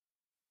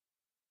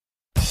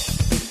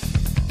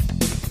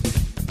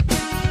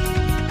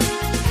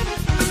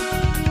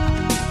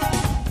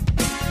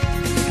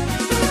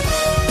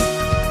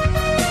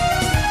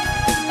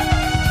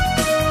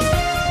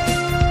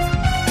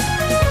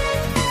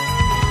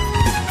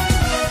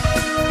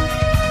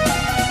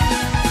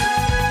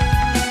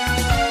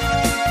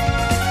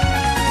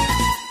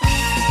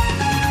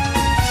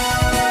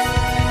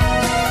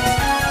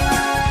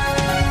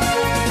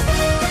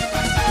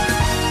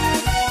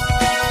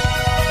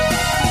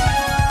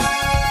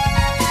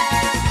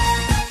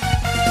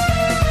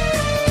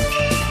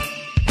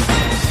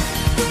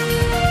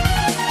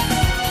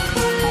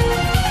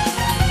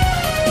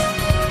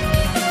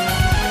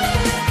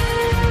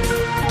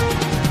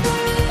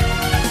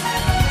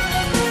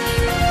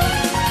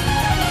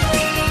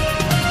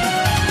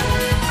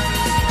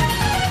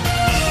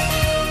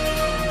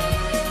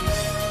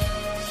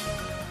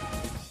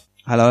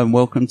Hello and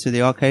welcome to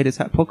the Arcade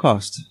Attack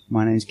podcast.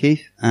 My name is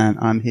Keith and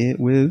I'm here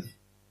with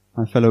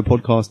my fellow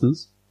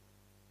podcasters.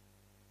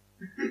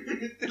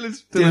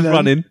 Dylan's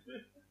running.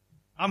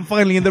 I'm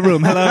finally in the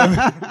room. Hello.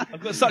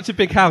 I've got such a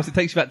big house, it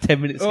takes you about 10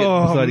 minutes to get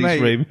inside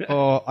each room.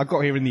 Oh, I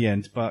got here in the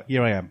end, but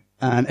here I am.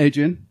 And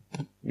Adrian.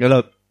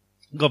 Hello.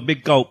 Got a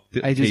big gulp.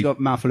 Adrian's got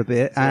a mouthful of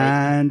beer.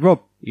 And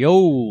Rob.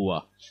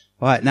 Yo.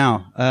 Right,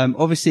 now,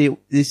 obviously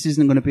this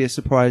isn't going to be a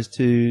surprise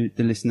to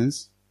the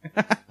listeners,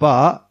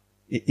 but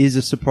it is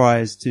a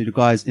surprise to the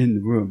guys in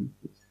the room.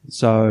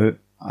 So,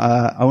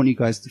 I want you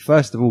guys to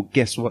first of all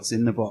guess what's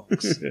in the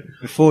box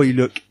before you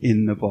look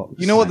in the box.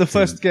 You know what the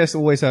first guess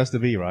always has to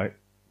be, right?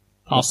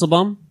 Parcel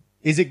bomb?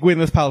 Is it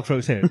Gwyneth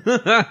Paltrow's head? Is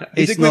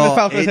It's it Gwyneth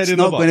Paltrow's head in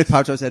the not box? Gwyneth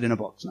Paltrow's head in a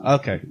box. No.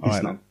 Okay,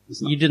 alright.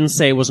 It's not. You didn't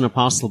say it wasn't a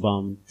parcel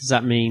bomb. Does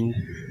that mean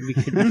we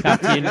could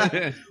captain?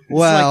 It's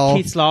Well, like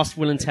Keith's last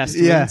will and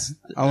testament. yeah,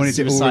 I wanted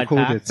it all Suicide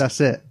recorded. pact. That's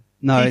it.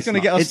 No, Keith's it's gonna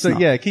not. get us It's to, not.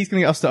 yeah, Keith's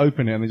gonna get us to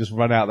open it and then just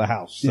run out of the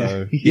house,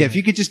 so. Yeah, if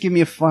you could just give me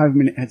a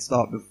 5-minute head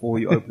start before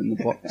you open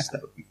the box,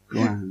 that would be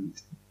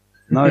grand.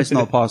 No, it's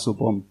not a parcel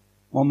bomb.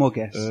 One more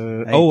guess.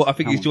 I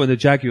think he's joined the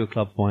Jaguar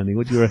Club finally.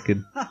 What do you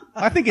reckon?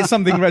 I think it's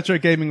something retro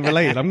gaming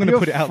related. I'm gonna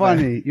put it out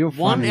funny. there. You're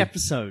One funny.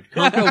 episode.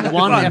 Can't go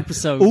one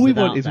episode All we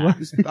without want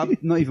is that. one.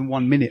 Not even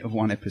 1 minute of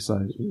one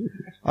episode.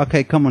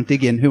 Okay, come on,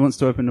 dig in. Who wants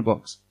to open the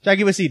box?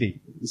 Jaguar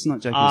CD. It's not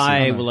Jack.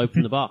 I will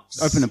open the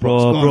box. Open the box.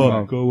 Go on,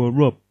 Rob. Go on,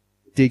 Rob.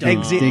 Dig in.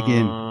 Exit. Dig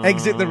in.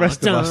 Exit the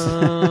rest of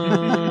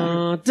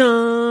us.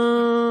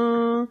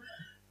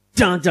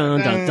 Dun,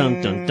 dun, dun,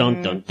 dun, dun,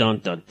 dun, dun, dun,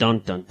 dun, dun,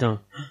 dun, dun.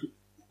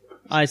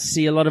 I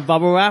see a lot of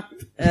bubble wrap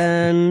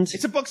and...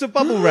 It's a box of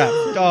bubble wrap.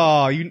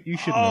 Oh, you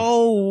should know.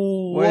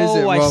 Oh, What is whoa,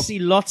 it, I Rob? see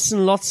lots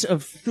and lots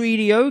of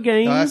 3DO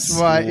games. That's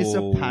right. It's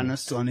a Whoa.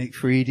 Panasonic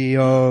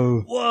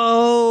 3DO.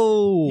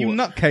 Whoa. You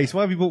nutcase,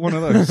 why have you bought one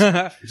of those?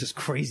 It's just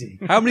crazy.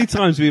 How many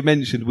times have we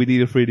mentioned we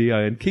need a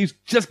 3DO and Keith's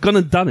just gone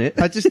and done it?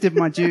 I just did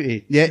my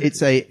duty. Yeah,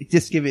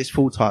 just give it its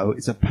full title.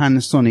 It's a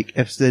Panasonic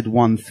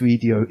FZ1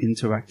 3DO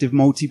interactive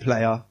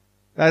multiplayer.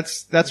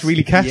 That's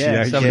really catchy. Yeah,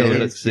 actually. have a little it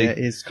look, is. see. Yeah, it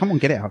is. Come on,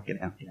 get it out. Get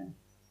it out. Get it out.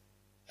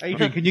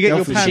 Adrian, can you get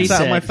your She pants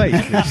out of my said.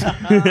 face,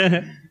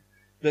 please?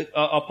 Look,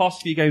 I'll pass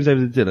a few games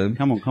over to Dylan.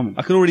 Come on.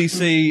 I can already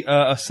see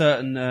a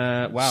certain...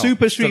 wow.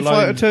 Super Street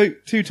Stallone. Fighter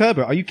 2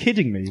 Turbo. Are you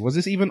kidding me? Was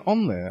this even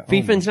on there?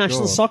 FIFA Oh my International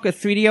God. Soccer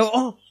 3DO.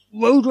 Oh,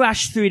 Road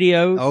Rash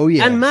 3DO. Oh,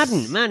 yes. And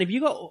Madden. Man, have you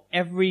got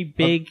every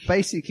big...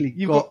 Basically,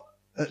 You've got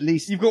at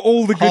least You've got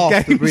all the good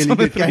half games the really on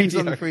the good games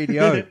on the 3DO.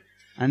 3DO.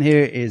 And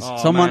here it is. Oh,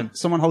 someone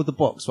man. hold the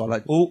box while I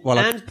and pull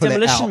it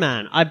Demolition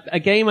out. Man.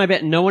 A game I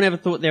bet no one ever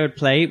thought they would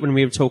play when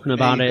we were talking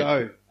about There you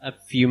it go. a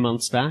few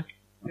months back.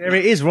 There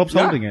it is. Rob's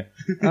holding it.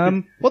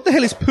 What the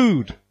hell is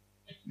Pood?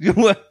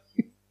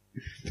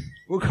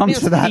 We'll come It's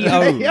to that.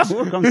 PO'd. Yeah,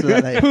 we'll come to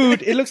that later.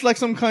 Pood. It looks like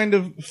some kind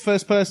of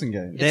first-person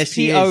game. There It's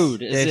she is. PO'd,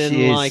 There as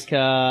she in is.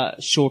 like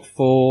short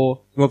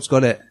for... Rob's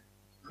got it.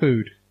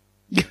 Pood.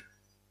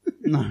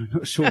 No,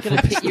 not short I'm for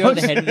going to hit you over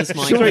the head with this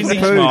Short Very microphone. for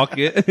niche food.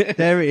 market.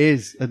 There it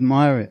is.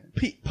 Admire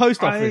it.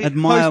 Post office.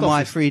 Admire Post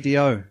my office.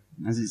 3DO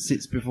as it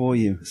sits before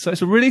you. So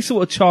it's a really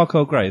sort of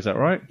charcoal grey, is that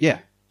right? Yeah.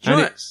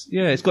 And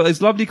it's got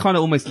those lovely kind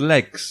of almost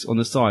legs on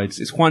the sides.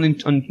 It's quite an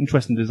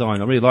interesting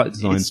design. I really like the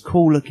design. It's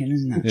cool looking,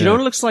 isn't it? Do you know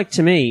what it looks like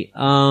to me?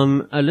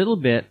 A little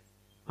bit.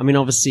 I mean,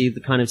 obviously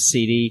the kind of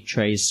CD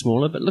tray is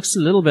smaller, but it looks a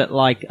little bit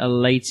like a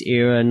late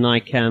era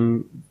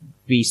Nikon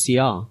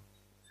VCR,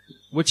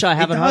 which I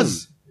have It at home.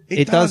 does.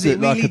 It does look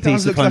like really a piece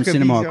does of look home like a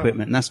cinema VCR.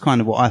 equipment, and that's kind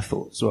of what I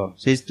thought as well.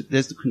 So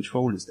there's the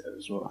controllers there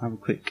as well. Have a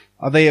quick,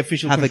 Are they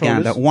official have a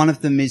controllers? gander. One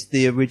of them is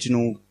the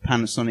original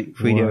Panasonic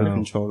 3DO Wow.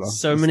 controller.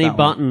 So It's many that one.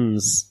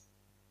 buttons.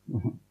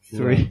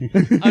 3.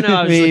 Oh no,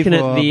 I was Three, looking at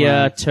four, the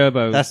five.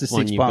 turbo That's the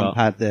one 6 you button got.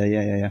 pad there.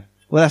 Yeah.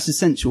 Well, that's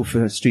essential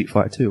for Street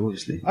Fighter 2,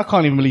 obviously. I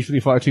can't even believe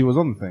Street Fighter 2 was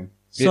on the thing.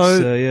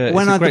 So it's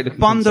when a I great the looking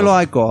bundle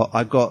console.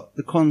 I got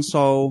the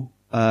console,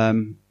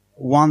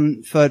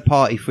 one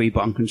third-party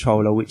 3-button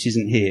controller, which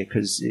isn't here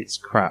because it's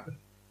crap,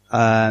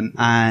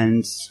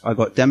 and I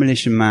got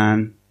Demolition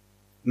Man,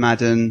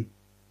 Madden,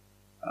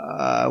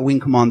 Wing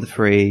Commander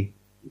 3,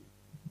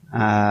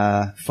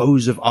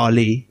 Foes of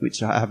Ali,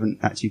 which I haven't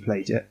actually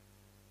played yet,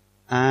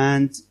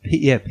 and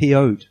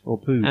PO'd or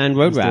Pooed, And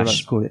Road as they like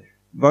Rash. to call it.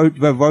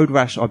 Road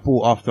Rash I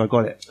bought after I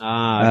got it.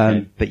 Ah,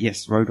 okay. But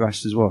yes, Road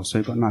Rash as well. So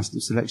we've got a nice little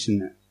selection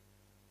there.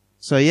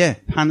 So yeah,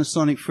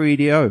 Panasonic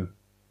 3DO.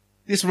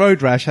 This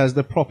Road Rash has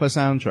the proper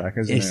soundtrack,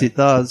 hasn't Yes, it? it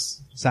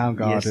does.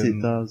 Soundgarden. Yes,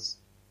 it does.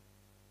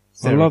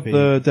 I love Therapy.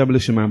 the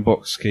Demolition Man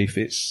box, Keith.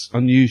 It's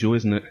unusual,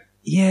 isn't it?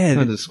 Yeah, How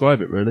to describe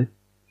it, really.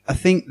 I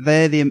think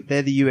they're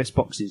the US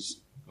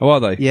boxes. Oh, are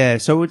they? Yeah,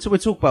 so we'll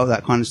talk about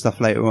that kind of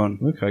stuff later on.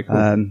 Okay,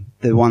 cool.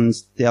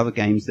 The other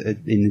games that are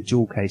in the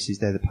dual cases,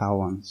 they're the PAL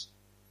ones.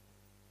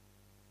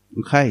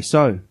 Okay,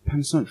 so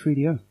Panasonic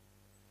 3DO.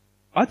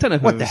 I don't know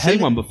if What I've the ever hell?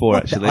 seen one before,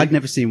 What the- actually. I'd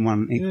never seen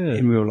one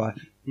in real life.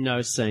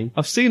 No, same.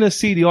 I've seen a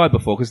CDI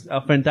before, because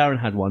our friend Darren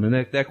had one, and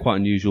they're quite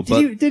unusual.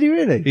 But Did he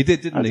really? he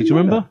did, didn't I he? didn't Do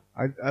you know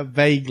remember? I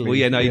vaguely. Well,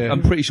 yeah, no,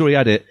 I'm pretty sure he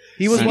had it.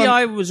 He was one.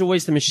 CDI was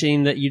always the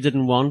machine that you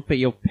didn't want, but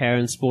your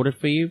parents bought it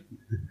for you.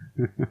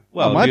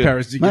 Well, my you-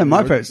 parents did No, get my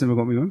one. parents never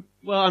got me one.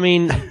 Well, I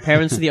mean,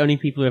 parents are the only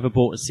people who ever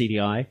bought a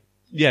CDI.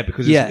 Yeah,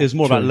 because Yeah, it's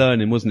more about true.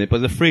 learning, wasn't it?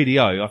 But the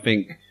 3DO, I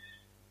think,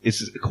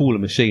 is a cooler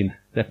machine.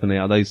 Definitely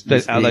out of those,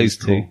 It out of those is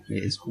two. cool.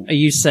 It is cool. Are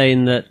you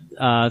saying that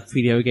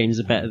 3DO games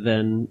are better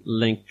than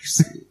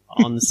Link's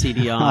on the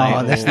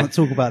CDI? Oh, let's or- not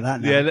talk about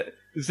that now. Yeah,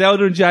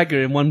 Zelda and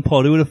Jagger in one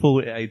pod. Who would have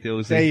thought it,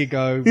 Dilsey? There you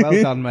go.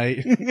 Well done,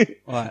 mate.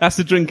 That's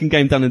the drinking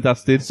game done and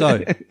dusted. So,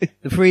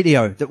 the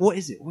 3DO. What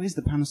is it? What is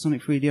the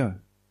Panasonic 3DO?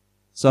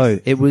 So,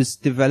 it was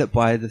developed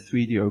by the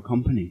 3DO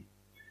company,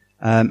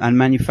 and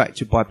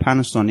manufactured by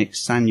Panasonic,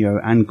 Sanyo,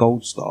 and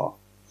Goldstar.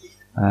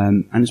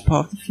 And it's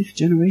part of the 5th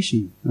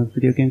generation of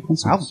video game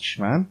consoles. Ouch,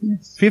 man.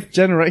 5th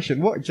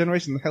generation. What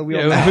generation the hell are we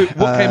on now?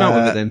 What came out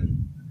with it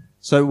then?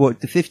 So, what,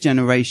 the 5th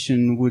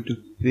generation would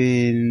have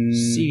been...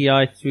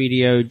 CDI,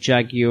 3DO,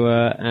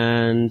 Jaguar,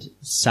 and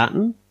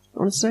Saturn, I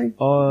want to say.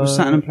 was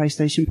Saturn and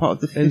PlayStation part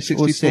of the 5th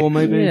or 6th? N64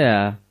 maybe?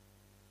 Yeah.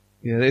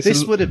 Yeah, it's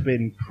This a- would have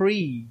been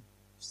pre.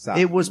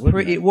 It was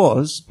it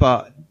was,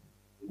 but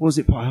was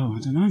it? Oh, I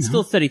don't know. Now.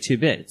 Still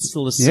 32-bit. It's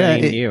still the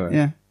same era.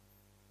 Yeah.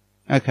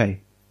 Okay,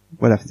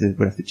 we'll have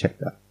to check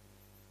that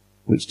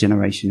which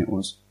generation it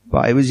was.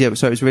 But it was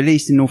so it was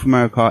released in North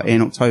America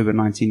in October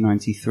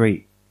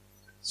 1993.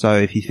 So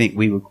if you think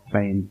we were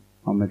playing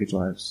on Mega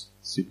Drives,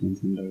 Super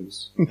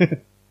Nintendos,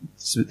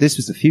 so this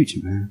was the future,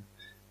 man.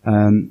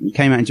 It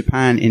came out in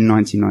Japan in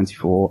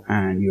 1994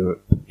 and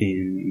Europe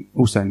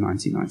also in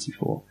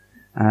 1994.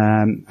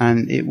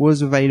 And it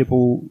was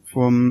available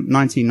from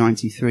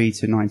 1993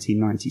 to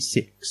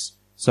 1996.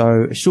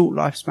 So a short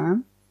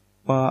lifespan,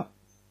 but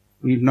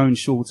we've known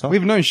shorter.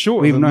 We've known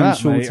shorter We've than known that,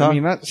 shorter. mate. I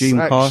mean, that's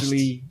Dreamcast,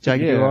 actually...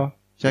 Jaguar.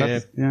 Yeah.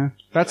 Yeah.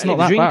 That's The not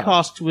that bad.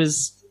 Dreamcast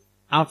was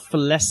out for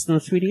less than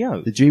the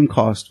 3DO. The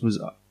Dreamcast was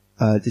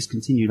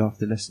discontinued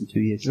after less than 2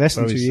 years. Less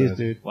than Very 2 years, sad.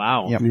 dude.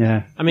 Wow. Yep.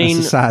 Yeah. I mean,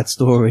 that's a sad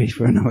story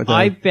for another day.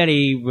 I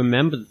barely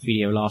remember the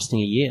 3DO lasting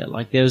a year.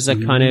 Like, there was a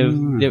kind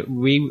of,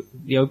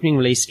 the opening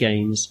release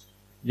games,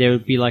 there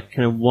would be like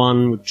kind of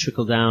one would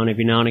trickle down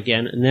every now and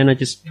again, and then I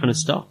just kind of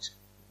stopped.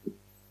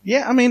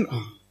 Yeah, I mean,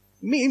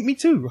 me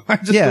too. I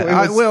just yeah,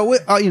 thought it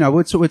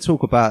was... we'll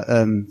talk about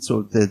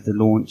sort of the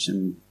launch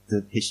and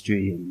the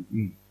history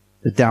and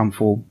the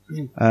downfall.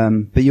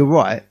 But you're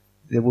right,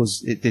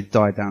 it did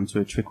die down to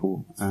a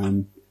trickle.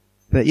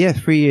 But yeah,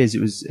 3 years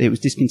it was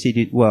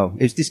discontinued. Well,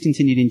 it was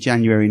discontinued in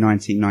January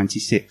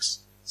 1996.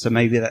 So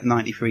maybe that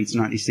 93 to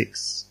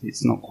 96,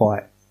 it's not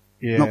quite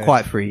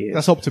 3 years.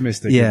 That's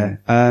optimistic. Yeah.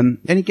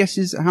 Any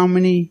guesses how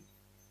many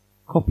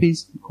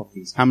copies?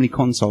 How many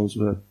consoles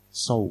were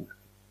sold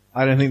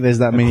I don't think there's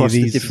that many across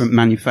of these. the different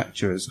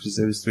manufacturers? Because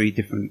there was 3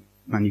 different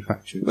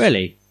manufacturers.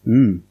 Really?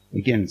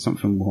 Again,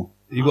 something more.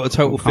 You've got a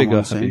total Come on, figure,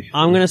 have Sam. you?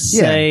 I'm going to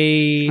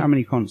say How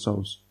many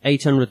consoles?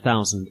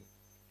 800,000.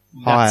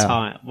 Higher. That's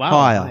high. Wow.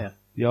 Higher.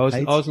 Yeah, I was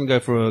going to go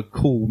for a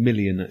cool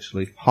million,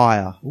 actually.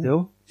 Higher.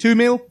 Still? 2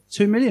 mil?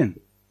 2 million.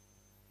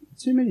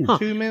 2 million. Huh.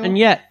 2 mil? And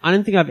yet, I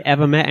don't think I've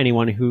ever met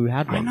anyone who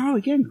had I one. know,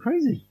 again,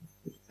 crazy.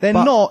 They're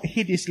But- not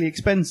hideously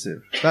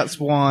expensive. That's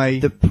why...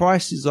 The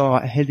prices are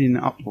heading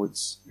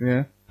upwards.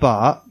 yeah.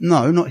 But,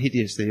 no, not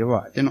hideously, you're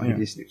right. They're not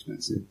hideously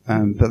expensive.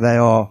 But they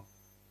are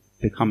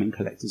becoming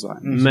collector's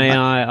items. May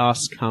I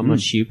ask how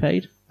much you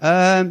paid?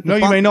 No,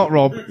 you may not,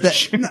 Rob.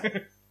 No,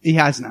 he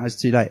hasn't. It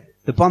was too late.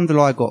 The bundle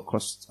I got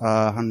cost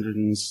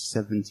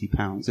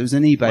 £170. It was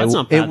an eBay. That's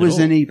not bad it was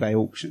at all. an eBay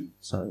auction.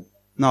 So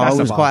no, That's I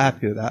a was quite bargain.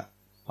 happy with that.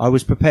 I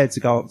was prepared to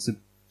go up to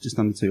just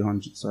under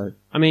 200. So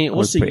I mean,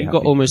 was also, pretty you've got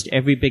happy. almost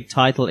every big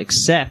title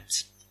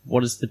except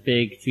what is the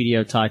big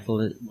 3DO title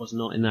that was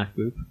not in that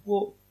group?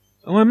 Well,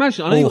 I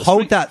imagine. I know you got hold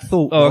Street- that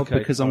thought, Oh, Rob, okay.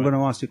 because I'm going to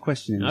ask you a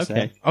question in a Okay.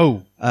 sec.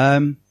 Oh.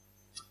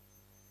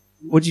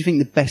 What do you think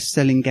the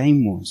best-selling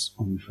game was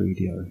on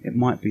 3DO? It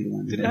might be the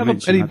one. Did that it I have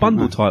mentioned, any I don't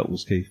bundle know.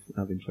 titles, Keith?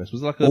 Out of interest,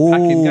 was it like a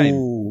pack-in game?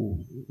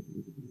 Ooh.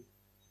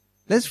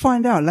 Let's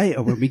find out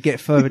later when we get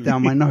further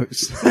down my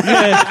notes.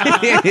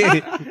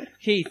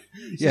 Keith,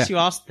 Yeah. since you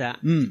asked that,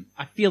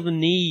 I feel the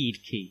need,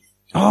 Keith.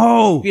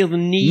 Oh, I feel the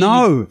need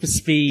no, for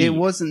speed. It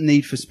wasn't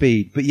Need for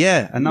Speed, but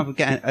yeah, another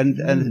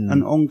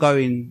an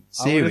ongoing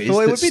series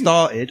thought it that would've been.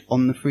 started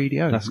on the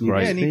 3DO. That's Need for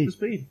great. Yeah, Speed. Need for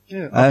Speed.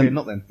 Yeah. Okay,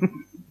 not then.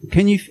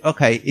 Can you?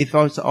 Okay, if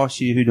I was to ask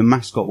you who the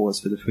mascot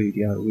was for the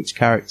 3DO, which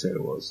character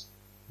it was,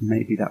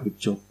 maybe that would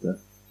jog the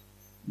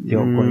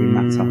old grey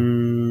matter.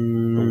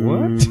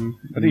 What?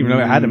 I didn't even know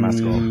it had a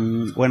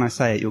mascot. When I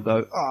say it, you'll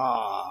go,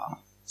 ah,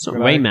 It's not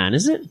Rayman,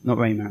 is it? not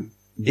Rayman.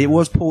 It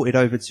was ported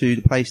over to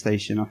the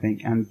PlayStation, I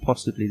think, and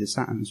possibly the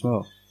Saturn as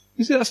well.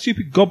 Is it that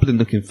stupid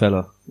goblin-looking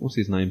fella? What's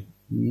his name?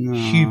 No.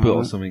 Hubert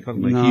or something? I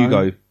don't know. No.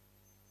 Hugo. Maybe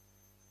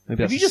Have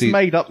that's you just the-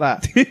 made up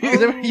that? Is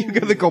there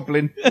Hugo the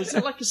Goblin? Was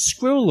it like a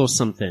squirrel or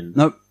something?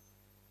 Nope.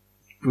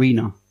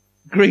 Greener.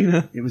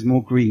 Greener. It was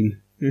more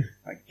green.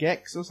 Like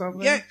Gex or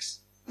something? Gex.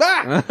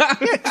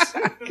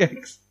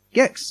 Gex.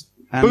 Gex.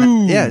 And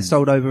Boom. yeah, it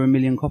sold over 1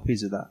 million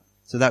copies of that.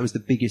 So that was the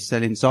biggest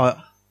selling. So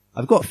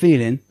I've got a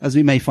feeling, as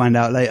we may find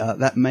out later,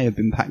 that may have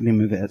been packed in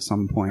with it at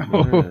some point.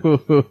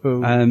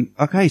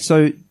 Okay,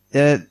 so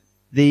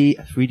The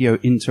 3DO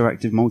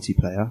Interactive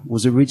Multiplayer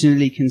was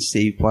originally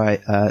conceived by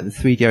the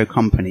 3DO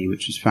company,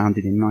 which was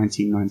founded in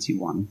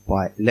 1991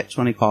 by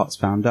Electronic Arts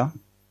founder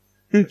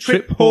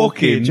Trip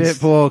Hawkins. Trip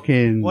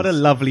Hawkins. What a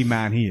lovely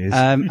man he is.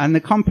 And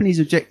the company's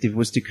objective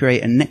was to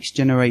create a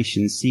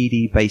next-generation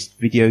CD-based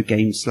video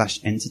game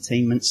 /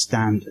 entertainment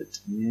standard.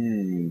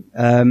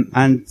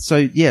 And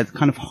so, yeah,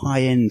 kind of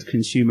high-end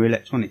consumer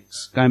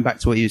electronics. Going back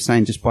to what you were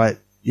saying, just by,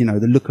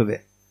 the look of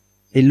it,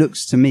 it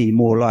looks to me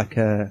more like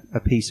a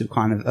piece of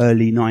kind of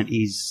early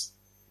 90s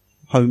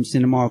home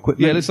cinema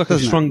equipment. Yeah, it looks like a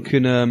doesn't it?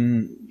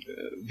 shrunken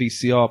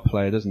VCR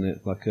player, doesn't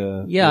it? Like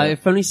a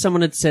If only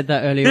someone had said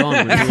that earlier on.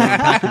 When we were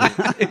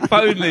unpacking it. If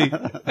only.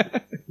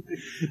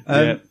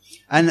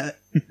 And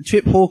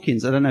Trip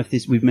Hawkins, I don't know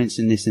if we've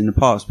mentioned this in the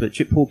past, but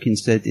Trip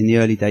Hawkins said in the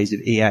early days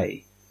of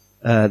EA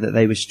that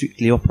they were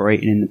strictly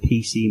operating in the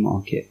PC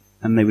market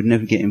and they would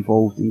never get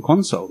involved in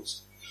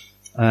consoles.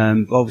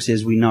 But obviously,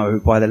 as we know,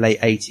 by the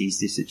late 80s,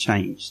 this had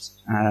changed.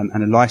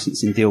 And a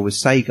licensing deal with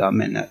Sega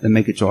meant that the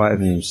Mega Drive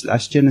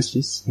 /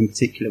 Genesis in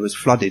particular was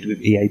flooded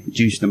with EA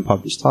produced and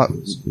published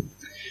titles.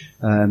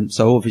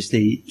 So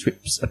obviously,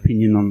 Trip's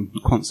opinion on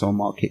the console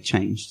market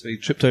changed. So he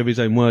tripped over his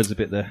own words a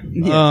bit there.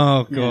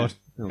 Oh, God.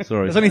 Oh,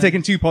 sorry. It's only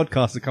taken 2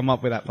 podcasts to come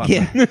up with that pun.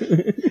 Yeah.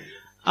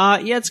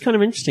 It's kind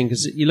of interesting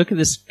because you look at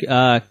this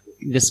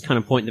kind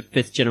of point, the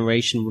 5th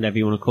generation, whatever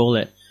you want to call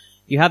it.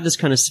 You have this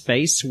kind of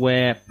space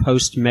where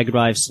post Mega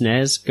Drive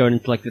SNES going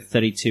into like the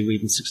 32,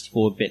 even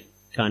 64-bit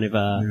kind of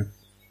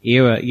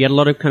era. You had a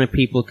lot of kind of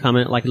people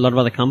coming, like a lot of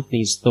other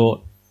companies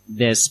thought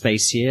there's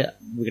space here.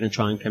 We're going to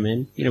try and come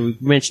in.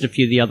 We've mentioned a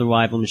few of the other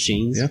rival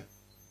machines. Yeah.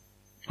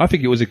 I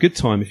think it was a good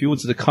time. If you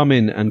wanted to come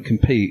in and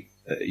compete,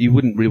 you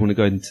wouldn't really want to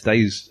go in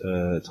today's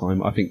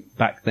time. I think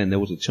back then there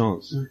was a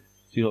chance. Do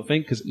you not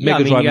think? Because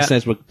Mega Drive and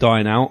SNES were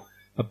dying out.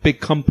 A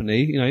big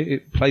company,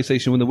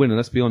 PlayStation won the winner,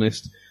 let's be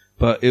honest.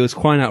 But it was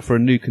crying out for a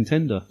new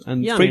contender.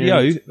 And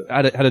 3DO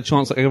had a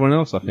chance like everyone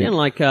else, I think. Yeah,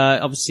 like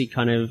obviously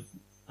kind of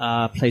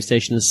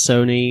PlayStation is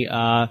Sony,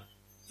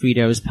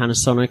 3DO is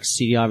Panasonic,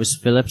 CDI is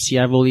Philips. You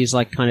have all these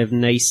like kind of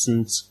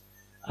nascent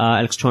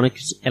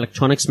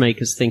electronics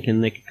makers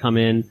thinking they could come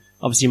in.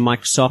 Obviously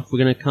Microsoft were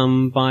going to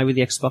come by with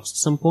the Xbox at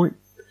some point.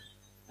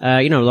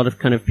 A lot of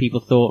kind of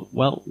people thought,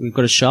 well, we've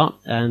got a shot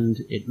and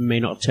it may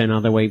not turn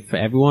out that way for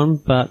everyone,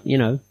 but,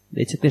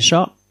 they took their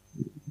shot.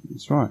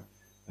 That's right.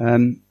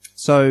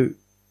 So,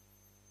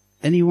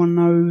 anyone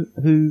know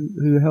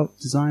who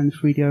helped design the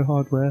 3DO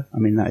hardware? I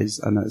mean, I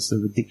know it's a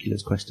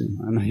ridiculous question.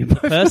 I know you're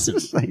both person.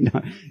 say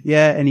no.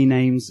 Yeah, any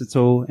names at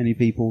all? Any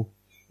people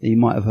that you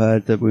might have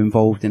heard that were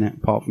involved in it,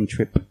 apart from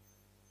Trip?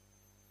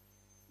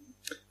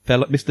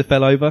 Mr.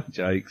 Fellover?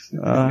 Jokes.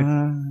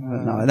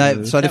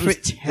 No. So That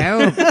was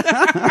terrible.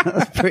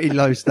 that's pretty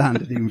low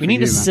standard. Even We for need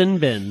you, a man. sin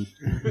bin.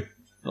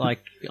 On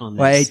this.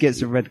 Well, he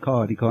gets a red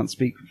card. He can't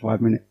speak for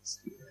 5 minutes.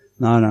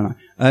 No.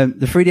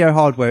 The 3DO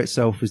hardware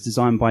itself was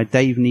designed by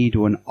Dave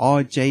Needle and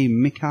R.J.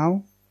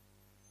 Mikau.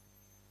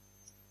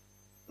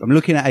 I'm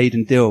looking at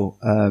Aidan Dill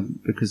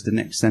because the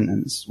next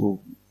sentence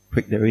will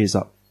prick their ears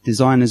up.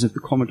 Designers of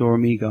the Commodore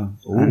Amiga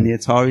and the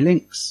Atari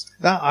Lynx.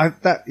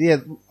 RJ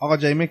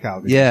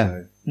Mikau.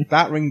 Yeah.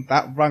 That rang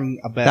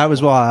a bell. That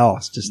was why I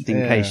asked, just in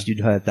Yeah. case you'd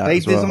heard that They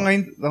as well.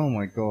 designed, oh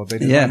my God, they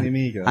designed the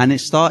Amiga. And it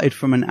started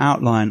from an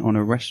outline on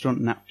a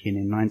restaurant napkin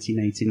in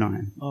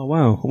 1989. Oh,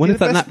 wow. I wonder if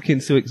that napkin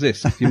still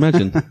exists. Can you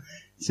imagine?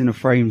 It's in a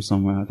frame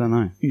somewhere, I don't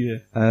know. Yeah.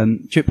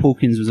 Trip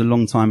Hawkins was a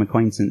long-time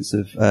acquaintance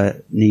of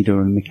Needle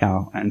and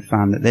Mikau and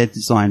found that their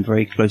design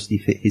very closely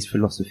fit his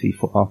philosophy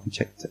for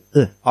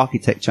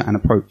architecture and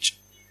approach.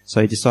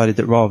 So he decided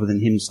that rather than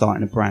him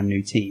starting a brand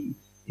new team,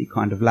 he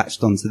kind of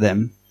latched onto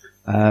them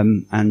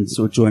and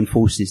sort of joined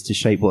forces to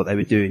shape what they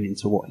were doing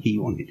into what he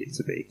wanted it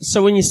to be.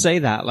 So when you say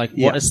that, like,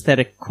 Yeah. what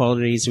aesthetic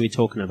qualities are we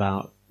talking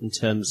about in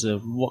terms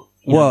of what,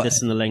 Well,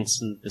 this and the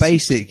links and this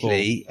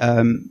Basically,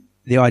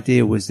 the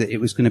idea was that it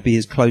was going to be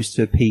as close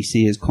to a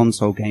PC as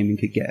console gaming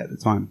could get at the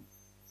time.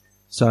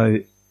 So,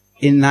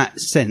 in that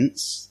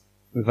sense,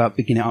 without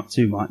picking it up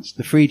too much,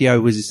 the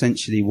 3DO was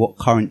essentially what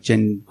current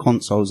gen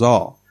consoles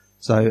are.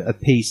 So, a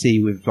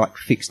PC with like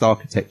fixed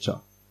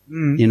architecture.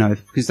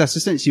 Because that's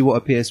essentially what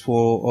a PS4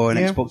 or an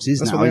Xbox is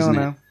that's now, what they isn't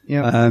are it? now.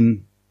 Yeah.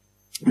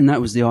 And that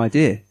was the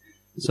idea.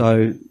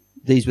 So,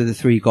 these were the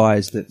three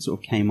guys that sort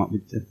of came up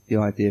with the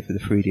idea for the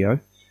 3DO.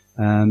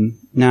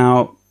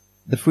 Now,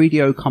 the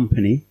 3DO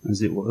company,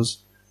 as it was,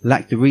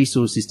 lacked the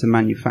resources to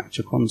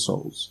manufacture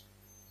consoles.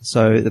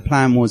 So the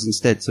plan was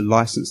instead to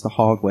license the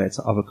hardware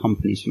to other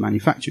companies for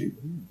manufacturing.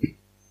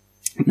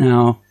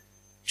 Now,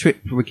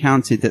 Trip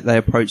recounted that they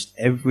approached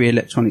every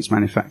electronics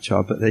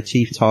manufacturer, but their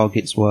chief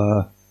targets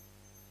were,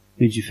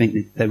 who do you think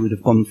that they would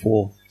have gone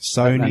for?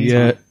 Sony,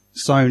 Yeah.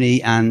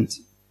 Sony and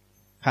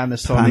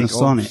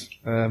Panasonic.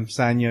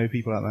 Sanyo,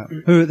 people like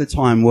that. who at the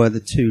time were the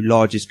two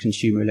largest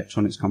consumer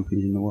electronics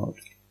companies in the world.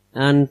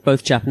 And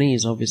both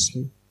Japanese,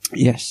 obviously.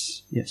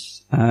 Yes.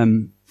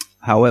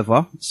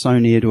 However,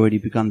 Sony had already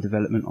begun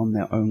development on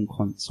their own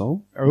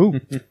console, Oh,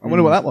 I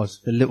wonder what that was.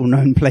 the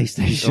little-known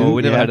PlayStation. Oh,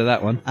 we never Yeah. heard of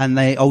that one. And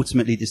they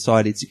ultimately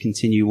decided to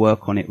continue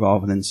work on it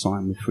rather than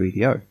sign with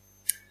 3DO.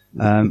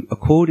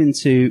 According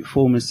to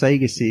former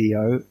Sega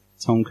CEO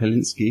Tom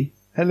Kalinske,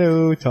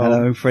 Hello, Tom.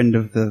 hello, friend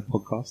of the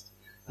podcast,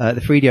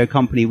 the 3DO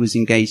company was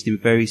engaged in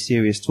very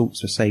serious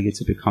talks for Sega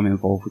to become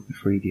involved with the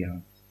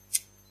 3DO.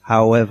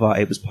 However,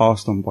 it was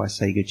passed on by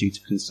Sega due to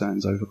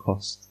concerns over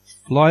cost.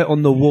 Fly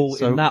on the wall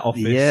in that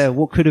office. Yeah,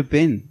 what could have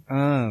been?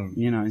 Oh.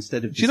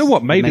 Instead of. Do you know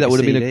what? Maybe Mega that would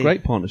have been CD. a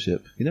great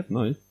partnership. You never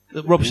know.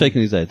 Rob's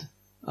shaking his head.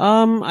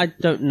 I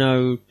don't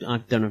know. I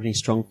don't have any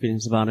strong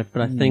feelings about it,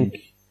 but I think,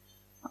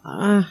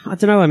 I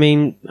don't know. I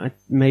mean, I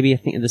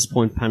think at this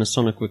point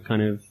Panasonic were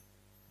kind of,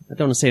 I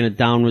don't want to say in a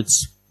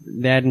downwards,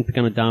 they hadn't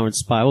begun a downward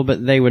spiral,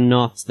 but they were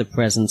not the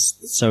presence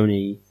that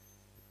Sony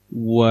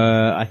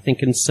were, I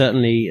think, and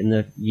certainly in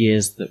the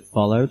years that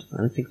followed. I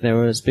don't think they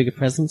were as big a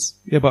presence.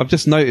 Yeah, but I've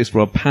just noticed,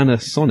 Rob,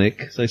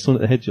 Panasonic, so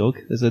Sonic the Hedgehog,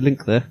 there's a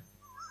link there.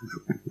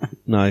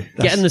 No.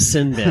 Get in the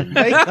sin bin.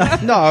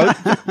 No.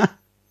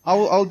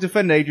 I'll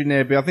defend Adrian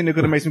there, but I think they're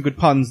going to make some good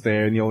puns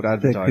there in the old There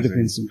advertising. could have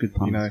been some good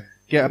puns.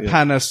 Get a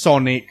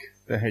Panasonic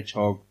the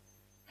Hedgehog.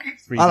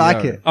 3DO. I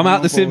like it. I'm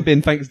out the sin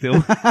bin, thanks,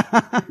 Dill.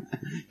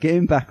 Get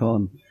him back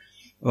on.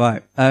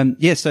 Right.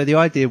 So the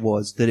idea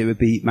was that it would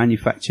be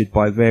manufactured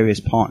by various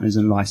partners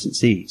and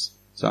licensees.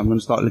 So I'm going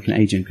to start looking at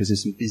Adrian because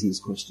there's some business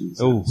questions.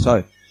 Oh.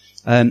 So,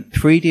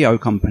 3DO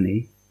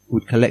company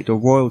would collect a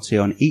royalty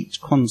on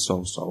each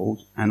console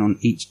sold and on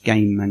each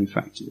game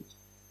manufactured.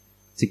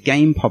 To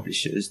game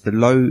publishers, the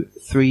low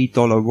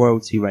 $3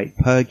 royalty rate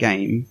per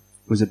game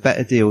was a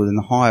better deal than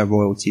the higher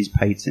royalties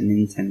paid to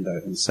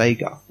Nintendo and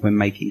Sega when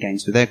making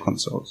games for their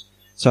consoles.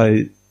 So,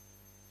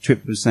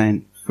 Trip was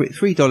saying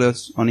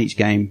 $3 on each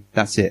game,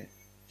 that's it.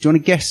 Do you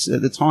want to guess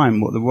at the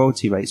time what the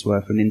royalty rates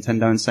were for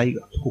Nintendo and Sega?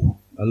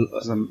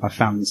 I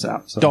found this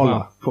out. So Dollar.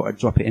 I thought I'd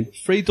drop it in.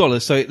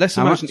 $3. So let's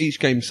How imagine much? each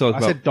game sells. I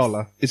about- said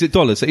dollar. Is it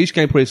dollars? So each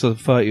game probably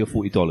sells $30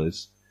 or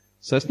 $40.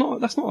 So that's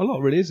not a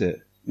lot, really, is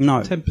it?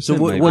 No. 10% So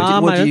what, maybe.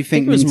 what do you I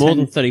think? it was more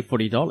Nintendo- than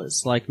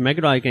 $30-$40. Like,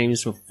 Mega Drive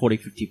games were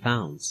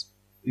 £40-50.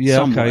 Yeah,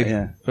 Somewhat, okay.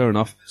 yeah. Fair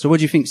enough. So what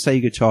do you think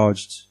Sega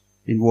charged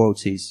in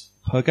royalties?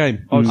 Per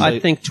game. I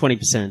think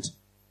 20%.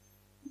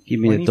 Give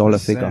me a dollar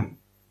 20%. figure.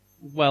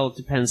 Well, it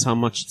depends how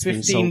much it's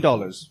being sold.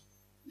 $15.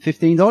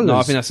 $15? No,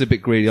 I think that's a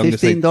bit greedy. I'm going to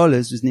say... $15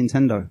 was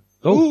Nintendo.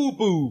 Ooh,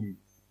 boom.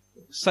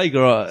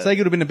 Sega... Sega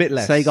would have been a bit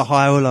less. Sega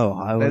higher or lower?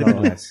 Higher or They'd have been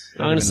lower? less.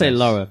 I'm going to say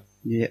lower.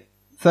 Yeah.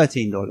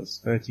 $13.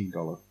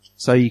 $13.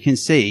 So you can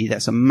see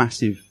that's a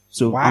massive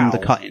sort of Wow.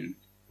 undercutting.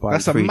 By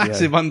That's a 3DO.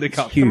 massive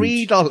undercut. It's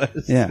huge.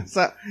 $3. Yeah.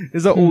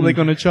 Is that all they're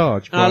going to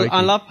charge? I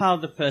Crikey. love how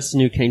the person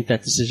who came to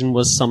that decision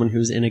was someone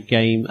who's in a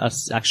game,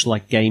 actual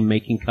like game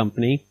making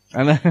company.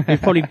 And They're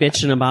probably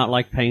bitching about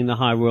like paying the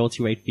high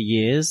royalty rate for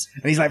years.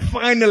 he's like,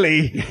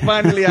 finally,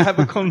 I have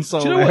a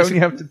console. Do you know I what? only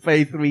have to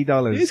pay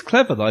 $3. It is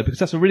clever, though, because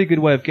that's a really good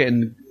way of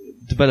getting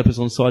developers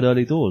on side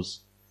early doors.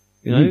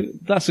 You know,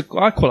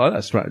 I quite like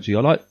that strategy.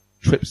 I like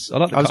trips. I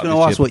like the I was going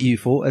to ask what you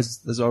thought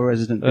as our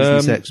resident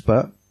business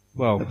expert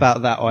Well,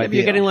 about that If idea.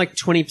 you're getting like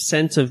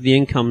 20% of the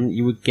income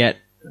you would get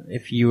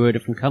if you were a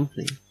different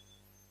company.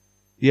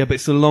 yeah, but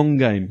it's a long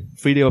game.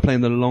 3D were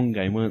playing the long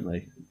game, weren't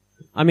they?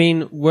 I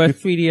mean, were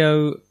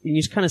 3DO,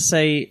 you kind of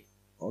say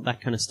all that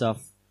kind of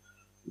stuff,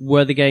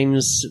 were the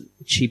games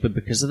cheaper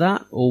because of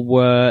that? Or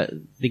were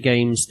the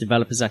games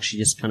developers actually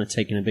just kind of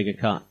taking a bigger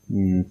cut?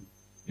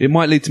 It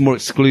might lead to more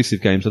exclusive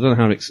games. I don't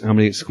know how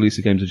many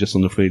exclusive games are just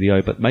on the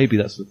 3DO, but maybe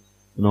that's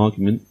an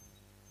argument.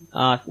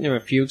 There are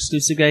a few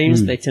exclusive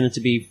games. They tended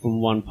to be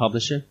from one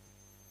publisher,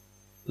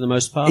 for the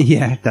most part.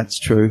 Yeah, that's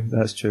true.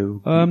 That's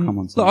true. We'll come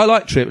on to Look, that. I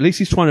like Trip. At least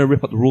he's trying to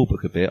rip up the rule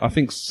book a bit. I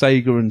think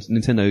Sega and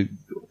Nintendo,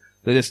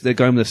 they're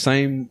going with the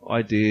same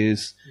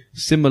ideas,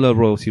 similar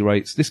royalty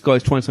rates. This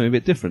guy's trying something a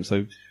bit different.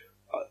 So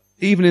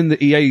even in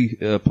the EA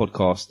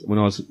podcast, when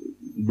I was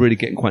really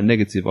getting quite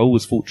negative, I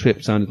always thought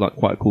Trip sounded like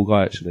quite a cool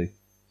guy, actually.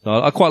 So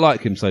I quite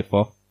like him so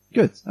far.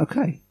 Good.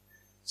 Okay.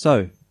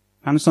 So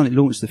Panasonic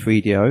launched the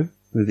 3DO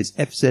with its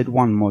FZ1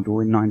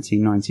 model in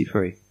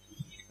 1993.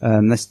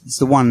 That's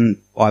the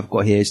one I've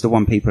got here. It's the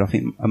one people I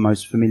think are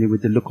most familiar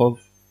with the look of,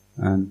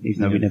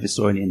 even though we never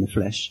saw any in the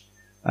flesh.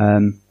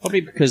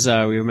 Probably because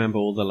we remember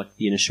all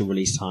the initial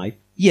release hype.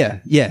 Yeah,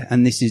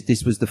 and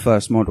this was the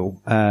first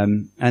model.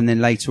 And then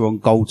later on,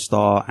 Gold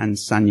Star and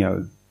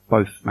Sanyo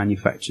both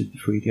manufactured the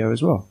 3DO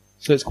as well.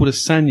 So it's called a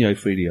Sanyo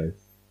 3DO.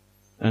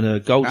 And a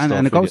Gold Star 3DO.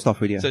 And a Gold Star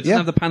 3DO. So it doesn't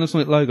have the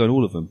Panasonic logo on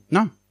all of them.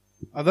 No,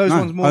 Are those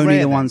ones more only rare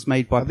the then? ones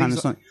made by Are these-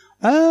 Panasonic.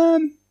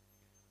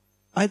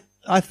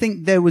 I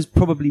think there was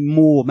probably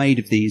more made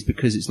of these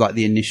because it's like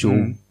the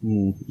initial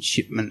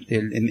shipment, the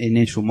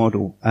initial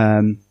model.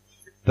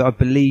 But I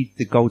believe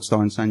the Gold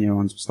Star and Sanyo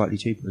ones were slightly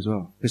cheaper as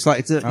well. It's like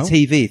it's a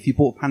TV. If you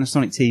bought a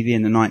Panasonic TV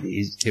in the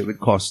 90s, it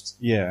would cost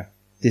Yeah,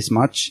 this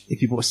much.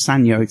 If you bought a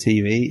Sanyo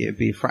TV, it would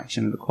be a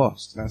fraction of the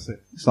cost. that's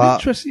it. It's But-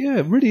 interesting,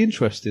 yeah, really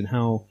interesting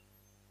how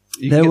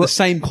you There can get were- the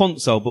same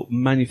console but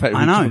manufactured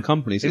I in know. different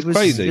companies. It's was,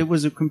 crazy. It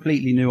was a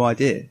completely new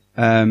idea.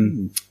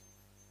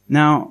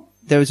 Now,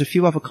 there was a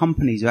few other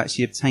companies who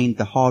actually obtained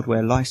the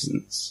hardware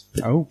license,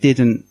 but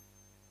didn't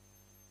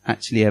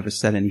actually ever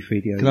sell any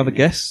 3DO. Can I have a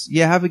guess?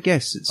 Yeah, have a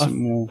guess. It's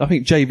some more. I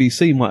think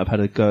JVC might have had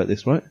a go at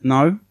this, right?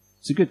 No,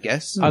 It's a good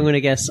guess. I'm going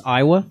to guess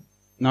Iowa.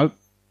 Nope.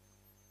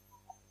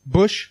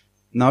 Bush.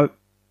 Nope.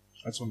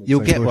 That's one.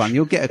 You'll get one.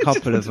 You'll get a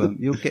couple of them.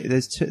 You'll get.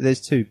 There's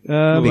two big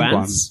Rance.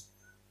 ones.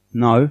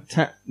 No.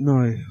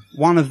 No.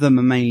 One of them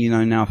are mainly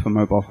known now for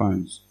mobile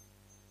phones.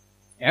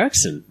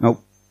 Ericsson.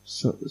 Nope.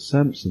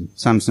 Samsung.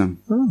 Samsung.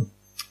 Oh.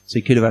 So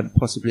you could have had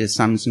possibly a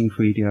Samsung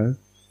 3DO.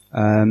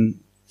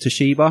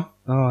 Toshiba.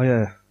 Oh,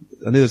 yeah.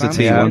 I knew there was a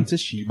T Samsung one.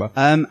 Toshiba.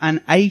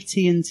 And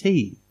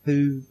AT&T,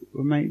 who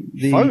remain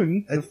the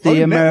Phone? The the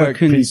phone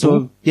network American people.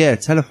 sort of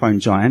telephone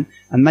giant,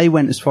 and they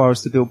went as far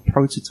as to build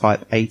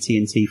prototype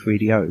AT&T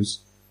 3DOs,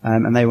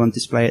 and they were on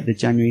display at the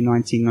January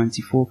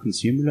 1994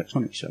 Consumer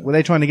Electronics Show. Were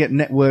they trying to get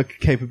network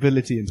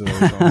capability into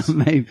those ones?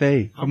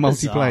 Maybe. For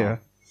multiplayer.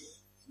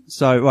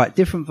 So, right,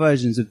 different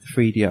versions of the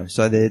 3DO.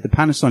 So the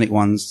Panasonic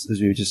ones, as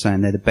we were just saying,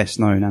 they're the best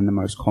known and the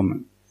most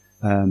common.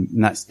 And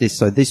that's this.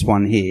 So this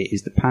one here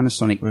is the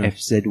Panasonic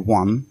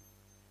FZ1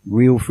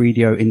 Real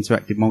 3DO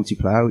Interactive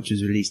Multiplayer, which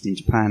was released in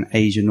Japan,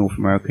 Asia, North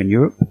America, and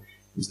Europe.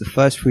 It was the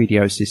first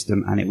 3DO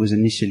system, and it was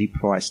initially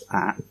priced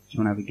at, do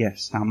you want to have a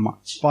guess? How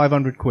much?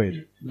 500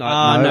 quid. No,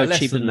 less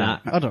cheaper than than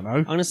that. I don't know.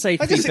 I'm going to say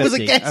I guess it was a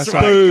 350. guess, That's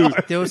right?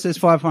 right. Dill says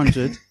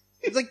 500.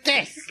 It was a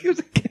guess.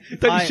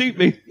 Don't shoot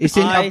me. It's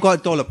in, I- I've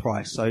got a dollar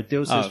price, so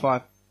Dill says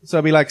So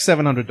it'd be like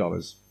 $700.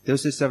 Dill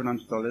says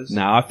 $700.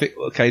 No, I think,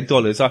 okay,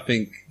 dollars, I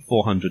think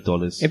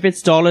 $400. If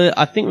it's dollar,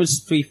 I think it was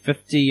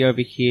 350 over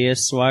here,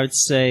 so I would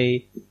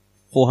say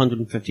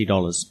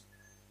 $450.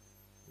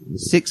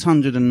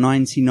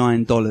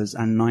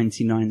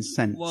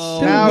 $699.99.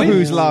 Now wins.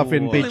 who's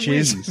laughing, Still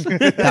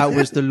bitches? That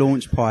was the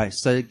launch price.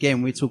 So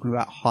again, we're talking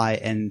about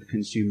high-end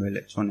consumer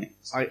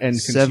electronics. High-end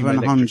consumer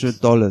electrics.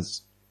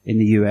 $700 in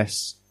the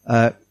US.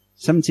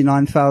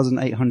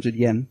 79,800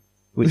 yen,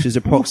 which is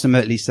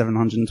approximately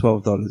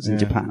 $712 in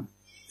Japan.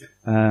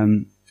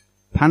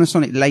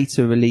 Panasonic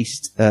later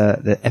released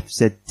the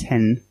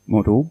FZ10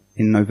 model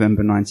in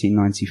November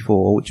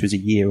 1994, which was a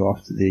year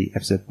after the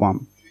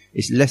FZ1.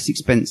 It's less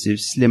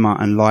expensive, slimmer,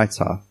 and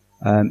lighter.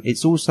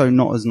 It's also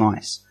not as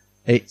nice.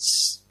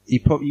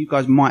 You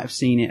guys might have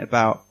seen it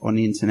about on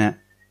the internet.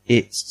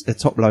 It's a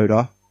top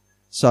loader.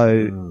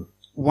 So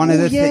one of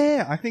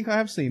the I think I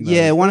have seen that.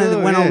 yeah, when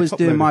I was top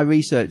doing loader. my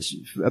research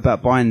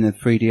about buying the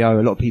 3DO,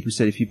 a lot of people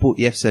said if you bought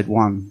the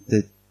FZ1,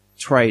 the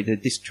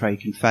disc tray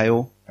can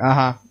fail,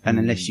 and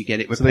unless you get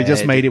it repaired, So they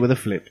just made it with a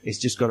flip. it's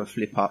just got to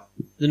flip up.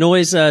 The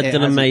noise Dylan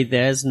hasn't- made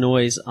there's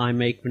noise I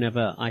make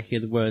whenever I hear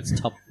the word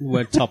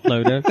top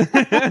loader.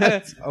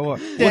 Oh,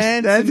 what?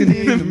 Dancing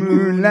in the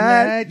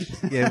moonlight.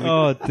 Yeah,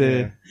 Oh,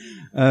 dear.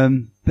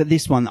 But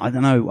this one, I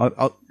don't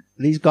know.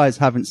 These guys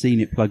haven't seen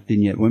it plugged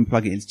in yet. When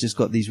plug it, it's just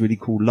got these really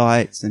cool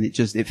lights, and it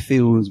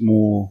feels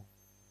more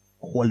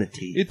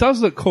quality. It does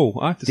look cool,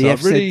 I have to The say. I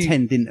FZ10 really,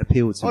 didn't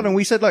appeal to Hold me. on,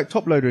 we said like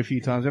top loader a few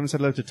times. We haven't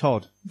said hello to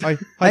Todd. Hi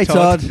Hey,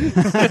 Todd.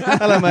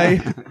 Hello,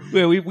 mate.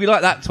 well, we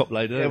like that top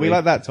loader. Yeah, don't we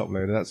like that top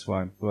loader. That's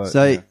fine. But,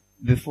 So, yeah.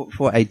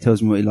 before Aid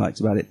tells me what he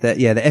liked about it, the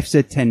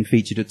FZ10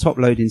 featured a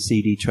top-loading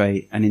CD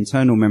tray, an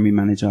internal memory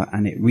manager,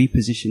 and it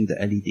repositioned the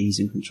LEDs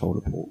and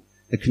controller port.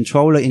 The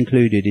controller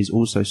included is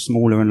also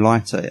smaller and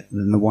lighter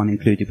than the one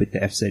included with the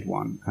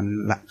FZ1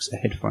 and lacks a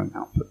headphone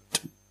output.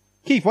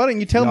 Keith, why don't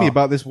you tell me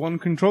about this one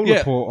controller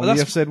Yeah, port on well,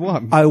 the that's-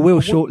 FZ1? I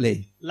will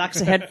shortly. Lacks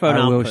a headphone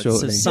I will output. So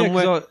shortly.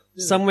 somewhere, Yeah,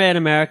 'cause somewhere in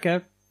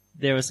America,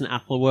 there was an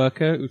Apple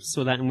worker who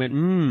saw that and went,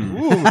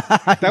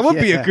 That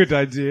would be a good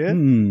idea.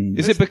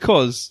 Is it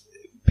because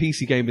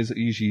PC gamers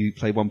usually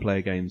play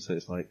one-player games, so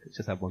it's like,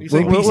 just have one? You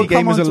say We'll PC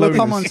come gamers on, are we'll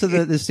come loners. on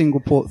to the single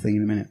port thing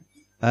in a minute.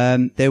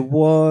 There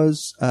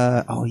was,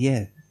 a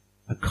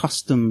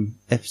custom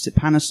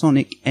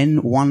Panasonic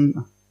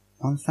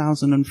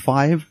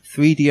N1005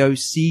 3DO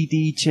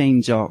CD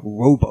changer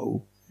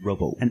Robo.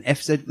 An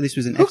FZ, this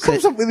was an Who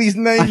comes FZ, up with these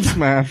names,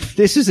 man?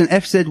 this was an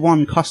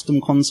FZ1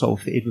 custom console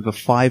fitted with a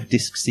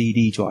 5-disc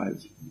CD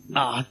drive.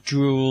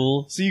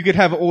 drool. So you could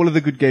have all of the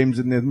good games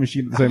in the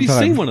machine at the same Have you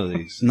time. seen one of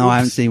these? No, I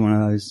haven't seen one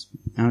of those.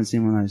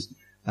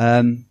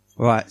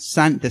 Right,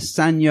 the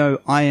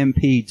Sanyo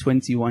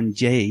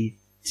IMP21J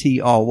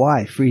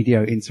TRY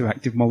 3DO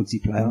interactive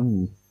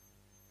multiplayer.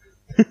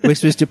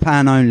 This was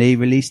Japan only,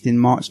 released in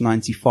March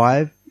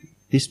 95.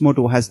 This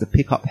model has the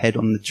pickup head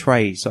on the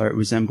tray, so it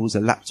resembles a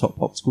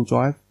laptop optical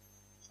drive.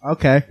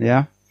 Okay.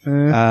 Yeah.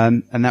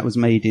 And that was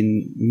made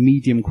in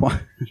medium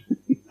Gotta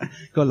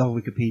love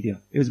Wikipedia.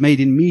 It was made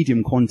in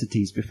medium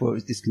quantities before it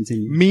was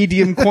discontinued.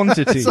 Medium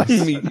quantity.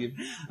 Medium.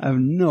 I have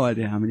no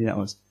idea how many that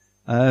was.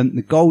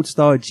 The Gold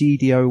Star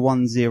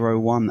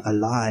GDO101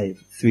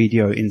 Alive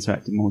 3DO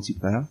interactive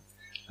multiplayer.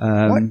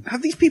 What?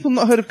 Have these people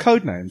not heard of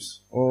code names?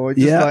 Or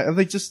just Yeah. like, have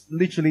they just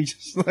literally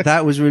just like...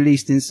 That was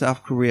released in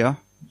South Korea,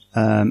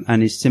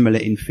 and is similar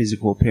in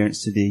physical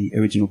appearance to the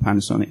original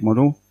Panasonic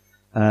model.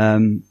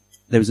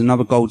 There was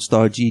another Gold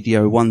Star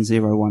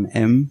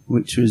GDO101M,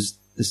 which was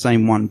the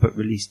same one but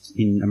released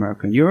in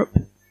America and Europe.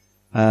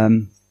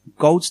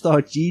 Gold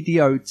Star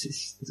GDO,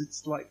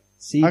 it's like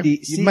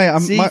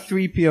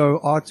C3PO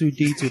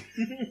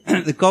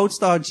R2D2. The Gold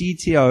Star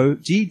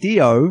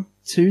GDO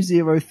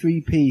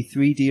 203P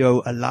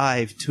 3DO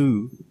Alive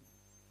 2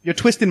 You're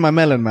twisting my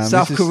melon, man.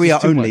 South This is Korea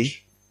too only.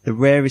 much. The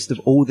rarest of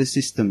all the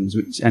systems,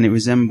 and it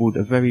resembled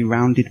a very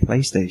rounded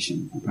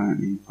PlayStation,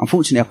 apparently.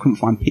 Unfortunately, I couldn't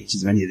find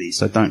pictures of any of these,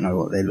 so I don't know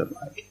what they look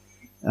like.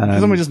 Can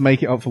someone just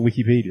make it up for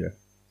Wikipedia?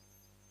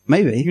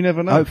 Maybe. You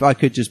never know. I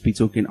could just be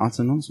talking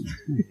utter nonsense.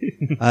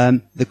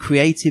 The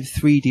Creative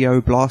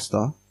 3DO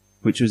Blaster,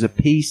 which was a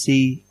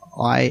PC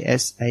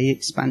ISA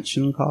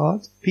expansion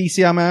card.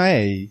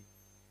 PCMA.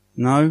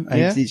 No,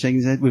 Yeah? shaking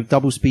his head, with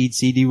double speed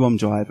CD-ROM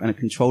drive and a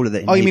controller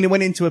that Oh, you mean it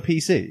went into a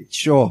PC?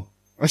 Sure.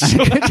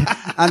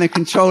 And a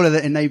controller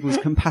that enables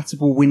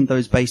compatible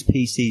Windows-based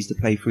PCs to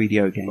play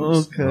 3DO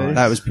games. Okay.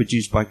 That was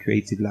produced by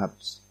Creative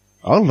Labs.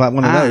 I'll like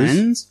one of those.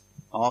 And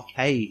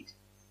Arcade.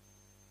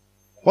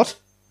 What?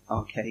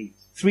 Arcade.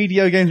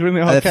 3DO games were in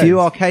the A arcade? few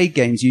arcade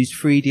games used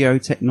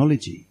 3DO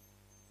technology.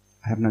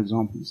 I have no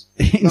examples.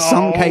 In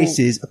some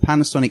cases, a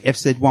Panasonic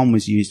FZ1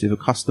 was used with a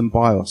custom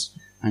BIOS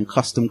and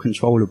custom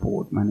controller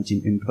board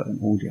managing input and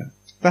audio.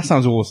 That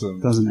sounds awesome.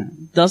 Doesn't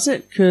it? Does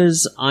it?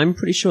 Because I'm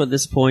pretty sure at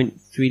this point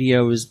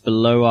 3DO is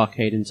below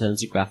arcade in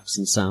terms of graphics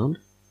and sound.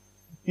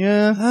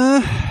 Yeah.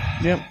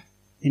 Yep.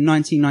 In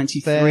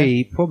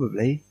 1993,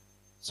 probably.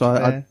 So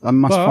I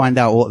must But- find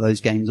out what those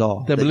games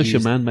are. that Demolition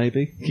use Man,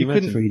 maybe. You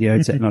couldn't-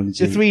 3DO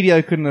technology. The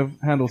 3DO couldn't have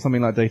handled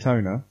something like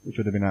Daytona, which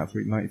would have been out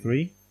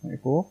 93,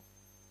 94.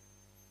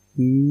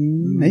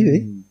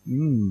 Maybe.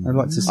 I'd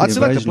like to see I'd a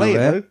still like to version play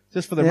of it though,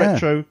 just for the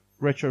Yeah.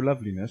 retro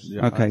loveliness.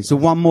 Okay, so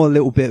one more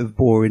little bit of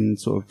boring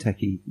sort of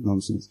techie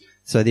nonsense.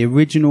 So the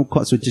original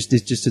console, just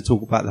to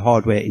talk about the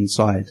hardware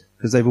inside,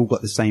 because they've all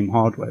got the same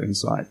hardware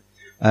inside.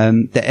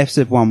 The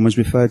FZ1 was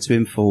referred to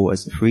in full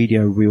as the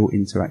 3DO Real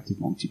Interactive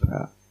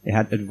Multiplayer. It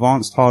had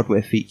advanced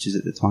hardware features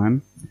at the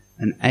time,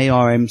 an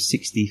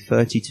ARM60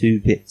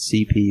 32-bit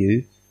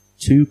CPU,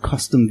 2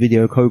 custom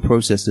video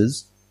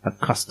coprocessors, a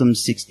custom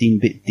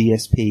 16-bit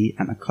DSP,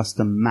 and a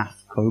custom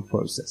math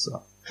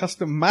coprocessor.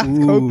 Custom math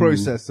Ooh.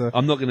 coprocessor.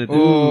 I'm not going to do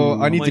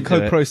Oh, I need to might do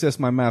it. co-process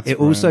my maths. It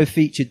Brian. also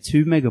featured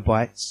 2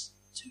 megabytes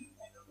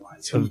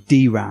of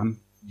DRAM,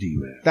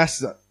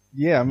 That's,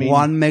 yeah, I mean.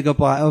 1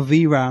 megabyte of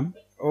VRAM,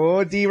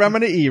 Oh, DRAM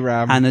and an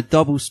ERAM. and a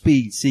double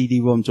speed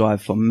CD-ROM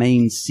drive for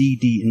main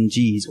CD and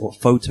Gs or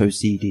photo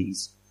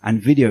CDs,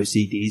 and video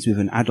CDs with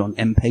an add-on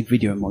MPEG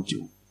video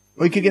module.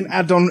 Or you could get an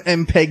add-on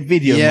MPEG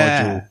video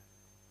module.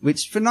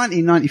 Which for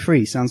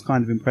 1993 sounds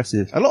kind of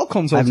impressive. A lot of I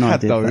consoles have no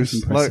had idea if that's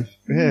those.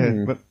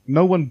 impressive. But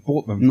no one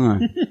bought them. No.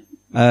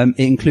 It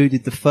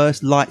included the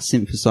first light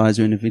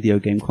synthesizer in a video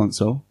game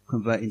console,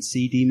 converting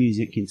CD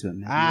music into a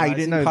You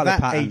didn't know colour that,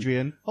 pattern.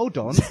 Adrian. Hold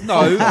on.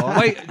 No,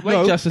 wait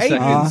No, just a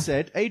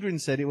second. Adrian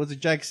said it was a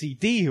Jag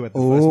CD who had the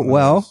first Oh, one. of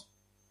well, those.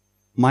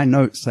 my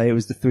notes say it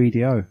was the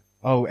 3DO.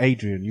 Oh,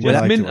 Adrian, you Jeff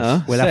lied to Minter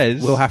us.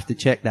 says... We'll have to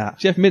check that.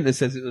 Jeff Minter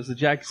says it was a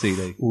Jag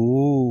CD.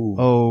 Ooh.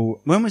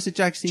 Oh, When was the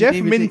Jag CD Jeff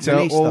released,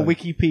 Minter though? or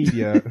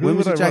Wikipedia? When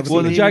was would the I Jag rather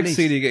Well, the CD believe? Jag released?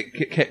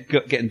 CD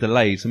kept getting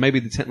delayed, so maybe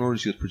the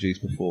technology was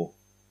produced before,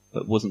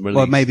 but wasn't released.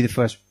 Well, maybe the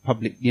first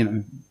public, Who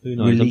knows? I'm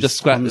release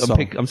just console.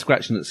 I'm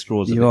scratching at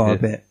straws a You bit are here. a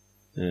bit.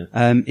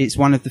 Yeah. It's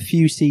one of the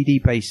few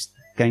CD-based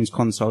games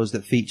consoles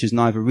that features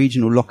neither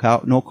regional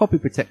lockout nor copy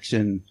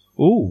protection.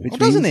 Ooh. Which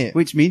doesn't means, it?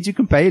 Which means you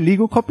can pay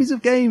illegal copies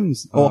of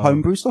games or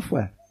homebrew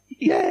software.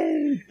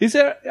 Yay! Is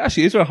there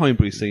a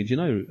homebrew scene? Do you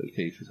know,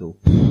 Keith, at all?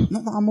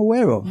 Not that I'm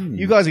aware of.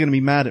 You guys are going to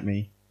be mad at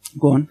me.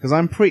 Go on. Because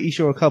I'm pretty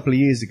sure a couple of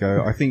years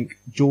ago, I think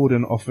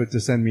Jordan offered to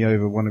send me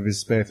over one of his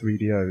spare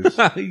 3DOs.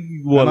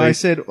 And I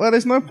said, well,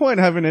 there's no point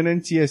having an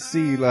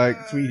NTSC like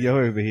 3DO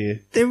over here.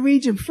 They're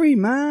region free,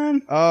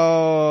 man.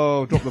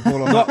 Oh, drop the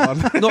ball on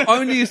that one. Not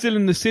only is he still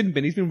in the sin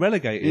bin, he's been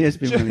relegated. He has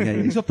been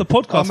relegated. He's off the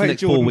I'll podcast for the make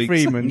next 4 Jordan weeks.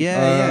 Freeman.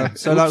 Yeah.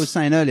 So like I was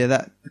saying earlier,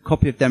 that the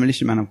copy of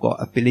Demolition Man I've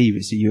got, I believe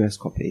it's a US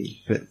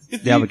copy, but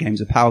the other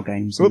games are PAL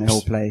games and they Oops.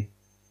 all play.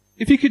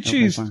 If you could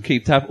choose, fine.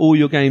 Keith, to have all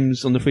your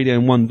games on the 3DO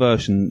in one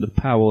version, the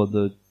PAL or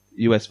the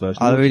US version,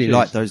 I what would really you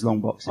like choose? those long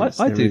boxes.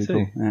 I They're do really too.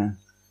 cool. Yeah.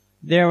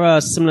 They're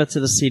similar to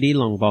the CD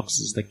long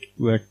boxes that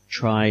were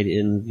tried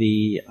in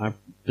the, I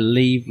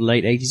believe,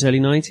 late 80s, early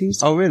 90s.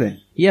 Oh,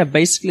 really? Yeah,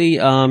 basically,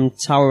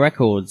 Tower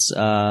Records,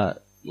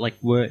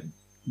 were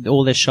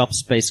all their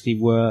shops basically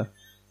were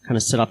kind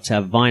of set up to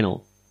have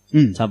vinyl,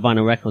 to have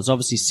vinyl records.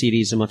 Obviously,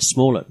 CDs are much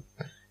smaller.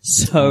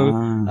 So,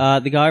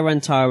 the guy who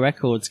ran Tower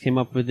Records came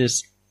up with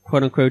this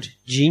quote-unquote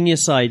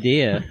genius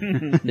idea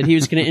that he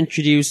was going to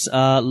introduce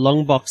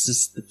long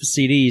boxes for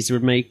CDs that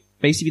would make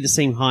basically the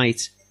same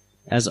height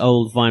as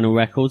old vinyl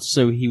records.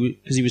 So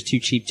because he was too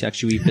cheap to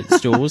actually refit the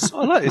stores.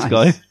 I like this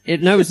guy.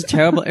 It was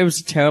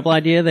a terrible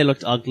idea. They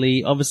looked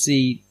ugly,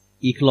 obviously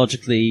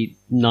ecologically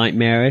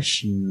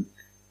nightmarish,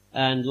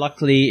 and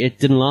luckily it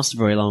didn't last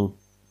very long.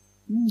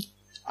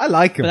 I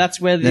like him. But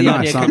that's where They're the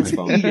nice, idea aren't comes they?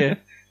 from. Yeah.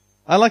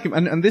 I like him.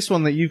 And this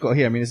one that you've got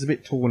here, I mean, it's a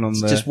bit torn on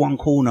It's the... just one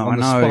corner. I on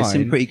the know. It's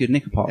in spine. pretty good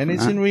nick apart and from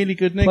it's that. in really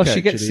good nick, Plus,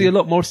 you get to actually. see a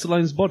lot more of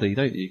Stallone's body,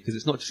 don't you? Because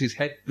it's not just his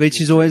head. Which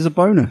is always a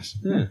bonus.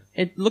 Yeah.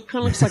 It kind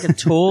of looks like a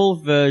tall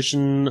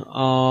version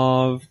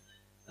of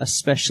a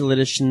special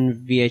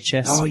edition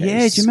VHS. Oh, case.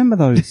 yeah. Do you remember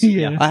those?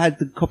 Yeah. I had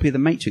the copy of The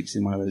Matrix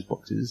in one of those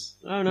boxes.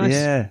 Oh, nice.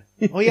 Yeah.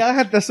 Oh yeah, I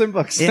had the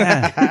Simbox.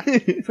 Yeah.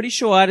 Pretty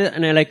sure I had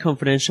an LA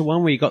Confidential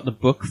one where you got the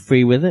book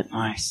free with it.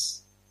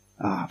 Nice.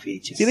 Ah,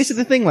 VHS. See, this is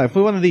the thing. Like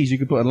for one of these, you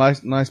could put a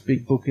nice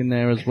big book in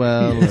there as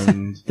well.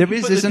 And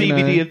there's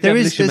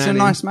a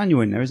nice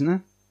manual in there, isn't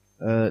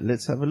there?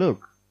 let's have a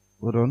look.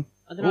 Hold on.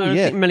 I don't know. I don't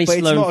think many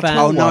Stallone fans.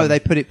 Oh no, they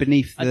put it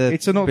beneath the.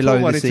 It's not below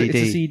one. the CD.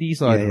 It's a CD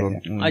side.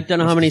 Yeah. I don't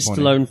know how many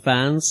Stallone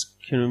fans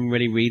can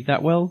really read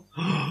that well.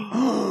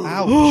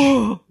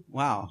 Ouch!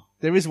 Wow.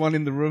 There is one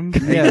in the room.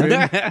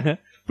 Yeah.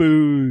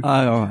 Boo. Oh,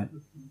 all right.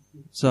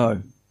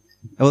 So,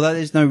 although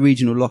there's no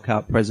regional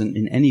lockout present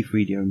in any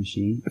 3DO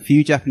machine, a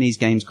few Japanese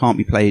games can't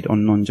be played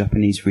on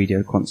non-Japanese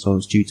 3DO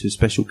consoles due to a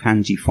special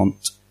kanji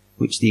font,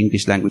 which the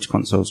English language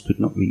consoles could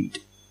not read.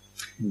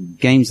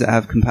 Games that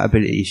have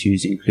compatibility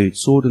issues include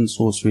Sword and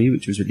Sorcery,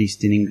 which was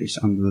released in English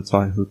under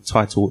the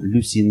title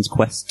Lucian's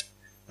Quest,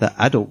 the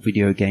adult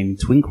video game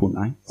Twinkle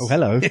Nights, Oh,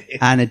 hello.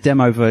 and a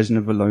demo version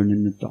of Alone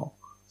in the Dark.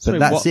 Sorry,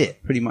 But that's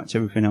it. Pretty much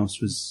everything else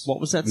was. What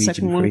was that region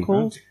second one free.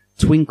 called?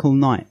 Twinkle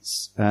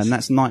Nights, and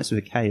that's Nights with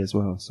a K as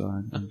well. So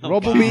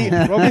Rob will be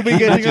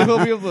getting a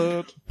copy of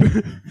that.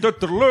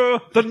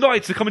 The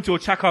knights are coming to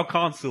attack our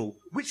castle.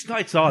 Which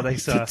knights are they,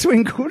 sir?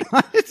 Twinkle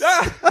Nights.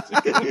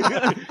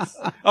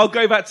 I'll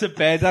go back to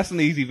bed. That's an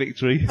easy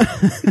victory.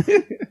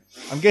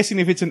 I'm guessing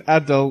if it's an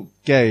adult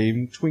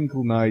game,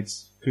 Twinkle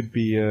Nights could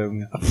be.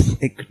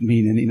 It could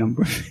mean any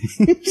number of things.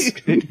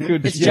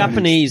 It's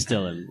Japanese,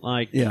 Dylan.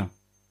 Like, Yeah.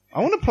 I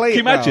want to play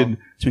Can you it imagine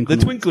Twinkle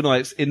the Twinkle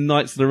Knights in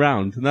Knights of the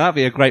Round? Now, that'd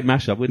be a great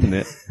mashup, wouldn't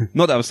it?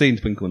 Not that I've seen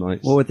Twinkle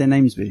Knights. What would their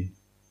names be?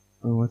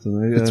 Oh, I don't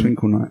know. The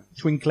Twinkle Night.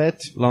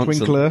 Twinklet,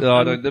 Lancer. Twinkler. Oh,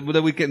 I don't,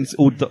 we're getting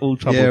all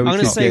trouble. Yeah, I'm we going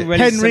to could say get really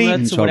Henry similar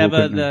in to trouble, whatever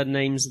couldn't the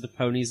names of the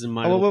ponies in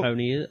My Oh, Little well-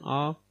 Pony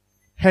are.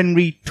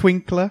 Henry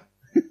Twinkler.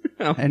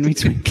 Henry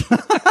Twinkle.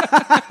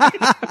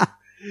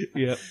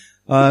 Yeah.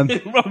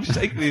 Rob's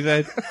shaking his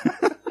head.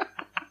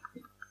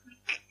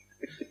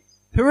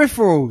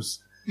 Peripherals.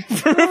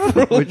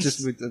 We'll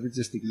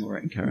just ignore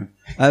it and carry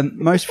on.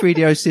 Most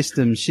 3DO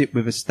systems ship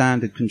with a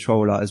standard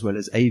controller as well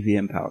as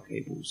AVM power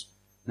cables.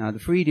 Now, the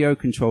 3DO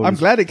controllers... I'm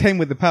glad it came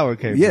with the power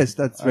cable. Yes,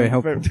 that's very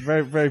I'm helpful.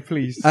 Very, very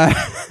pleased.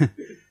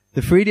 The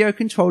 3DO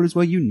controllers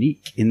were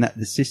unique in that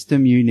the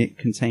system unit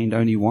contained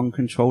only one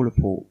controller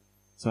port.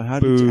 So how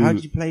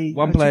did you play...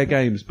 One-player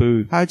games,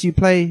 boo. How do you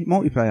play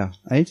multiplayer,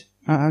 Aid?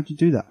 How do you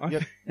do that?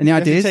 Yep. Any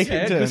ideas? take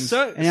it in turns.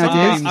 Any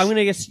ideas? I'm going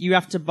to guess you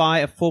have to buy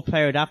a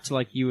 4-player adapter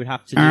like you would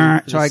have to do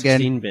for Try the again.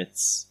 16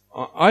 bits.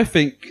 I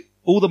think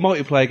all the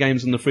multiplayer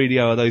games on the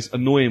 3DO are those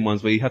annoying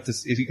ones where you have to,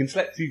 if you can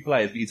select 2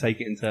 players, but you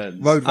take it in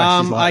turns. Road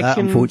Rash is like I that,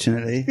 can-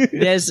 unfortunately.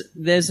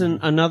 There's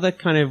another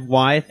kind of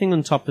wire thing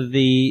on top of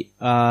the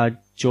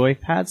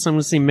joypad, so I'm going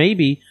to say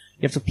maybe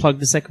you have to plug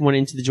the second one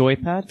into the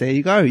joypad. There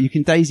you go. You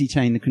can daisy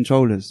chain the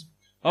controllers.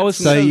 Oh, it's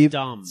So you,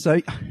 dumb. so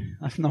I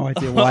have no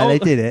idea why they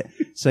did it.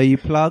 So you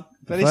plug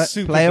That is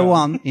super player dumb.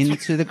 1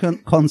 into the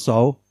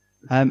console,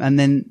 and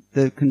then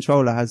the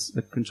controller has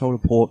a controller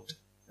port,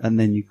 and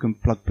then you can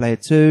plug player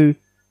 2,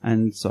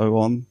 and so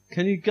on.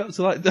 Can you get up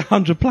to like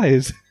 100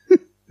 players?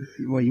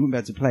 Well, you wouldn't be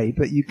able to play,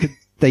 but you could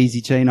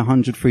daisy chain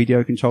 100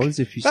 3DO controllers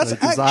if you That's so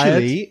desired.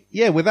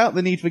 actually, without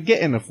the need for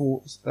getting a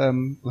full,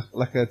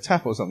 like a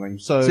tap or something.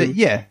 So, So,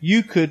 yeah.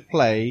 you could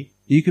play.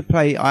 You could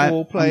play. I'm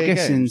Four-player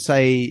guessing, games.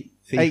 say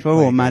FIFA 8-player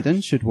or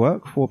Madden should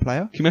work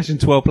 4-player. Can you imagine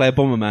 12-player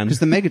Bomberman? Because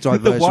the Mega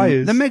Drive The version,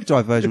 wires. the Mega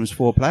Drive version was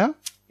 4-player.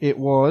 It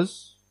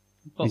was.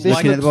 But He's why,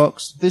 looking at the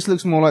box. This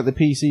looks more like the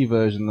PC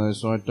version though,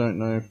 so I don't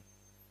know.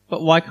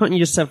 but why can't you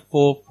just have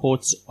 4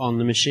 ports on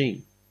the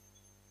machine?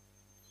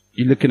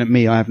 You're looking at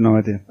me. I have no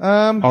idea. It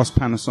Ask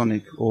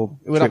Panasonic or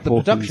would up the Trip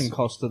production Hawkins.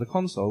 cost of the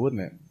console,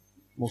 wouldn't it?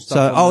 More stuff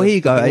So, on the here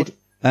you go, board.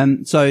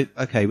 Ed. So,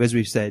 okay, as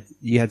we've said,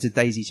 you had to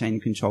daisy chain the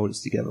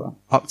controllers together.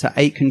 Up to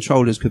 8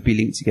 controllers could be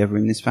linked together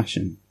in this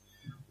fashion.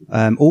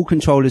 All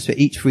controllers for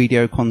each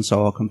 3DO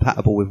console are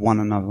compatible with one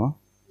another.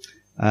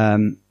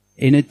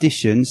 In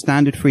addition,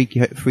 standard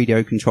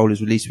 3DO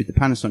controllers released with the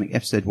Panasonic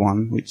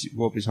FZ1, which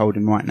Rob is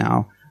holding right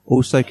now,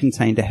 also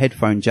contained a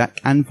headphone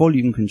jack and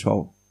volume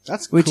control.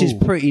 That's Which cool. is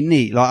pretty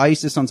neat. Like, I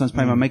used to sometimes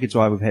play my Mega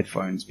Drive with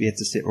headphones, but you had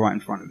to sit right in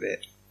front of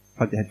it,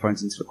 plug the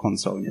headphones into the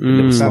console, and you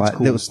had the That's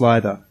cool. little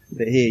slider.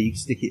 But here, you can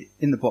stick it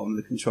in the bottom of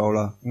the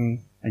controller, and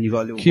you've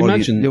got a Can you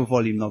imagine- little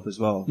volume knob as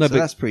well. No, So but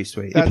that's pretty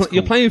sweet. That's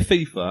You're cool. playing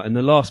FIFA, and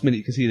the last minute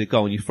you can see the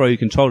goal, and you throw your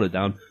controller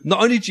down.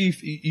 Not only do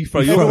you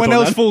throw your Everyone controller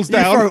else down, falls You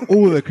down. throw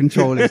all the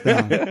controllers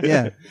down.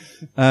 Yeah.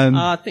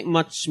 I think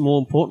much more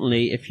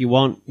importantly, if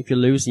you're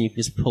losing, you can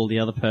just pull the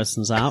other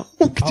person's out.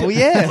 Oh,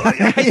 yeah.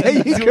 Yeah,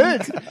 you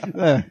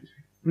could.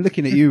 I'm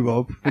looking at you,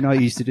 Rob. You know what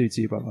you used to do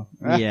to your brother.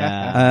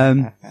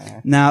 Yeah.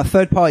 Now,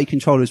 third-party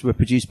controllers were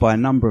produced by a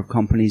number of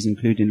companies,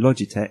 including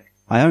Logitech.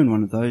 I own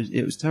one of those.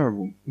 It was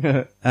terrible.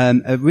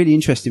 A really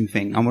interesting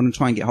thing. I want to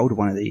try and get hold of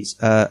one of these.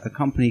 A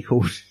company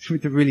called,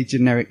 with a really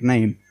generic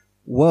name,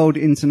 World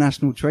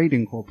International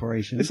Trading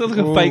Corporation. it sounds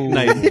like a fake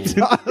name. It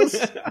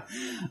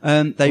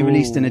does. They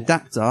released an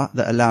adapter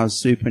that allows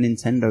Super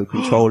Nintendo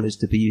controllers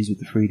to be used with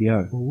the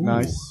 3DO.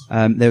 Nice.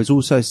 There was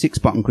also a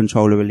 6-button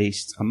controller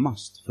released, a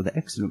must for the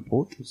excellent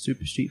port of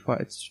Super Street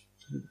Fighter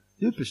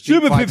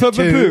Super Fighter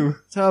 2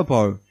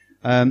 Turbo.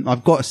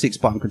 I've got a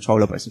 6-button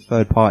controller, but it's a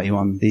third-party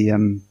one.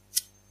 The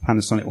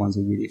Panasonic ones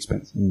are really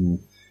expensive.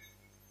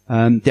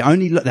 The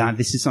only now,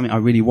 this is something I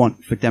really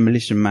want for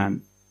Demolition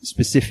Man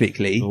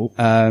specifically.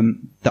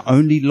 The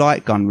only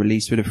light gun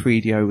released for the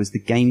 3DO was the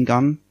Game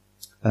Gun,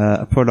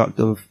 a product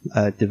of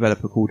a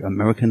developer called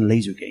American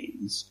Laser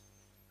Games.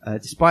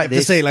 Despite this,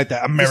 to say it like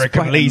that,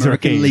 American Laser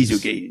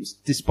Games.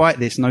 Despite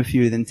this, no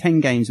fewer than 10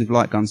 games with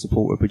light gun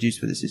support were produced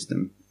for the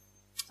system.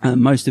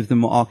 Most of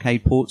them were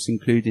arcade ports,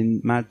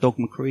 including Mad Dog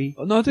McCree.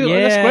 Oh, no, I do.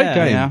 That's a great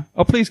game. Yeah.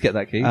 Oh, please get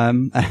that key.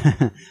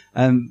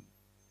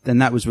 Then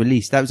that was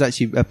released. That was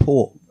actually a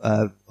port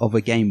of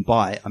a game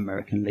by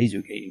American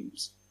Laser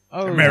Games.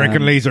 Oh,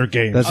 American Laser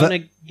Games. I'm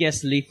going to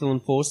guess Lethal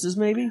Enforcers,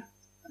 maybe?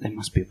 There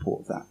must be a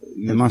port of that.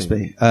 There must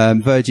be.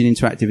 Virgin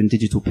Interactive and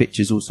Digital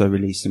Pictures also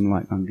released some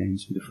light gun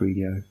games for the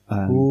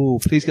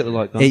 3DO. Please get the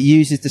light gun. It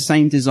uses the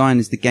same design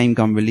as the Game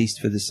Gun released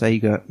for the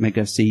Sega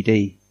Mega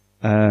CD,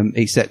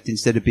 except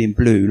instead of being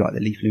blue like the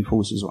Lethal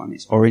Enforcers one,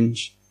 it's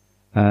orange.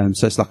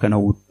 So it's like an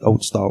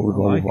old style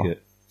revolver. I like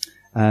it.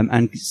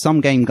 And some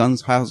game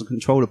guns house a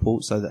controller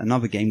port so that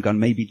another game gun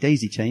may be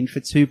daisy chained for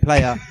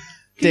 2-player.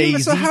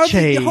 Daisy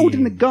chain. You're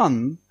holding the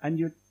gun and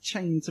you're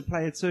chained to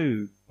player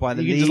 2 by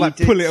the lead. You can just like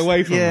pull it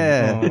away from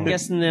them. I'm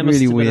guessing there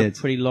must have been a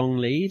pretty long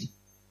lead.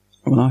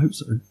 Well, I hope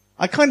so.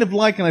 I kind of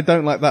like and I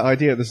don't like that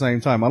idea at the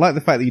same time. I like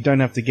the fact that you don't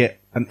have to get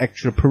an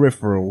extra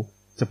peripheral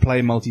to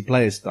play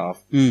multiplayer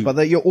stuff, but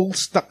that you're all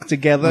stuck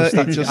together.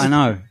 I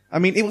know. I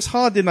mean, it was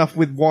hard enough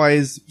with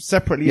wires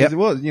separately as it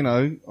was, you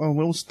know. Oh,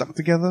 we're all stuck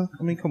together?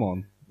 I mean, come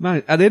on.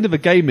 Man, at the end of a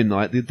gaming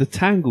night, the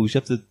tangles you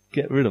have to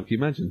get rid of. Can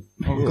you imagine?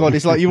 Oh, God,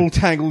 it's like you're all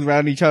tangled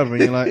around each other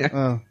and you're like,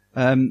 oh.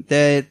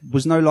 There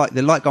was no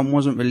the light gun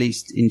wasn't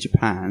released in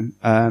Japan.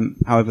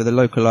 However, the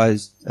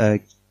localized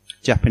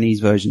Japanese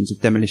versions of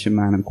Demolition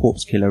Man and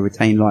Corpse Killer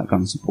retain light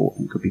gun support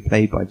and could be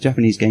played by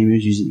Japanese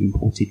gamers using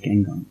imported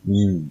game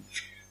guns.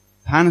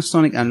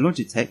 Panasonic and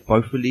Logitech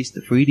both released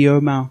the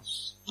 3DO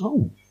mouse.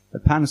 The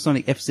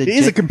Panasonic FZ it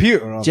is a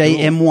computer,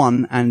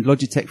 JM1 and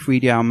Logitech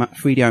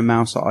 3DO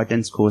mouse are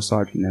identical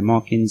aside from their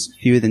markings.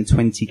 Fewer than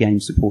 20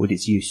 games supported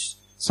its use,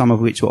 some of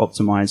which were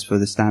optimized for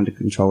the standard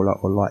controller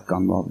or light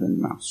gun rather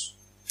than the mouse.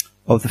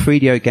 Of the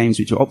 3DO games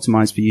which were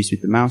optimized for use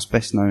with the mouse,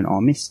 best known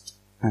are Myst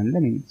and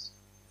Lemmings.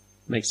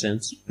 Makes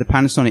sense. The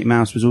Panasonic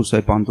mouse was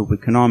also bundled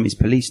with Konami's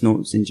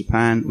Policenauts in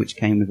Japan, which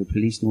came with a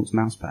Policenauts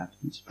mousepad.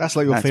 That's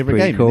like your favourite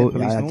game, cool.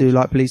 isn't it? I do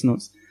like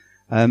Policenauts.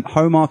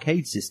 Home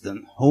Arcade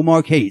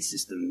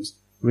Systems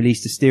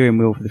released a steering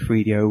wheel for the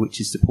 3DO,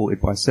 which is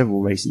supported by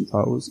several racing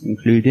titles,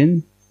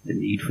 including the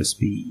Need for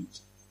Speed.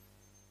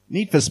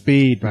 Need for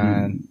Speed,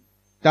 man.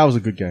 That was a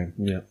good game.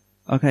 Yeah.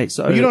 Okay,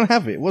 so... But you don't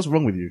have it. What's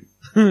wrong with you?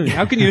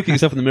 How can you look at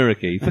yourself in the mirror,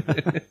 Keith?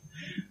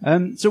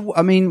 So,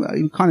 I mean,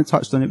 you kind of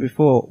touched on it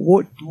before.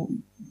 What,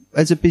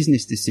 as a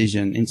business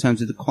decision, in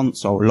terms of the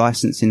console,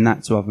 licensing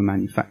that to other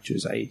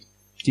manufacturers' aid,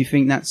 do you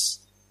think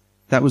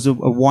that was a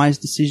wise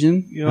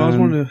decision? Yeah, I was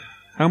wondering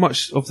how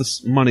much of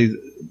this money...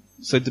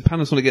 So did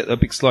Panasonic get a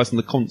big slice on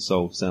the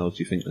console sales,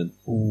 do you think, then?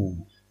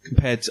 Ooh.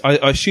 Compared to...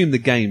 I assume the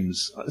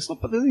games... It's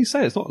not, but then you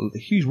say it's not a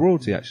huge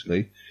royalty,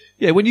 actually.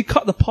 Yeah, when you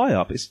cut the pie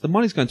up, the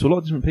money's going to a lot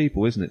of different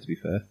people, isn't it, to be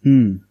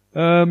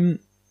fair?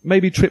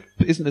 Maybe Trip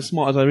isn't as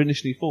smart as I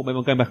initially thought. Maybe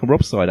I'm going back on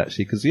Rob's side,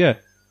 actually, because, yeah.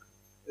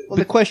 Well,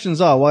 the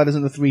questions are, why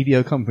doesn't the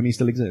 3DO company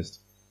still exist?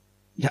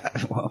 Yeah,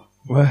 well,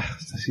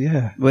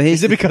 yeah. Well,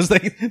 is it because they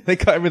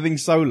cut everything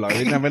so low, they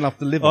didn't have enough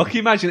to live on? Can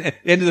you imagine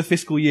at the end of the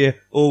fiscal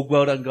year,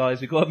 well done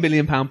guys, we've got $1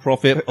 million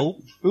profit.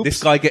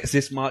 This guy gets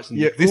this much, and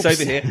this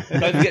over here.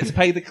 Don't forget to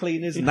pay the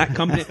cleaners and that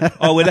company.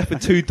 We're left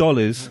with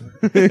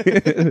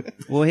 $2.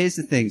 Well, here's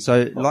the thing.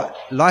 So,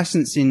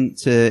 licensing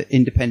to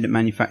independent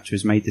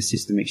manufacturers made the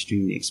system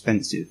extremely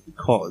expensive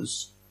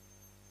because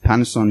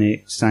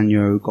Panasonic,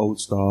 Sanyo,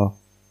 Goldstar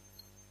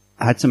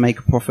had to make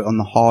a profit on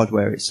the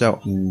hardware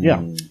itself.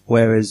 Yeah.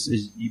 Whereas,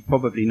 as you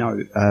probably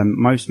know,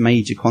 most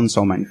major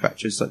console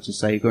manufacturers, such as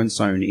Sega and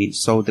Sony,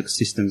 sold the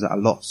systems at a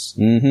loss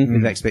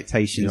with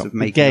expectations of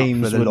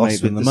making up for the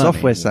loss with the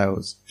software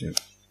sales. Yeah.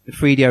 The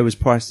 3DO was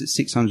priced at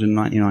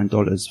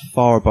 $699,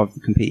 far above the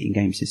competing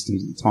game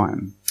systems at the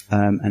time,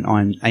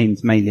 and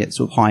aimed mainly at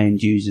sort of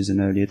high-end users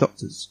and early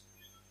adopters.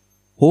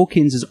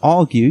 Hawkins has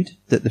argued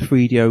that the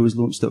 3DO was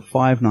launched at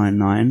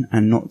 $599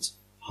 and not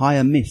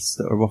higher myths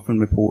that are often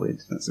reported.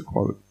 That's a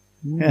quote.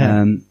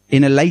 Yeah.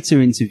 In a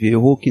later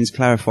interview, Hawkins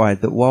clarified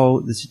that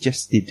while the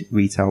suggested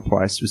retail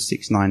price was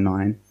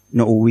 $699,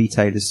 not all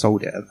retailers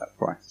sold it at that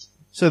price.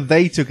 So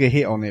they took a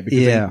hit on it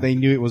because they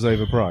knew it was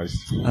overpriced.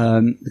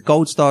 The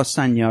Goldstar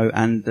Sanyo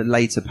and the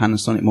later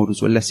Panasonic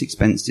models were less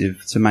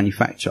expensive to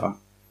manufacture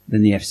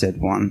than the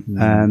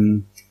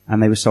FZ1,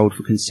 and they were sold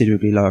for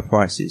considerably lower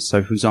prices.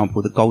 So, for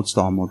example, the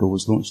Goldstar model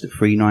was launched at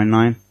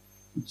 $399,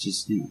 which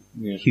is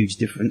a huge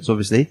difference,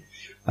 obviously.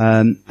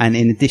 And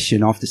in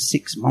addition, after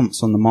 6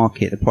 months on the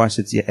market, the price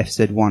of the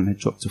FZ1 had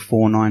dropped to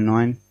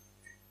 $499.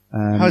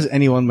 How does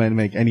anyone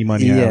make any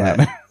money out of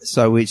that?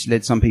 So which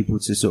led some people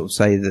to sort of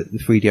say that the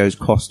 3DO's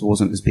cost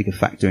wasn't as big a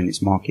factor in its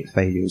market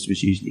failure as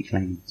was usually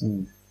claimed.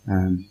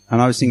 And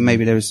I was thinking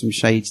maybe there was some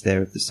shades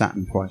there of the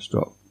Saturn price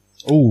drop.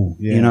 Oh,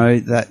 yeah. You know,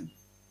 that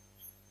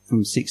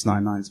from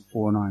 699 to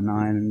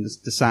 499, and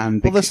the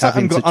Saturn. Well, the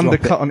Saturn got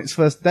undercut on its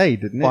first day,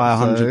 didn't it? By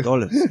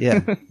 $100.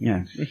 Yeah,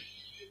 yeah.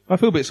 I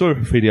feel a bit sorry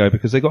for 3DO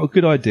because they got a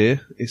good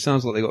idea. It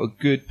sounds like they got a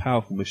good,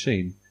 powerful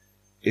machine.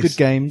 Good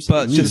games,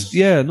 but just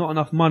not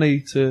enough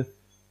money to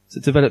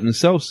develop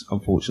themselves,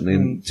 unfortunately,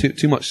 and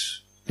too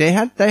much. They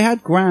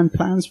had grand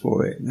plans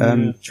for it.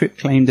 Trip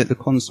claimed that the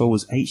console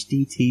was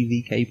HD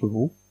TV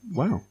capable.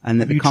 Wow!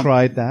 And that you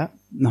tried that?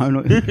 No,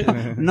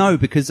 no,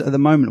 because at the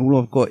moment all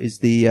I've got is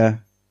the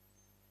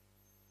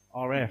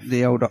RF,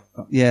 the old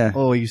yeah.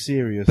 Oh, are you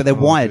serious? But they're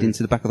wired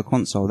into the back of the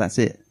console. That's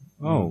it.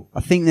 Oh, I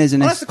think there's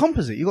an. Oh, that's the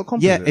composite. You got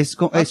composite. Yeah, it's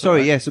got.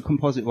 Sorry, it's a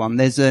composite one.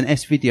 There's an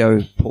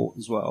S-Video port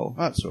as well.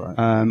 That's all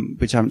right.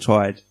 Which I haven't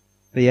tried.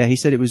 But yeah, he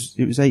said it was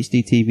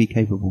HD TV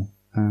capable.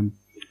 And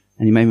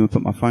he made me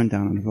put my phone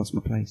down and I've lost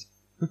my place.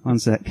 One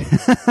sec.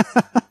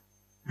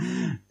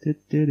 And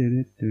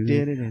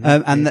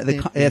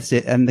that's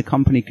it. And the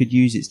company could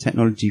use its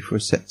technology for a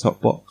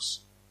set-top box,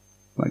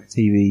 like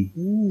TV,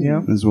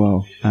 as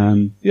well.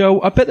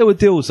 I bet there were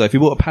deals though. If you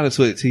bought a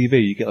Panasonic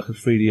TV, you get like a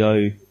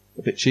 3DO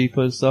a bit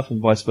cheaper and stuff,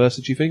 and vice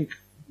versa. Do you think?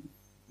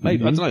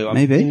 Maybe I don't know.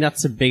 Maybe I think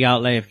that's a big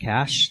outlay of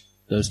cash.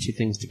 Those two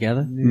things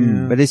together.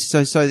 Yeah. But it's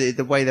so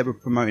the way they were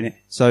promoting it.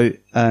 So,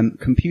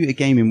 Computer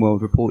Gaming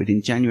World reported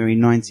in January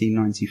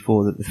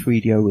 1994 that the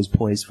 3DO was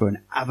poised for an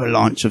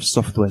avalanche of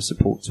software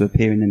support to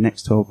appear in the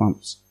next 12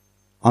 months,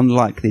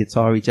 unlike the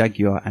Atari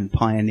Jaguar and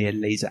Pioneer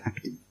Laser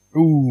Active.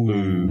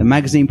 Ooh. The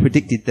magazine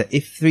predicted that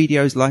if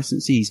 3DO's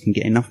licensees can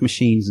get enough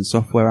machines and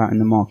software out in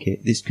the market,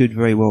 this could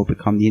very well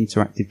become the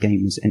interactive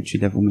gamer's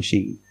entry-level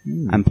machine,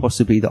 and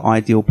possibly the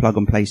ideal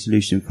plug-and-play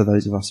solution for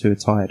those of us who are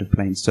tired of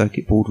playing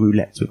circuit board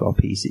roulette with our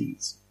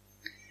PCs.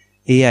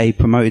 EA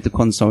promoted the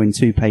console in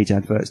 2-page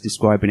adverts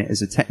describing it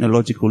as a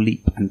technological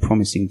leap and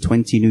promising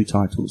 20 new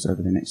titles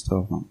over the next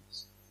 12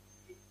 months.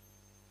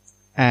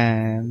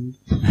 And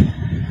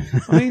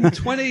I mean,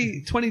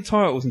 20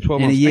 titles in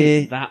 12 months in a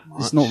year, ain't that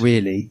much. It's not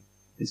really.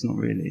 It's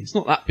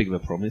not that big of a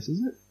promise,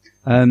 is it?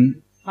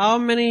 How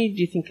many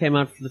do you think came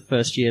out for the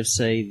first year of,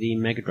 say, the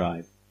Mega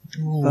Drive?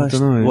 I don't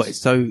know.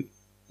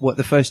 What,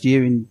 the first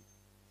year in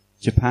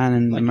Japan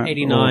and like America?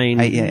 89.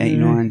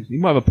 89. You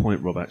might have a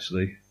point, Rob,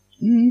 actually.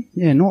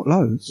 Yeah, not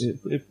loads.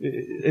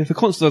 If the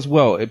console does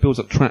well, it builds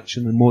up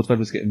traction and more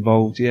developers get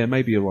involved. Yeah,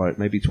 maybe you're right.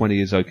 Maybe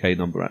 20 is okay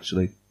number,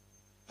 actually.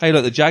 Hey,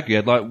 look, the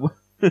Jaguar,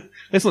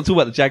 let's not talk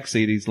about the Jag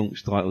CD's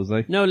launch titles,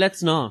 eh? No,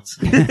 let's not.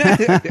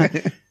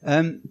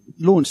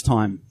 Launch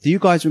time. Do you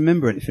guys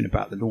remember anything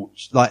about the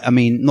launch? Like, I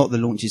mean, not the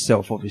launch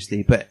itself,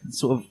 obviously, but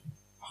sort of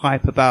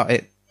hype about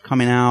it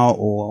coming out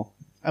or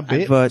a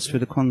bit. Adverts for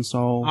the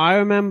console. I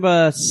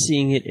remember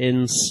seeing it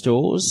in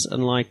stores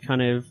and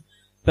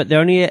but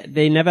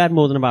they never had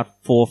more than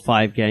about 4 or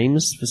 5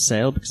 games for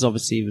sale because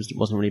obviously it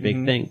wasn't really a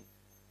big thing.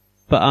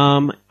 But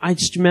I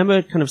just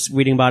remember kind of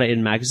reading about it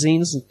in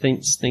magazines and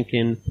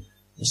thinking,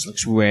 this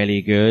looks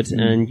really good.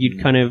 And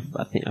you'd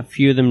I think a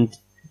few of them,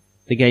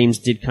 the games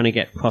did kind of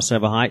get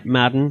crossover hype.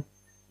 Madden,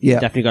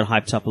 definitely got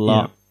hyped up a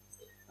lot.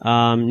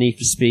 Yeah. Need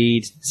for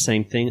Speed,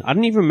 same thing. I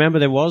didn't even remember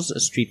there was a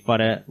Street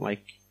Fighter,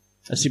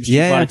 a Super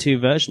Street Fighter 2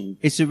 version.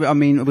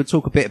 We'll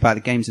talk a bit about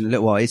the games in a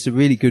little while. It's a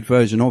really good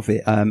version of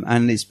it.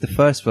 And it's the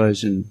first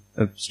version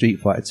of Street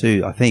Fighter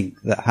 2, I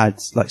think, that had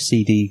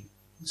CD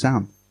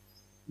sound.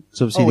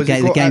 So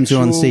obviously the games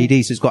are on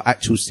CD, so it's got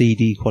actual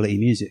CD quality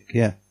music,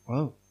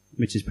 Wow.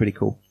 Which is pretty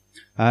cool.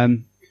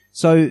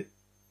 So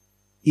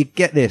you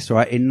get this,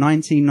 right? In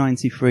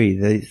 1993,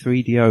 the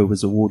 3DO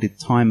was awarded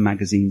Time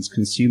Magazine's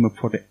Consumer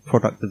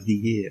Product of the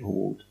Year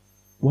award.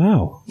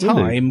 Wow.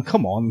 Time?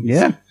 Come on.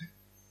 Yeah.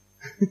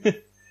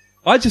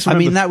 I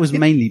mean, that was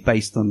mainly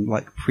based on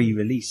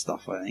pre-release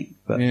stuff, I think.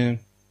 But yeah.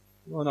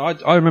 Well, no,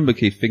 I remember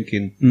Keith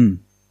thinking,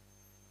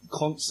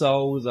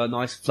 consoles are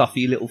nice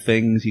fluffy little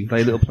things, you can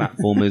play little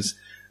platformers,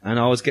 and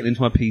I was getting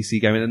into my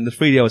PC gaming, and the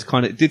 3DO was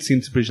it did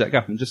seem to bridge that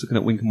gap. I'm just looking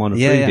at Wing Commander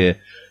 3 here.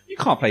 You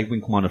can't play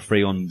Wing Commander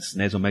 3 on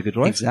SNES or Mega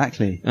Drive.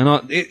 Exactly. And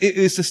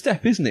it's a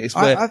step, isn't it? It's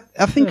where,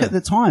 I think at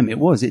the time it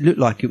looked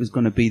like it was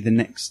going to be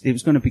it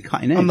was going to be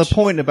cutting edge. And the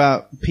point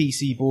about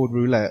PC board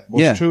roulette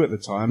was true at the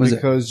time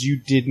because you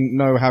didn't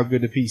know how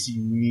good a PC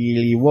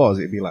really was.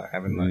 It'd be like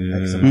having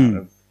X amount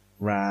of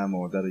RAM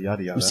or yada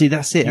yada yada. See,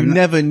 that's it. You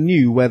never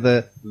knew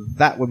whether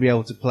that would be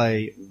able to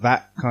play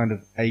that kind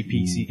of a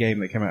PC game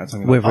that came out.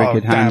 Something whether it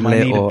could handle I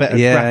need a better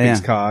graphics yeah.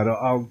 card.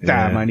 Or,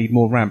 I need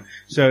more RAM.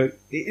 So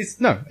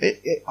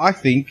I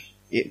think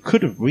it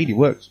could have really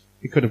worked.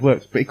 It could have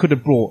worked, but it could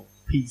have brought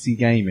PC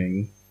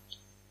gaming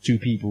to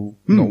people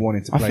not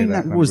wanting to play that. I think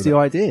that was the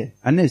idea.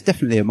 And there's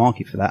definitely a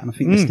market for that, and I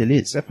think there still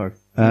is. Defo.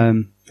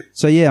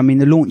 So yeah, I mean,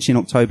 the launch in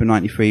October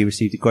 93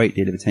 received a great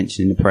deal of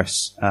attention in the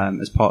press,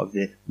 as part of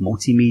the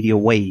multimedia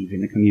wave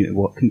in the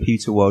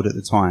computer world at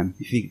the time.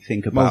 If you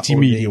think about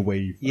multimedia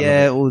wave.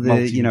 Yeah, all the,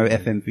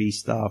 FMV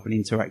stuff and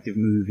interactive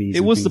movies.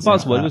 It was the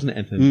buzzword, wasn't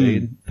it, FMV?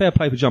 And fair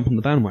play for jumping on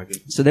the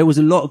bandwagon. So there was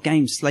a lot of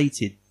games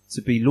slated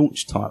to be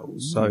launch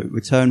titles. So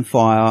Return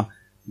Fire,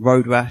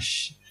 Road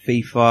Rash,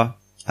 FIFA,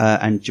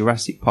 and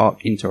Jurassic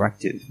Park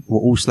Interactive were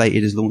all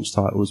slated as launch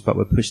titles, but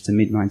were pushed to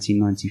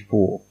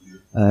mid-1994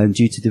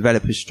 due to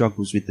developers'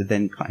 struggles with the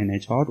then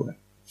cutting-edge hardware.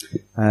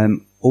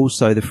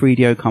 Also, the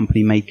 3DO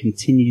company made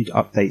continued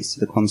updates to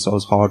the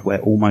console's hardware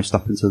almost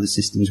up until the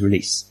system's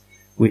release,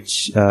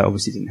 which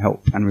obviously didn't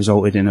help and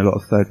resulted in a lot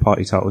of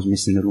third-party titles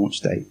missing the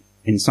launch date,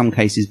 in some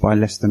cases by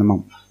less than a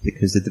month,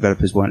 because the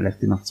developers weren't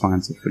left enough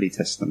time to fully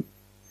test them.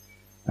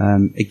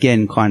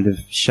 Again, kind of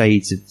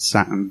shades of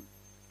Saturn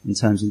in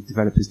terms of the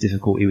developers'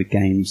 difficulty with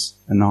games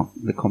and not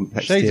the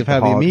complexity Shades of of how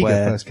the Amiga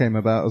hardware. first came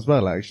about as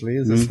well, actually,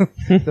 isn't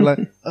it? They're like,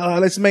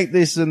 let's make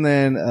this, and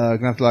then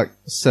gonna have like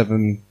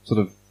 7 sort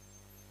of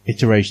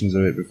iterations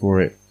of it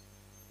before it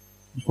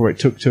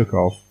took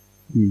off.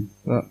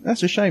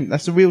 That's a shame.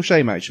 That's a real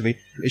shame, actually.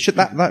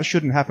 That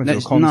shouldn't happen to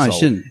a console. No, it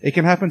shouldn't. It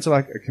can happen to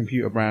like a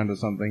computer brand or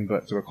something,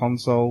 but to a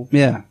console.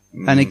 Yeah.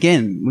 And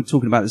again, we're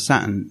talking about the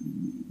Saturn,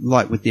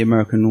 like with the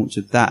American launch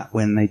of that,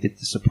 when they did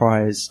the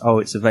surprise,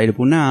 it's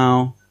available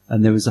now,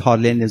 and there was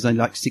hardly any, there was only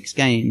like 6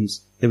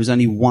 games. There was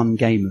only 1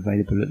 game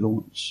available at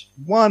launch.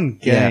 One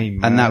game,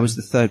 yeah. And that was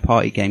the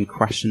third-party game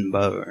Crash and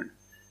Burn.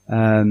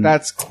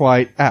 That's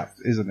quite apt,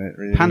 isn't it,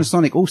 really?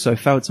 Panasonic also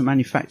failed to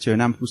manufacture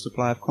an ample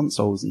supply of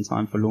consoles in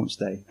time for launch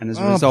day. And as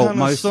a result,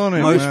 most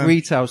man.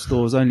 retail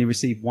stores only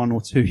received 1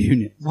 or 2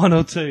 units. 1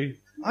 or 2.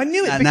 I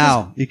knew it. And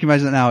now, you can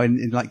imagine that now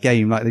in like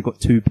game, like they've got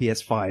 2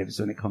 PS5s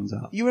when it comes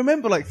out. You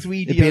remember like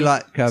 3DO It'd be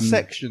like,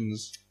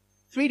 sections?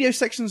 3DO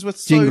sections were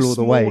so Jingle All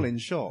the Way. small in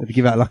shop. They'd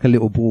give out like a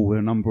little ball with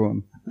a number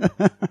on.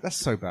 That's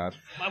so bad.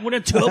 I want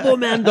a Turbo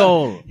Man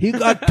doll. He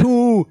got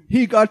 2!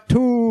 He got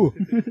 2!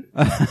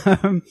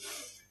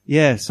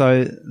 Yeah,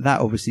 so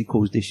that obviously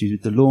caused issues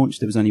with the launch.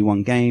 There was only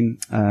 1 game.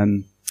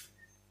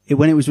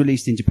 When it was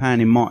released in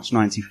Japan in March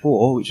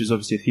 94, which was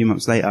obviously a few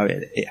months later,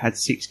 it had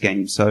 6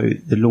 games, so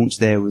the launch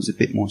there was a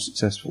bit more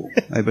successful.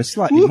 They were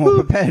slightly more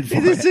prepared for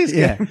it.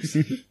 Yeah.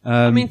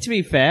 I mean, to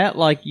be fair,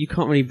 like, you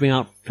can't really bring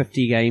out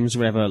 50 games or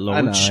whatever at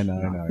launch. I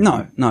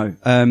know. No.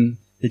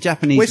 The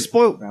Japanese... We're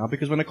spoilt now,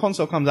 because when a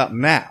console comes out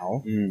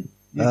now, you've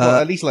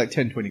got at least like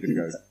 10, 20 good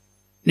go.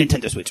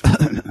 Nintendo Switch.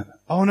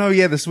 Oh no,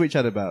 yeah, the Switch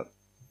had about...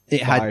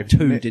 It had 5,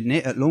 two, didn't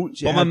it, at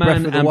launch? It had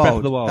Bomberman and Breath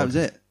of the Wild. That was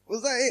it.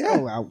 Was that it? Yeah.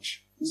 Oh,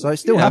 ouch. So it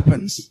still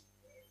happens.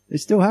 It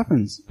still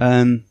happens.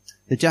 The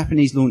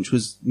Japanese launch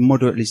was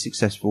moderately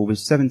successful, with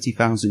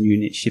 70,000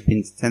 units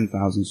shipping to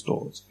 10,000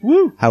 stores.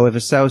 Woo! However,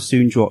 sales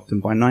soon dropped,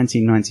 and by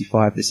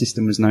 1995, the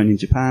system was known in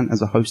Japan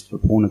as a host for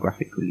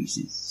pornographic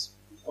releases.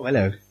 Oh,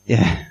 hello.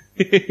 Yeah.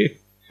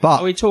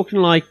 Are we talking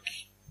like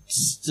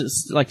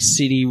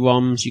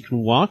CD-ROMs you can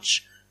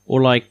watch, or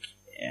like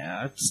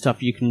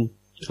stuff you can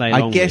play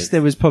along I guess with?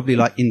 there was probably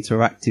like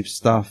interactive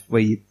stuff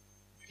where you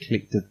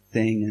clicked a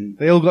thing and...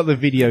 They all got the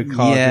video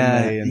card,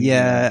 Yeah, didn't they?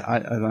 yeah, I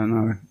don't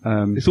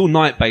know. It's all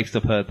night-based,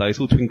 I've heard, though. It's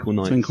all Twinkle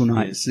Nights. Twinkle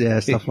Nights, yeah,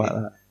 stuff like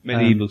that.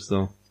 Medieval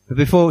style. But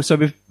before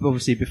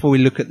we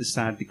look at the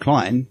sad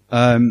decline,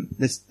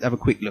 let's have a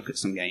quick look at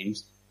some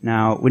games.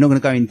 Now, we're not going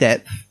to go in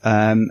depth,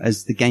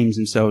 as the games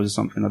themselves are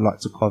something I'd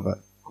like to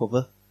cover.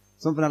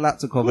 Something I'd like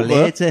to cover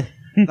later.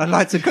 I'd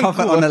like to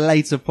cover on a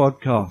later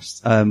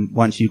podcast,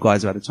 once you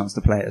guys have had a chance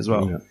to play it as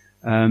well.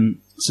 Yeah.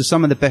 So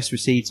some of the best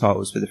received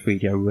titles for the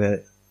 3DO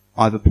were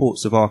either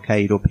ports of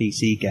arcade or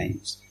PC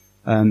games,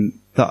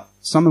 that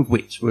some of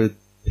which were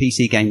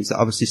PC games that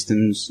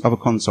other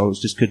consoles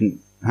just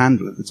couldn't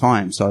handle at the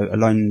time. So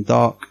Alone in the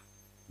Dark,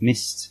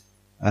 Myst,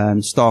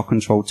 Star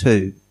Control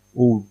 2,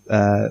 all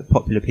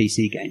popular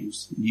PC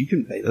games. You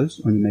couldn't play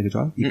those on your Mega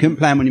Drive. You couldn't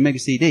play them on your Mega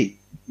CD.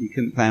 You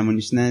couldn't play them on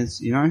your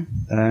SNES, you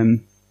know.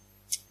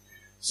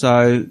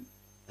 So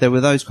there were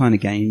those kind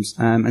of games,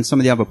 and some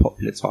of the other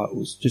popular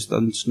titles.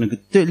 I'm just going to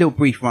do a little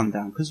brief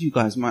rundown, because you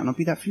guys might not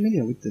be that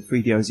familiar with the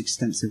 3DO's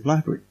extensive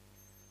library.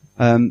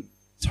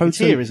 It's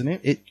here, isn't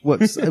it?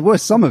 Well,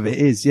 some of it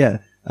is, yeah.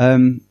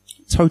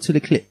 Total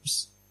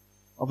Eclipse.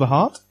 Of the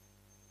heart?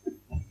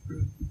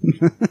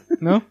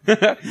 No?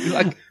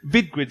 Like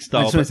VidGrid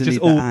style, but just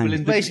all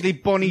Basically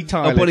Bonnie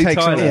Tyler. Bonnie takes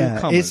Tyler. on all Yeah,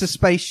 comers. it's a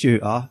space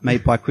shooter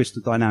made by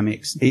Crystal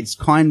Dynamics. It's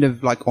kind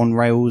of like on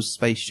rails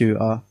space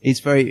shooter. It's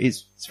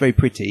very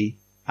pretty.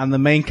 And the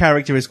main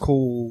character is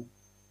called...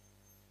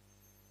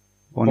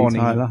 Bonnie.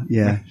 Tyler.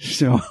 Yeah,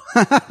 sure.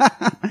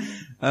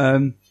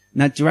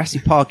 Now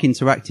Jurassic Park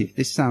Interactive.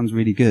 This sounds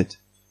really good.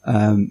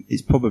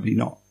 It's probably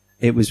not.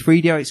 It was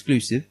 3DO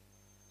exclusive.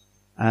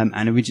 And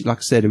like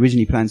I said,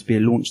 originally planned to be a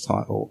launch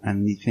title,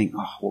 and you think,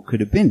 what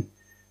could have been?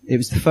 It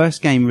was the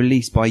first game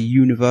released by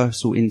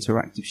Universal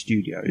Interactive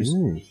Studios.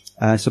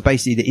 So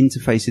basically the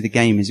interface of the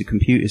game is a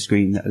computer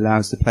screen that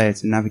allows the player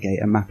to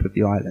navigate a map of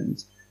the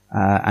island,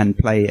 and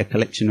play a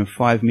collection of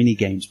 5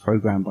 mini-games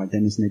programmed by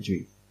Dennis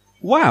Nedry.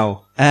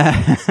 Wow.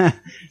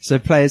 So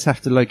players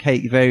have to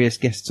locate various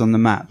guests on the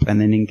map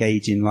and then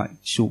engage in like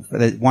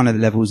one of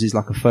the levels is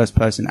like a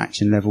first-person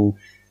action level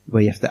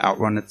where you have to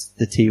outrun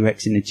the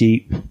T-Rex in a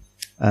Jeep.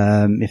 You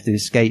have to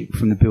escape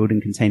from the building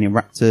containing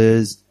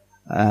raptors.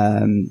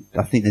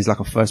 I think there's like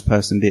a first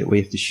person bit where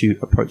you have to shoot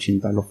approaching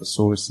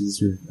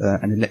Dilophosauruses with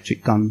an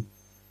electric gun.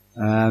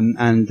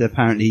 And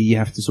apparently you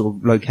have to sort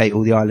of locate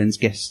all the island's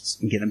guests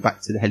and get them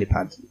back to the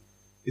helipad.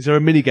 Is there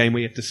a mini game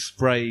where you have to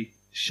spray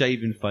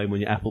shaving foam on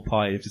your apple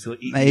pie? You have to sort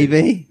of eat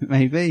Maybe.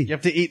 You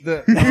have to eat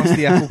the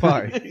nasty apple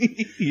pie.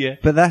 Yeah.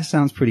 But that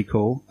sounds pretty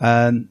cool.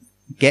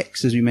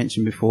 Gex, as we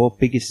mentioned before,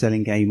 biggest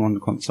selling game on the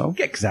console.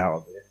 Gex out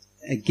of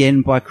it.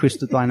 Again by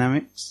Crystal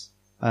Dynamics.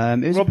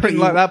 It was Rob a pretty,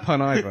 didn't like that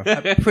pun either.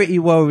 a pretty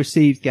well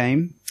received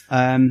game.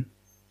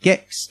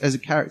 Gex as a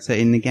character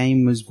in the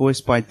game was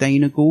voiced by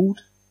Dana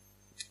Gould,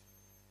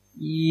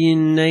 Your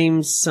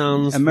name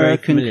sounds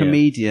American very familiar.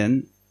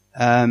 comedian,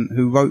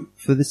 who wrote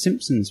for The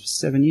Simpsons for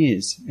 7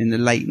 years in the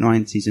late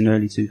 90s and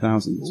early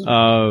 2000s.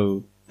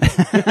 Oh.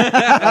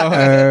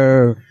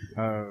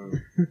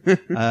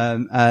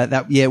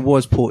 It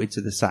was ported to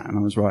the Saturn.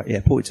 I was right.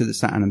 Yeah, ported to the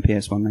Saturn and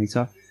PS1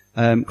 later.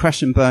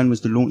 Crash and Burn was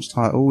the launch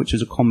title, which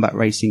was a combat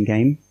racing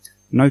game,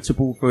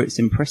 notable for its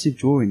impressive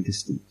drawing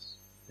distance,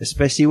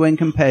 especially when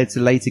compared to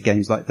later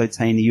games like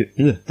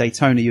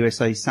Daytona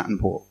USA Saturn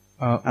port.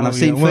 And I've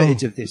seen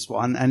footage of this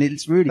one, and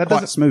it's really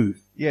quite smooth.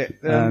 Yeah,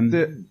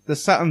 the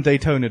Saturn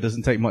Daytona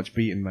doesn't take much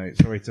beating, mate.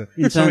 Sorry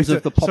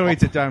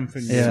to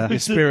dampen your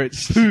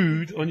spirits.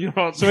 Food on your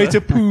answer. Sorry to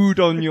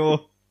pood on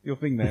your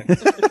thing there.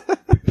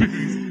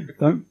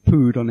 Don't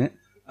pood on it.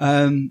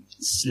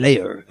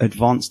 Slayer,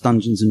 Advanced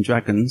Dungeons and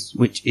Dragons,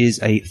 which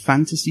is a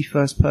fantasy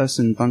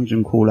first-person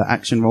dungeon crawler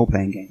action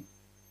role-playing game.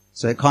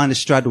 So it kind of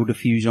straddled a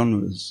few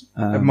genres.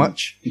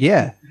 Much?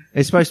 Yeah.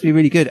 It's supposed to be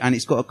really good, and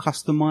it's got a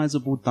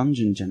customizable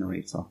dungeon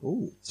generator.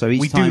 Ooh. So each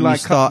We time do you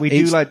start,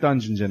 like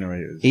dungeon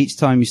generators. each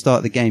time you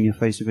start the game, you're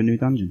faced with a new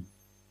dungeon,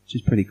 which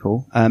is pretty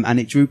cool. And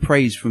it drew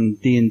praise from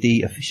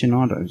D&D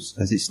aficionados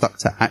as it stuck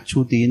to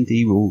actual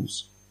D&D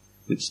rules.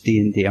 Which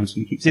D&D, I'm just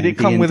going to keep saying Did it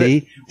come D&D,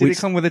 with it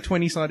come with a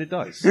 20-sided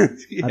dice? I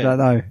don't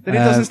know. Then it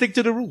doesn't stick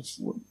to the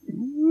rules.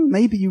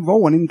 Maybe you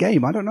roll one in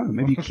game. I don't know.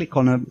 Maybe you click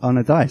on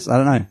a dice. I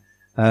don't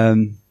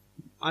know.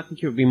 I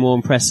think it would be more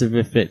impressive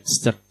if it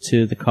stuck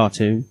to the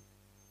cartoon.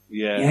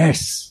 Yeah.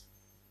 Yes,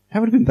 that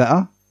would have been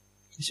better.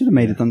 They should have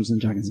made a Dungeons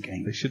and Dragons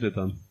game. They should have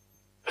done.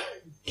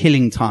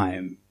 Killing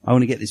Time. I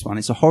want to get this one.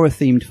 It's a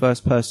horror-themed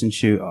first-person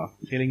shooter.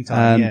 Killing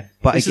Time, yeah.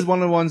 but This is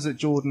one of the ones that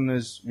Jordan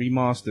has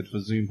remastered for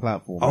Zoom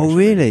platform. Oh, actually.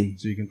 really?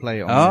 So you can play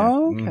it on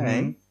Oh, there.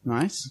 okay.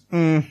 Nice.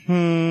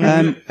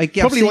 Mm-hmm.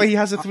 Again, Probably why he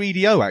has a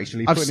 3DO,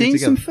 actually. I've putting seen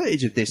it some together.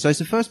 footage of this. So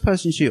it's a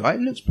first-person shooter. It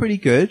looks pretty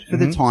good for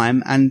the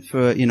time and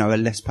for, a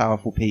less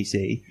powerful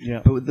PC.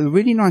 Yeah. But the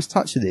really nice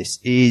touch of this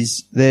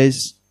is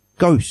there's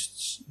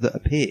ghosts that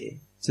appear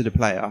to the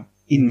player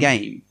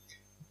in-game.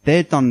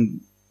 They're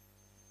done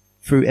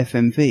through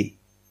FMV.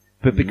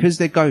 But because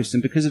they're ghosts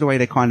and because of the way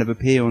they kind of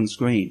appear on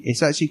screen,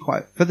 it's actually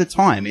quite, for the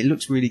time, it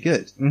looks really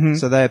good. Mm-hmm.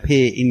 So they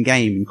appear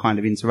in-game and kind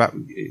of interact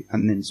with you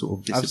and then sort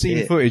of disappear. I've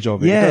seen footage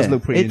of it. Yeah, It does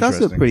look pretty interesting. It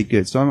does look pretty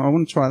good. So I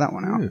want to try that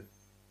one out.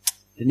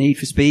 The Need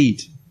for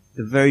Speed,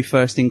 the very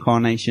first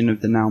incarnation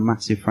of the now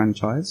massive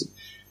franchise.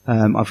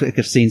 I think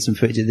I've seen some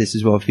footage of this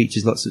as well. It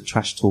features lots of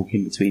trash talk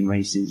in between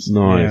races.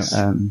 Nice.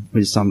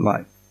 With some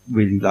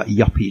really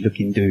yuppie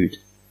looking dude.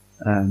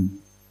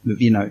 With,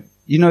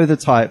 the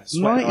type,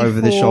 sweat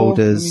over the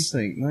shoulders.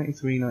 Let me think.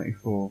 93,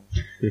 94.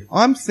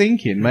 I'm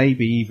thinking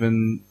maybe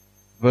even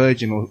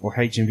Virgin or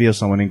HMV or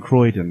someone in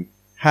Croydon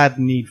had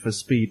Need for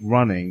Speed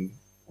running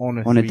on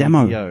a 3DO,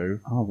 demo.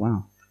 Oh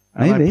wow.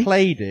 And Maybe. I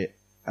played it.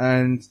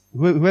 And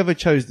whoever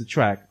chose the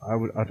track,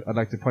 I'd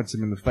like to punch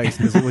him in the face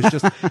because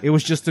it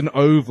was just an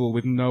oval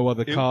with no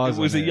other cars.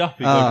 It was on a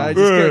yuppie. I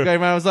just kept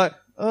going around. I was like,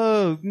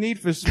 oh, Need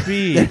for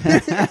Speed.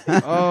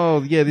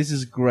 Oh, yeah, this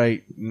is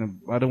great. No,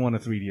 I don't want a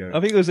 3DO.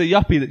 I think it was a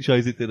yuppie that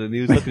chose it, didn't he?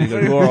 He was looking and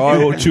going, all right,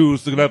 I will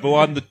choose to have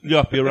one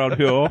yuppie around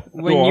here.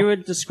 When you were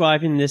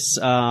describing this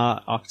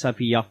archetype of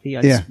yuppie,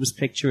 I just was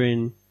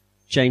picturing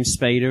James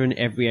Spader in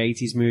every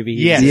 80s movie.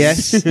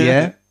 Yes.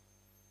 Yeah.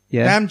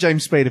 Damn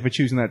James Spader for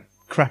choosing that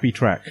crappy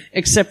track.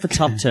 Except for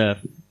Tough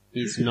Turf.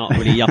 He's not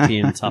really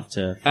yuppie in Tough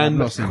Turf.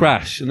 And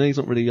Crash, and he's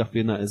not really yuppie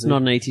in that, is It's he?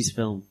 not an 80s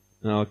film.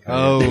 Okay.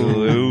 Oh.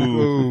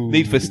 Ooh.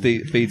 Need for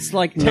Speed. It's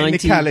like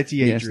Technicality,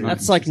 90s. Adrian.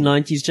 That's like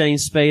 90s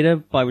James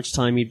Spader, by which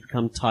time he'd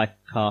become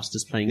typecast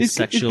as playing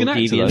sexual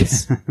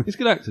deviants. He's a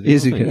good actor.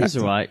 He's a I think. good He's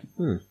alright.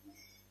 Can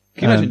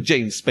you imagine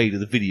James Spader,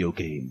 the video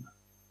game?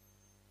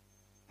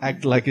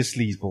 Act like a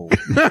sleazeball.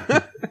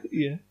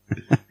 Yeah.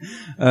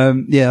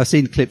 I've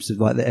seen clips of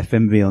the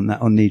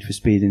FMV on Need for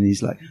Speed, and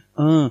he's like,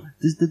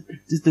 does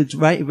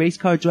the race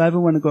car driver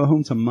want to go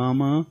home to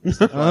mama?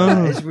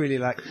 It's really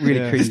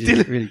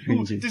cringy. Really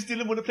cringy. Does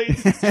Dylan want to play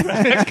this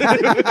track?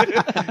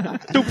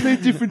 Don't play a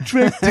different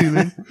track,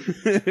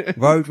 Dylan.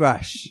 Road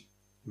Rash,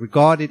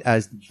 regarded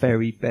as the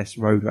very best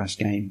Road Rash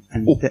game,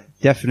 and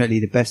definitely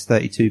the best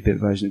 32-bit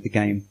version of the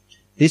game.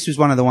 This was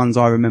one of the ones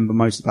I remember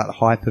most about the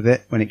hype of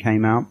it when it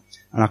came out.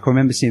 And I can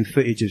remember seeing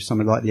footage of some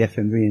of the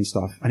FMV and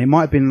stuff. And it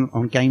might have been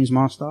on Games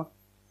Master.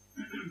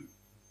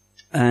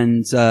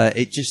 And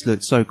it just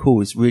looked so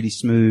cool. It's really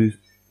smooth.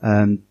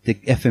 The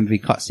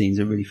FMV cutscenes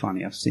are really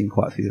funny. I've seen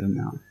quite a few of them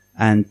now.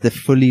 And the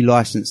fully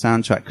licensed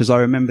soundtrack, because I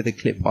remember the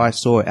clip I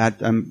saw, it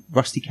had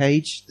Rusty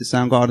Cage, the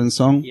Soundgarden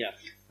song. Yeah.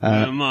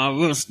 My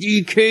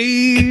Rusty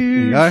Cage.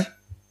 There you go.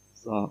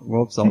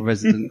 Rob's our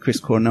resident Chris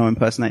Cornell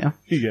impersonator.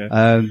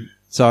 Yeah.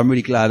 So I'm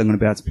really glad I'm going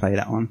to be able to play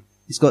that one.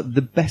 It's got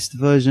the best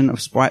version of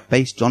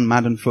sprite-based John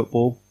Madden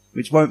football,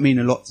 which won't mean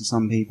a lot to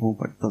some people,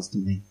 but it does to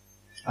me.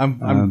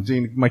 I'm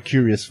doing my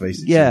curious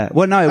face. Yeah,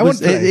 well, no,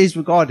 it is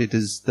regarded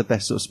as the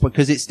best sort of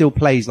because it still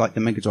plays like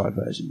the Mega Drive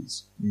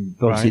versions.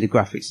 But obviously, the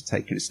graphics are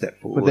taking a step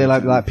forward. But they're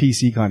like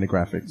PC kind of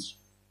graphics.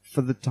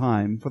 For the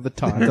time. I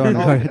don't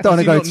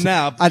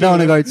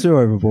want to go too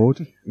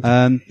overboard.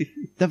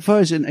 That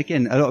version,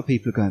 again, a lot of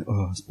people are going,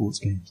 oh, sports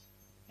games.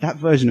 That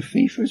version of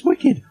FIFA is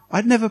wicked.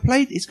 I'd never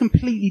played. It's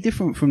completely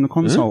different from the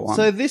console one.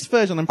 So this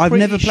version, I've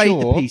never played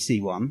the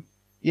PC one.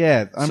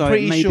 Yeah, I'm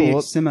pretty maybe sure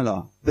it's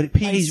similar. But it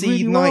plays PC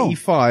really well.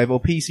 95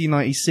 or PC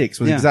 96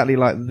 was exactly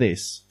like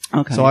this.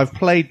 Okay. So I've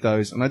played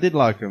those and I did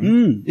like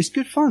them. It's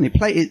good fun.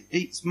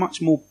 It's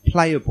much more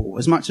playable.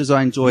 As much as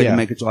I enjoy the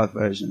Mega Drive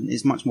version,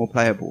 it's much more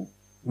playable.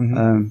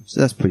 So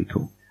that's pretty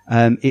cool.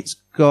 It's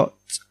got,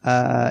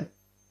 the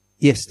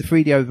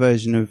 3DO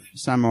version of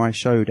Samurai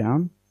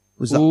Showdown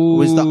was the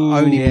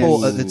only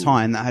port at the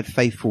time that had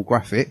faithful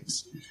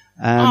graphics.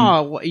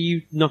 What are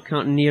you not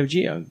counting Neo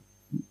Geo?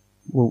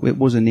 Well, it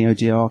was a Neo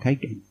Geo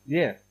arcade game.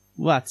 Yeah.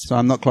 What? So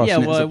I'm not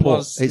classing it as a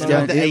port.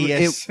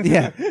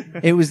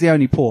 It was the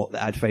only port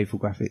that had faithful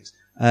graphics.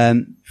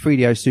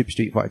 3DO Super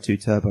Street Fighter 2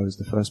 Turbo is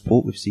the first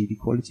port with CD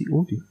quality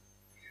audio.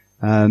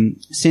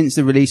 Since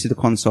the release of the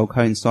console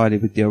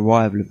coincided with the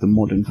arrival of the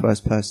modern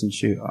first-person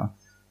shooter,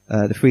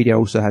 the 3DO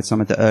also had some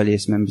of the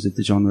earliest members of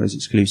the genre's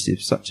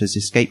exclusives, such as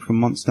Escape from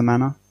Monster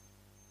Manor.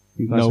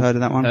 You guys heard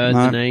of that one? Heard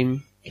the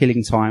name.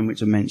 Killing Time,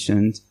 which I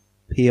mentioned.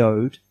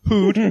 Pooed.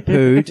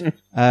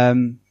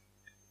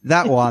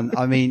 That one,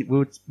 I mean,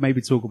 we'll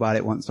maybe talk about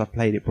it once I've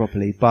played it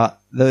properly, but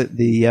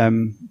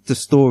the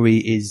story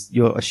is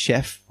you're a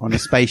chef on a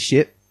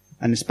spaceship,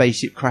 and the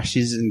spaceship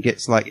crashes and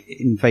gets, like,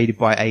 invaded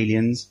by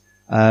aliens.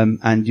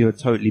 And you're a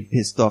totally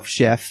pissed off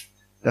chef.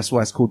 That's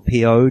why it's called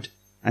PO'd.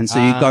 And so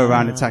you go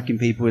around attacking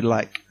people with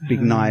like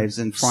big knives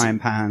and frying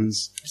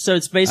pans. So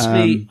it's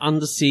basically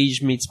Under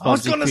Siege meets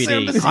Bubsy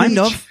 3D.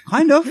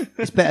 Kind of.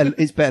 It's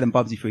better than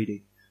Bubsy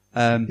 3D.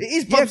 It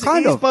is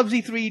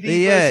Bubsy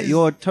 3D. Yeah,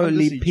 you're a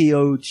totally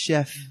PO'd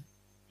chef,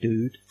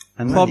 dude.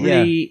 And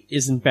Probably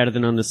isn't better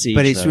than Under Siege.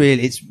 But it's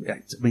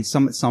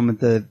some of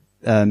the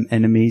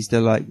enemies, they're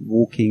like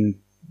walking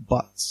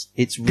butts.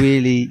 It's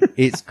really,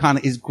 it's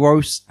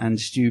gross and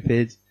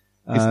stupid.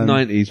 It's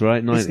 90s,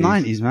 right? 90s. It's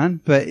 90s,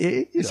 man. But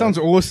it sounds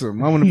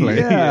awesome. I want to play it.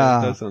 Yeah,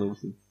 it does sound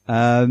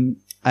awesome.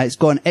 It's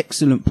got an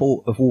excellent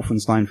port of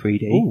Wolfenstein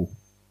 3D. Ooh.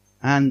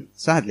 And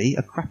sadly,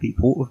 a crappy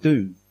port of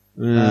Doom.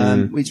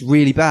 It's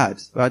really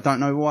bad. But I don't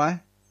know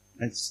why.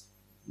 It's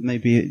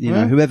maybe,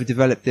 whoever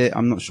developed it,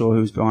 I'm not sure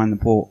who's behind the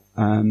port.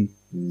 So I'm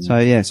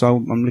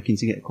looking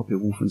to get a copy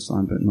of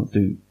Wolfenstein, but not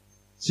Doom.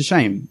 It's a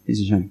shame.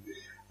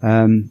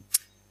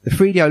 The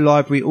 3DO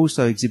library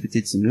also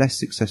exhibited some less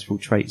successful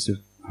traits of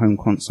home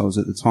consoles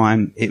at the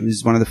time. It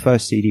was one of the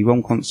first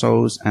CD-ROM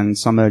consoles, and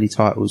some early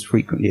titles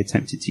frequently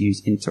attempted to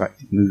use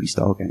interactive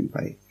movie-style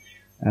gameplay.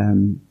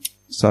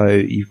 So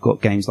you've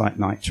got games like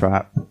Night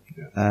Trap.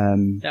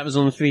 That was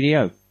on the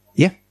 3DO?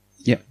 Yeah.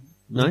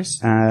 Nice.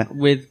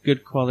 With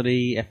good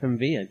quality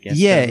FMV, I guess.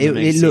 Yeah,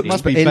 it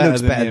looks better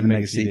than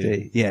Mega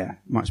CD. Yeah,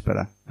 much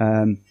better.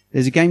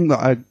 There's a game that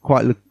I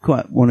quite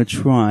want to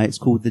try. It's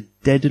called The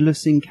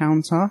Daedalus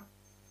Encounter.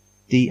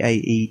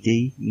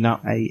 DAED. No,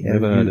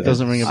 it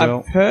doesn't ring a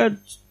bell. I've heard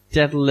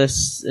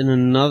Daedalus in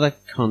another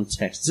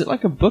context. Is it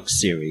like a book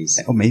series?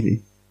 Or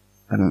maybe.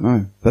 I don't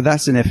know. But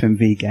that's an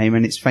FMV game,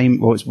 and it's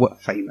famous. Well,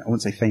 I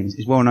wouldn't say famous.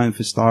 It's well known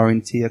for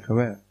starring Tia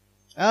Carrere.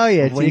 Oh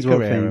yeah, Tia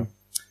Carrere.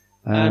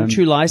 And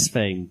True Lies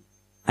fame.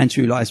 And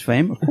True Lies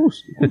fame, of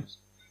course.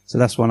 So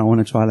that's one I want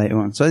to try later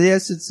on. So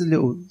yes, it's a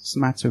little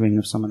smattering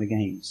of some of the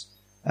games.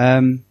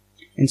 In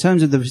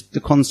terms of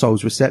the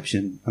console's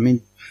reception, I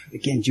mean,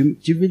 again, do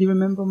you really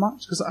remember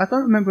much? Because I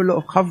don't remember a lot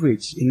of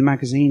coverage in the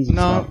magazines and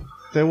stuff.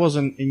 There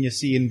wasn't in your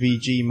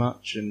CNVG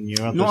much, and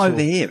your other not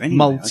over here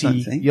anyway.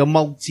 Your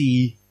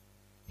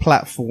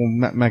multi-platform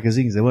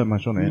magazines. There weren't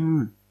much on it.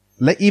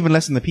 Even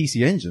less than the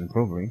PC Engine,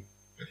 probably.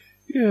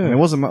 Yeah, and there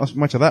wasn't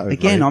much of that.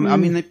 Again, I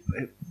mean,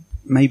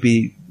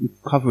 maybe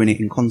covering it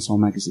in console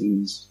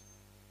magazines,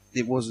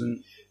 it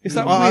wasn't.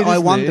 I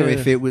wonder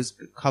if it was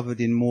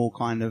covered in more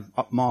kind of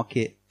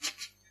upmarket,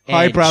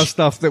 highbrow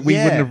stuff that we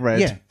wouldn't have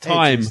read. Yeah,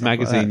 Time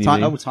magazine.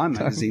 Time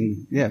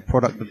magazine. Yeah,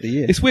 product of the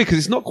year. It's weird because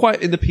it's not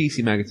quite in the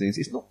PC magazines.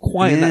 It's not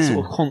quite in that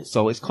sort of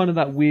console. It's kind of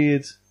that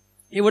weird.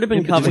 It would have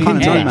been covered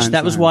in Edge.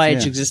 That was why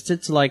Edge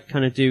existed, to like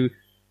kind of do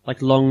like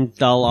long,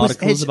 dull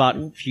articles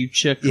about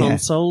future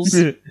consoles.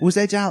 Was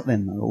Edge out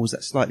then, though, or was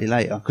that slightly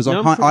later? Because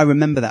I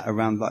remember that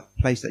around like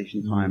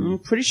PlayStation time. I'm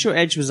pretty sure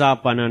Edge was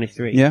out by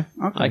 93. Yeah,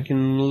 okay. I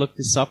can look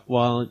this up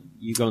while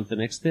you go on to the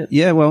next bit.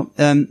 Yeah, well,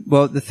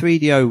 the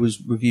 3DO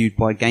was reviewed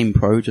by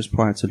GamePro just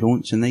prior to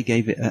launch, and they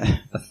gave it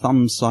a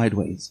thumb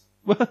sideways.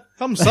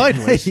 Come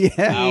sideways.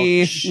 Yeah.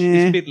 It's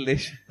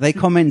middle-ish. They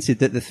commented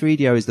that the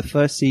 3DO is the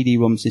first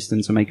CD-ROM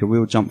system to make a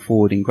real jump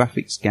forward in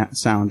graphics,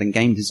 sound, and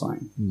game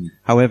design.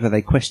 However,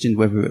 they questioned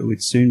whether it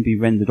would soon be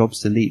rendered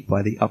obsolete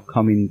by the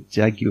upcoming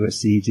Jaguar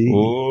CD.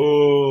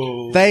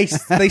 Oh. They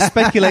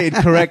speculated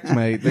correct,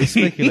 mate. They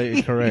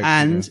speculated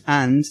correct.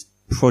 And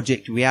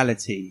Project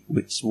Reality,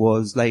 which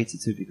was later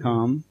to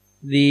become...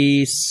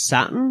 The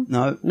Saturn?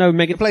 No. No,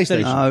 Mega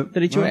PlayStation. No.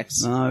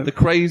 32X. No. The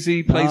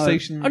crazy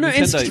PlayStation. Oh, no,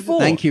 Nintendo. N64.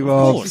 Thank you,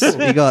 Rob.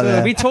 You got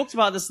there. We talked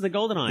about this in the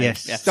GoldenEye.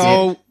 Yes.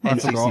 Oh, I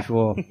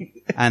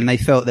N64. And they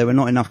felt there were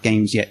not enough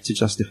games yet to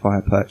justify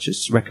a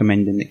purchase,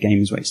 recommending that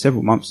gamers wait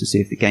several months to see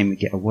if the game would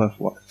get a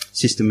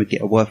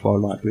worthwhile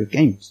library of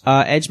games.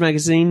 Edge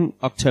Magazine,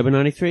 October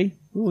 93.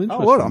 Oh,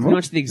 interesting. well done, Pretty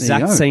much at the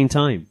exact same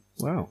time.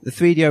 Wow. The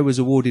 3DO was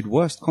awarded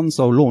Worst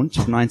Console Launch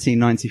of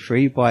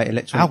 1993 by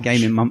Electronic Ouch.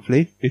 Gaming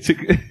Monthly. It took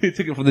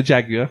it from the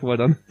Jaguar. Well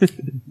done.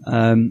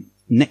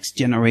 Next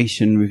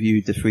Generation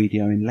reviewed the 3DO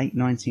in late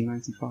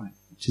 1995,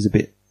 which is a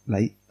bit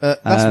late.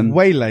 That's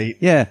way late.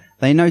 Yeah,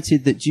 they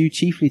noted that due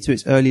chiefly to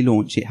its early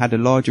launch, it had a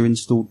larger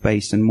installed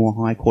base and more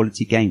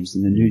high-quality games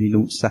than the newly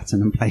launched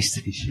Saturn and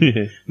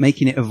PlayStation,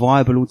 making it a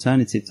viable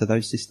alternative to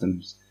those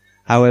systems.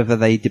 However,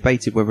 they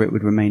debated whether it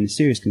would remain a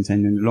serious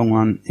contender in the long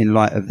run in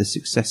light of the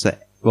successor.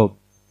 Well,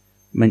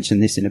 mention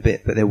this in a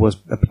bit, but there was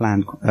a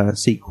planned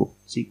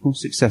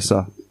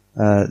successor,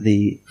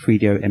 the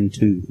 3DO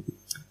M2,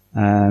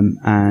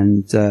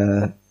 and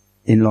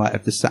in light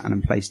of the Saturn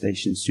and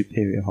PlayStation's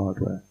superior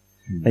hardware.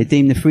 They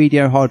deemed the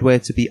 3DO hardware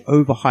to be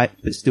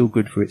overhyped but still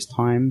good for its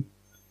time.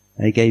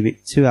 They gave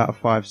it 2 out of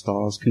 5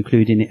 stars,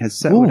 concluding it has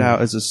settled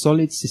out as a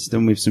solid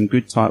system with some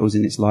good titles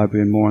in its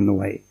library and more on the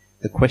way.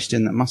 The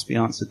question that must be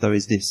answered, though,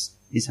 is this: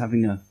 is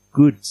having a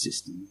good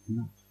system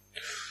enough?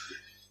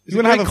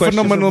 You're going to have a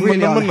phenomenal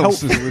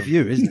helpful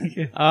review, isn't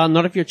it?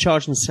 Not if you're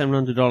charging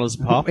 $700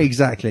 a pop.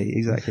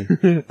 Exactly.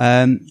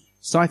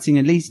 Citing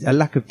at least a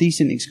lack of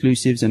decent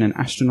exclusives and an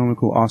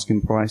astronomical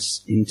asking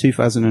price, in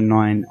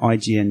 2009,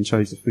 IGN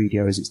chose the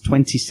 3DO as its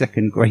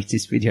 22nd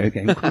greatest video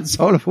game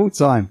console of all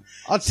time.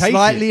 I'll take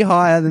Slightly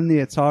higher than the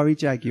Atari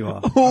Jaguar.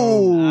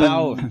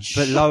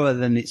 But lower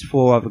than its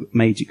 4 other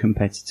major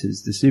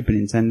competitors. The Super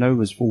Nintendo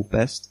was 4th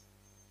best.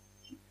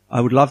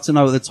 I would love to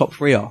know what the top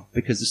 3 are,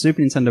 because the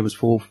Super Nintendo was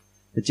 4th,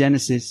 the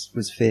Genesis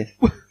was 5th,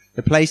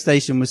 the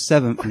PlayStation was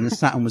 7th, and the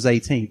Saturn was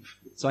 18th.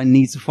 So I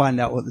need to find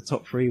out what the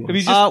top 3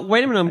 was.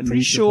 Wait a minute, I'm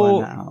pretty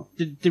sure.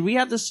 Did we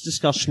have this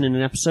discussion in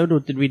an episode, or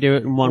did we do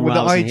it in one with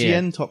while the I was in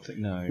here? IGN top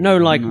thing? No. No,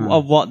 like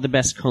of what the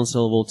best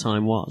console of all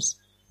time was.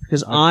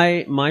 Because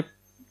I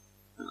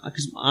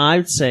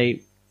would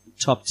say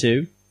top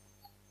 2.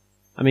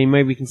 I mean,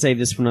 maybe we can save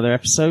this for another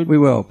episode. We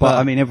will, but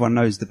I mean, everyone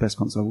knows the best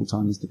console of all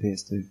time is the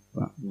PS2.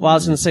 But. Well, I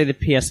was going to say the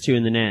PS2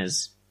 and the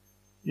NES.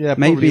 Yeah,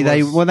 maybe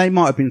they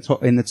might have been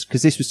top in the,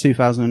 because this was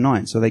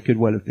 2009, so they could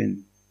well have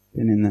been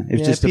in there. It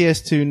was just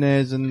PS2,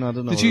 NES, and I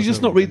don't know. Did you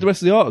just not read the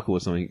rest of the article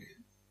or something?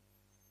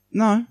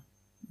 No.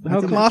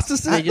 How come Master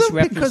System? They just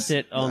referenced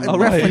it on. I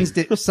referenced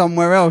it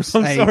somewhere else.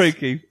 I'm sorry,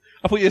 Keith.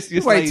 I thought you're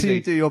Wait lazy. till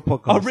you do your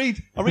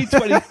podcast. I'll read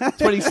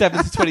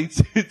 27 to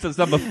 22 to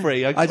number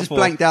 3. I just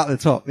blanked out the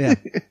top, yeah.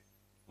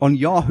 On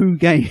Yahoo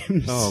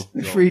Games,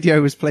 the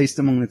 3DO was placed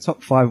among the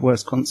top 5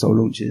 worst console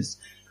launches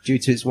due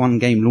to its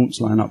one-game launch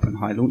lineup and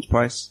high launch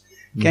price.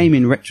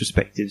 Gaming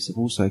retrospectives have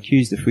also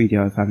accused the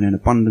 3DO of having an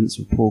abundance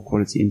of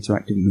poor-quality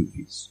interactive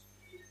movies.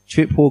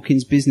 Trip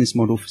Hawkins' business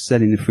model for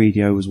selling the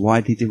 3DO was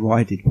widely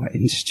derided by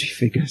industry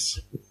figures.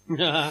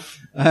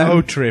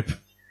 Trip.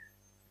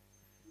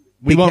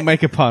 We won't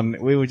make a pun.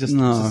 We were just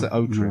say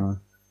Trip. No.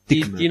 Do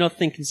you not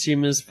think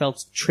consumers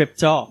felt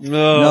tripped off?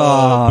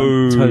 No,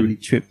 boo. totally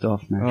tripped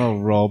off now. Oh,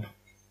 Rob.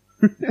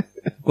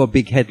 I've got a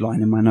big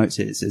headline in my notes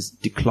here. It says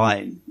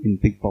decline in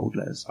big bold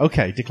letters.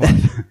 Okay,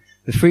 decline.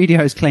 The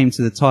 3DO's claim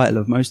to the title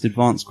of most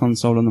advanced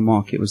console on the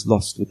market was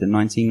lost with the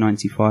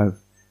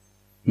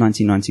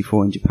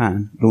 1994 in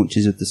Japan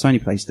launches of the Sony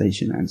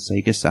PlayStation and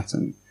Sega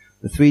Saturn.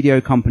 The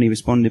 3DO company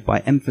responded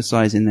by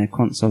emphasizing their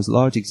console's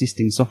large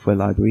existing software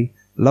library,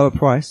 lower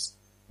price,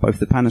 both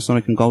the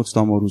Panasonic and Gold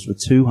Star models were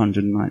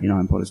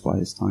 $299 by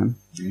this time,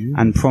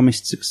 and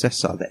promised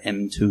successor, the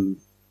M2.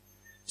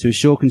 To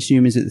assure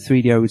consumers that the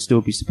 3DO would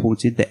still be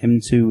supported, the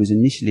M2 was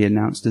initially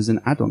announced as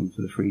an add-on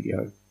for the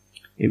 3DO.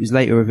 It was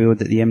later revealed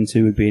that the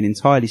M2 would be an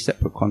entirely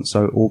separate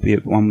console,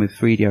 albeit one with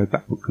 3DO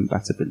backward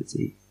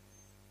compatibility.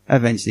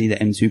 Eventually, the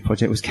M2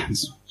 project was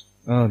cancelled.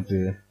 Oh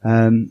dear.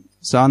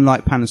 So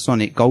unlike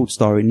Panasonic, Gold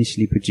Star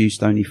initially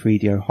produced only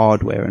 3DO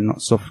hardware and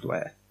not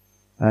software.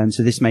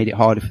 So this made it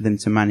harder for them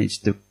to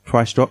manage the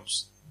price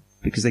drops,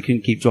 because they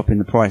couldn't keep dropping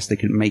the price. They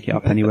couldn't make it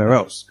up anywhere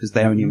else, because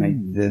they only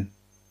made the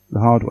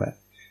hardware.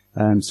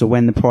 So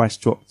when the price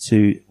dropped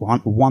to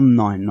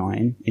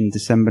 $199 in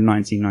December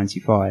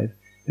 1995,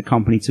 the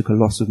company took a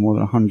loss of more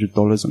than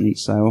 $100 on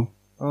each sale.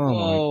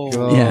 Oh my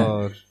god.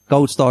 Yeah.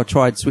 Gold Star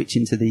tried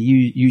switching to the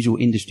usual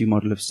industry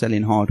model of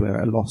selling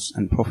hardware at a loss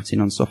and profiting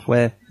on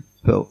software,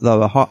 but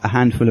though a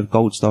handful of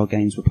Gold Star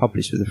games were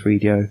published for the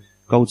 3DO,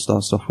 Gold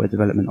Star software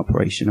development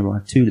operation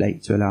arrived too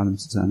late to allow them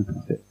to turn a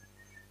profit.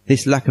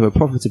 This lack of a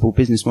profitable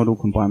business model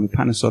combined with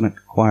Panasonic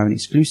acquiring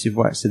exclusive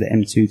rights to the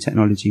M2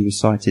 technology was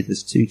cited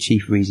as two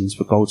chief reasons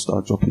for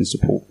Goldstar dropping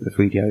support for the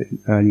 3DO in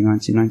early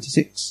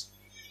 1996.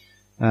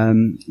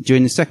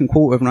 During the second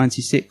quarter of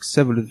 96,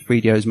 several of the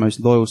 3DO's most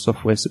loyal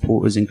software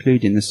supporters,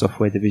 including the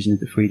software division of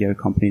the 3DO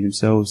company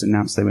themselves,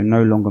 announced they were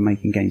no longer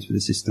making games for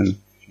the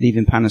system,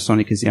 leaving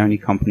Panasonic as the only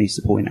company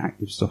supporting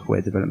active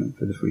software development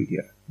for the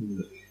 3DO.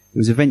 It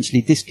was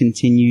eventually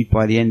discontinued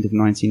by the end of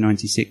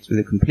 1996 with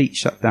a complete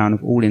shutdown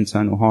of all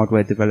internal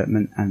hardware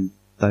development and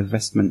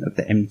divestment of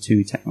the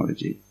M2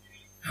 technology.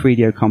 The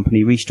 3DO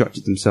company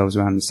restructured themselves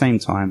around the same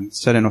time,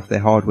 selling off their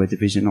hardware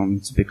division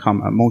on to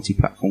become a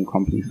multi-platform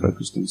company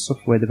focused on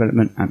software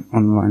development and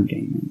online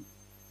gaming.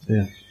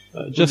 Yeah.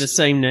 Just the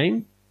same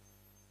name?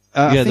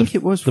 I think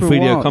it was for the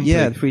 3DO company.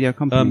 Yeah, the 3DO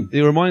company.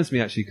 It reminds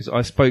me actually because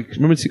I spoke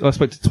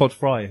to Todd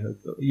Fry a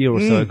year or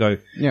so ago,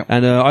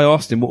 and I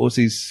asked him what was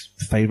his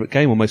favourite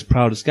game or most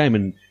proudest game,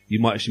 and you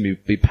might actually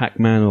be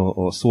Pac-Man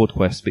or Sword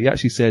Quest, but he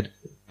actually said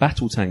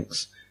Battle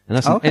Tanks. And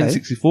that's an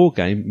N64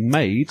 game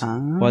made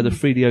by the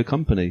 3DO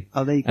company.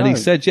 Oh, there you go. And he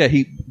said,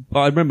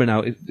 I remember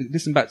now,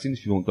 listen back to the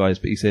interview, guys,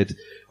 but he said,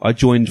 I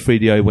joined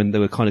 3DO when they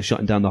were kind of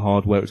shutting down the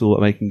hardware. It was all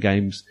about making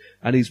games.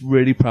 And he's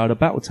really proud of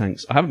Battle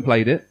Tanks. I haven't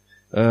played it.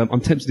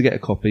 I'm tempted to get a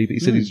copy, but he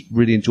said he's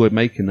really enjoyed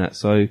making that.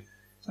 So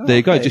there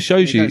you go. It just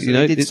shows you, so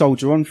they did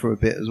soldier on for a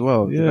bit as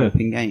well,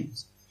 developing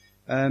games.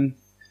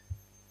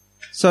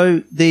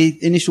 So the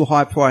initial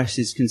high price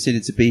is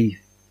considered to be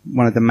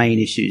one of the main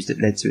issues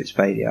that led to its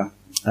failure.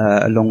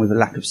 Along with a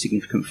lack of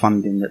significant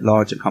funding that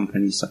larger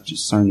companies such as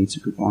Sony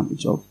took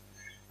advantage of.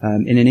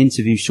 In an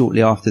interview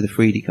shortly after the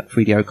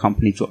 3DO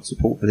company dropped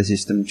support for the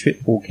system,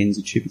 Trip Hawkins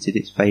attributed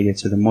its failure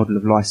to the model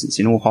of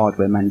licensing all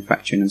hardware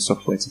manufacturing and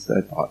software to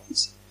third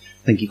parties.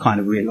 I think he kind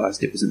of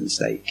realised it was a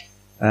mistake.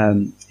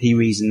 He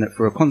reasoned that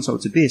for a console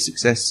to be a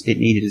success, it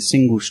needed a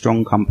single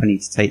strong company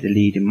to take the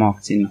lead in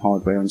marketing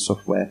hardware and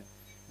software,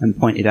 and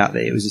pointed out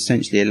that it was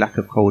essentially a lack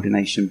of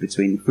coordination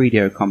between the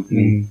 3DO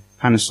company,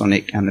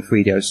 Panasonic and the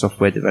 3DO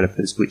software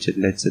developers, which had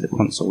led to the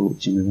console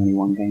launching with only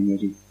one game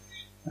ready.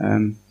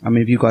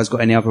 Have you guys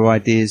got any other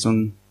ideas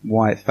on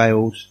why it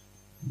failed?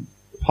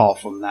 Apart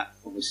from that,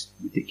 obviously,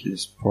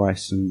 ridiculous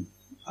price and...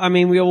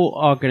 we all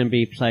are going to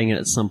be playing it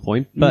at some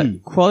point,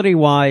 but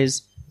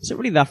quality-wise, is it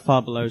really that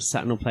far below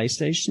Saturn or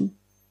PlayStation?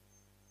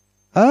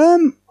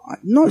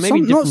 Not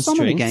some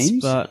of the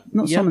games, but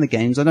not some of the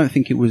games. I don't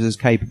think it was as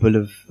capable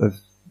of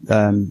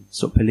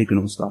sort of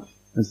polygonal stuff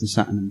as the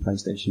Saturn and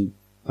PlayStation.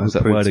 How's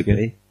that word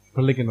again?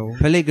 Polygonal.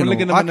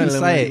 I can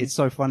say it. It's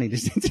so funny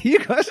listening to you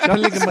guys.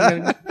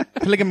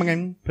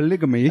 Polygamy.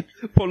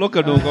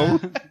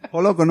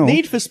 Polygonal.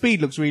 Need for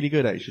Speed looks really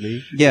good,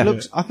 actually. Yeah.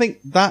 I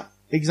think that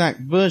exact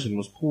version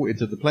was ported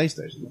to the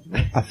PlayStation.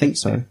 I think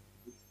so.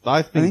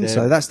 I think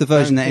so. That's the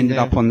version that ended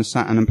up on the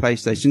Saturn and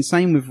PlayStation.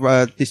 Same with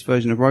this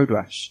version of Road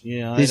Rash.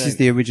 Yeah, this is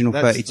the original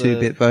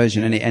 32-bit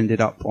version, and it ended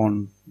up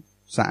on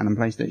Saturn and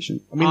PlayStation.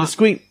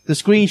 The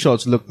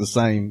screenshots look the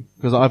same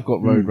because I've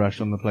got Road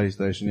Rash on the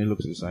PlayStation. It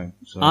looks the same.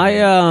 So. I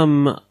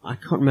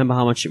can't remember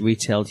how much it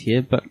retailed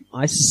here, but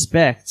I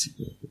suspect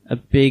a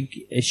big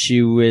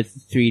issue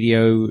with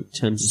 3DO in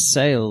terms of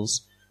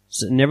sales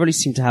is it never really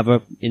seemed to have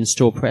a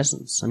in-store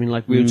presence.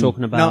 We were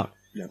talking about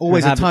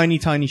always a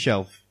tiny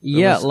shelf.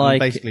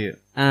 Basically it.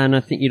 And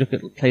I think you look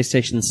at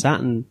PlayStation and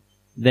Saturn,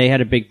 they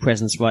had a big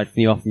presence right from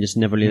the off and just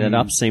never lit that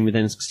up. Same with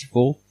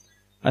N64.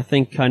 I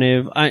think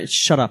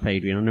shut up,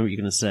 Adrian. I know what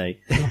you're going to say.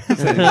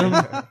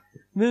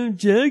 No,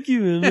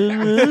 Jaguar.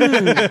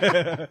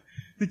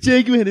 The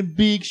Jaguar had a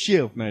big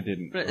shelf. No, it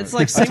didn't. But it's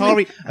like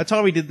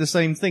Atari did the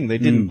same thing. They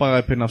didn't buy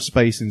up enough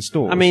space in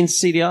stores.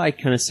 CDI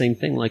kind of same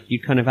thing. Like you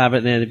kind of have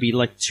it there. There'd be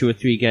like 2 or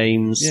 3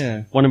 games.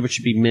 Yeah. One of which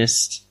would be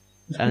Myst.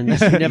 And you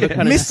never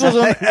kind of Myst was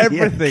on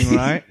everything,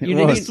 right?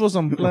 Myst was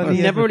on bloody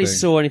You never really everything.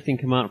 saw anything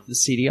come out for the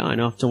CDI,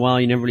 and after a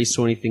while, you never really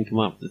saw anything come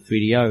out for the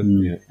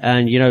 3DO.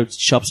 And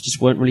shops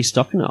just weren't really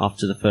stocking it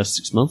after the first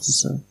 6 months or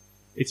so.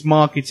 It's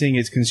marketing,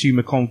 it's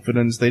consumer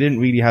confidence. They didn't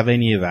really have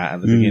any of that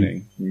at the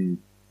beginning.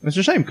 It's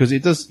a shame because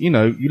it does. You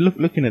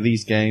looking at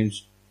these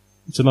games.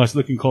 It's a nice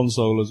looking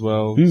console as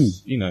well.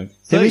 It's,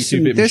 there's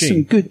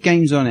some good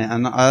games on it,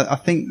 and I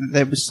think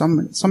there was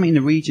something in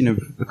the region of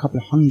a couple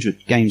of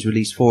 100 games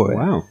released for it.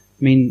 Wow.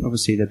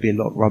 Obviously there'd be a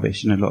lot of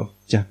rubbish and a lot of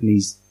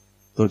Japanese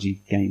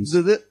dodgy games.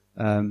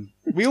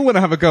 We all want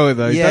to have a go at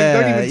those.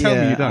 Don't even tell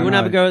me you don't. You want to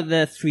have a go at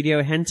the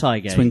 3DO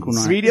hentai games? Twinkle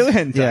Night. 3DO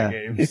hentai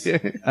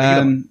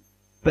games.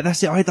 But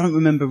that's it. I don't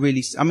remember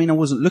really. I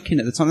wasn't looking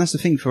at the time. That's the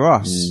thing for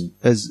us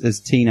as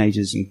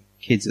teenagers and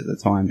kids at the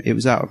time. It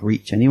was out of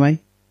reach anyway.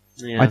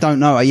 Yeah. I don't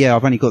know.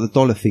 I've only got the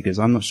dollar figures.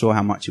 I'm not sure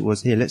how much it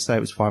was here. Let's say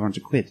it was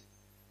 500 quid.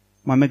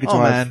 My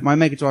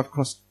Mega Drive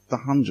cost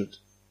 100.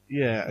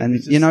 Yeah. And,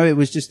 it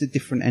was just a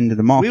different end of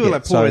the market. We were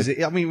like poor as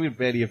it. We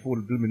barely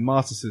afforded blooming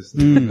Master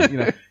System.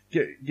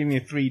 Give me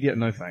a 3D.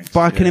 No thanks. But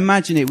I can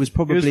imagine it was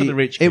probably, it was for the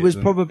rich kids,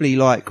 probably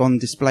like on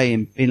display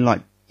in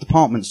like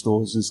department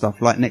stores and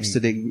stuff, like next to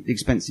the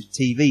expensive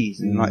TVs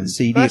and like the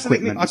CD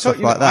equipment and stuff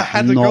like that. I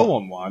had to go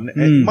on one.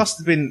 It must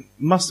have been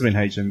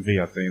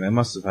HMV, I think. They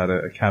must have had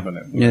a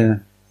cabinet.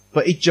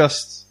 but it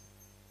just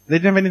they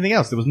didn't have anything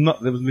else. There was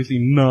literally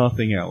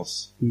nothing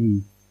else.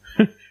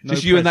 No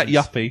Just you and that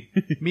presents.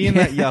 yuppie. Me and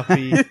that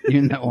yuppie. You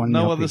and that one,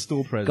 No yuppie. other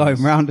store presents.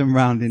 Going round and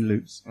round in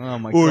loops. Oh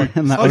my Or god!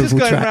 in that I was just oval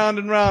going track. round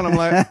and round. I'm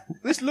like,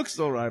 this looks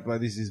alright,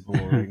 but this is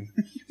boring.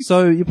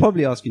 So you're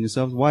probably asking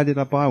yourselves, why did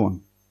I buy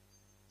one?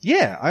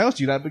 Yeah, I asked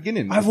you that at the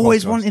beginning. of I've the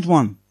always podcast. wanted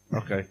one.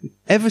 Okay.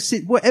 Ever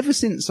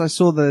since I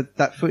saw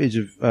that footage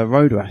of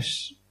Road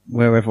Rash,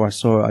 wherever I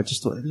saw it, I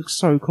just thought it looks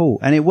so cool.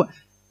 And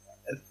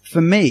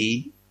for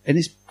me, and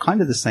it's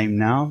kind of the same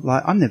now.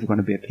 Like, I'm never going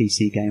to be a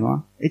PC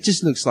gamer. It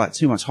just looks like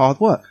too much hard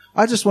work.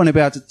 I just want to be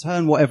able to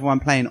turn whatever I'm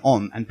playing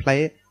on and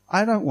play it.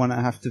 I don't want to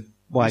have to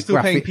buy You're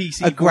still paying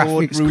PC a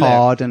board graphics roulette.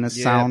 card and a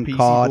Yeah, sound PC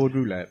card. board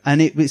roulette.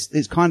 And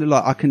it's kind of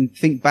like I can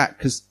think back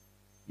because,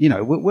 you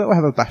know, we'll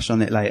have a bash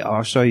on it later.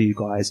 I'll show you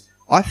guys.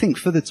 I think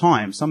for the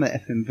time, some of the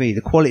FMV,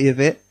 the quality of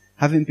it,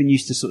 having been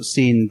used to sort of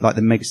seeing like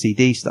the Mega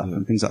CD stuff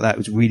and things like that, it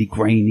was really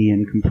grainy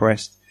and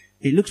compressed.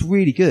 It looks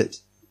really good.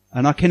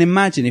 And I can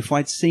imagine if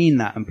I'd seen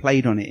that and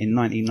played on it in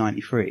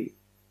 1993,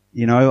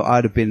 you know,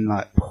 I'd have been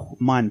like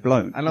mind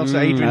blown. And also,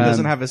 Adrian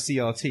doesn't have a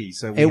CRT,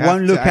 so we It have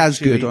won't look to as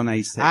actually- good on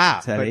a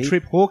telly. But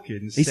Trip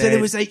Hawkins He said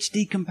it was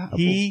HD compatible.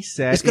 He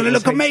said it's going to it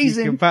was look HD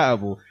amazing.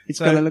 compatible. It's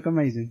So going to look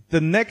amazing. the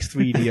next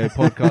video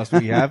podcast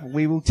we have,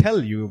 we will tell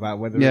you about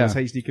whether Yeah. it was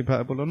HD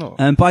compatible or not.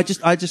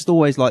 But I just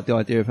always liked the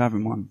idea of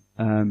having one.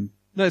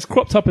 No, it's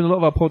cropped up in a lot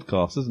of our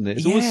podcasts, isn't it?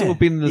 It's always Yeah, sort of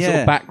been in the sort yeah.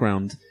 of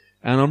background.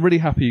 And I'm really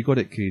happy you got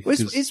it, Keith. Well,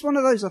 'cause- it's one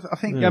of those, I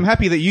think. Yeah, I'm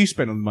happy that you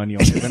spent all the money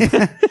on it.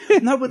 Then.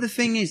 No, but the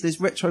thing is,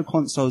 there's retro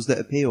consoles that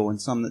appeal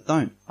and some that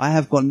don't. I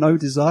have got no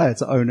desire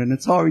to own an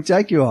Atari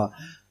Jaguar.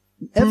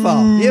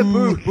 Ever. Yeah,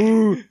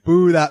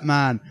 boo that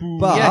man.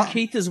 But, Yeah,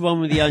 Keith is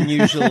one with the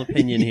unusual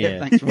opinion here.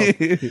 Yeah,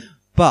 thanks, Rob.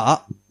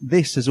 But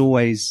this has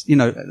always, you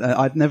know,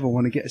 I'd never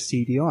want to get a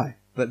CDI.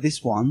 But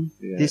this one,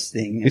 this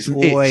thing, It's has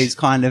an itch. always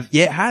kind of,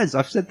 yeah, it has.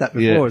 I've said that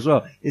before Yeah. as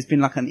well. It's been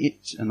like an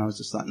itch, and I was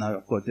just like, no,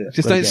 I've got to do it.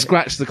 just don't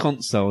scratch the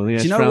console. Yeah,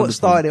 Do you know what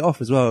started it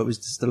off as well? It was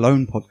just a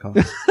Lone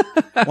podcast.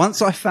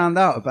 Once I found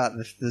out about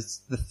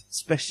the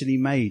specially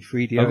made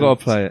 3D, I've got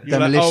to play it. You're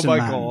like, Demolition oh my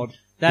Man. god.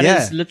 That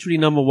Yeah. is literally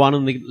number one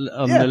on the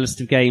Yeah. list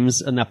of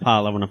games in that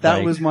pile I want to play.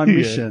 That was my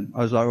mission. I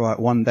was like, right,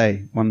 one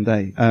day.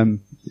 And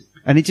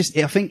I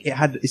think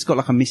it's got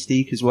like a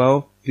mystique as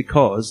well,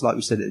 because, like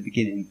we said at the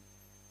beginning,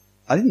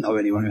 I didn't know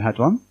anyone who had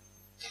one.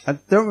 I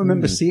don't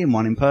remember seeing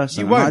one in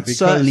person. You and won't. I'd because-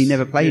 certainly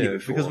never played yeah, it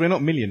before. because we're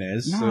not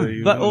millionaires. No. So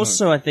you But don't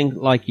also, I think,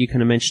 like you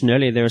kind of mentioned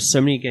earlier, there are so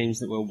many games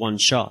that were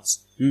one-shots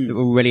that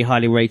were really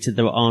highly rated.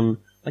 That were on,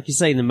 like you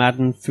say, the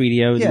Madden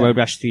 3DO, Yeah. the Road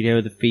Rash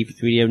 3DO, the FIFA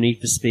 3DO,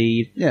 Need for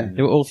Speed. Yeah.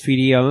 They were all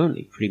 3DO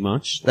only, pretty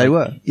much. They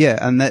Like, were, yeah,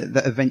 and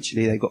that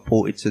eventually they got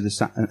ported to the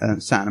Saturn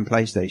and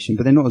PlayStation,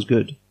 but they're not as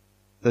good.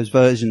 Those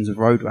versions of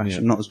Road Rash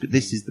are not as good.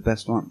 This is the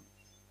best one,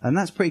 and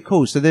that's pretty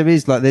cool. So there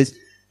is like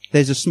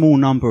there's a small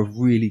number of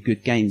really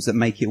good games that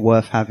make it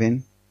worth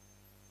having,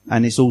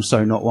 and it's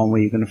also not one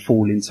where you're going to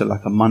fall into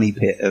like a money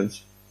pit of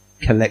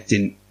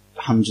collecting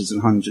hundreds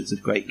and hundreds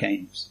of great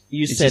games.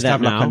 You It's say just that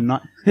have, like,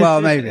 now. well,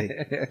 maybe,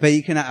 but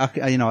you can,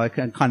 you know, I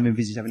can kind of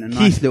envisage having a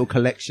nice little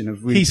collection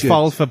of really. He's good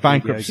filed for video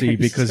bankruptcy games.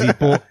 because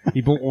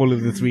he bought all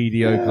of the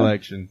 3DO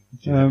collection,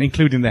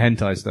 including the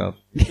hentai stuff.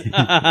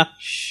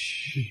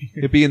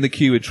 He'll be in the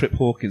queue with Trip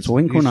Hawkins.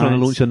 Twinkle He's trying to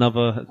Knights. launch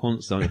another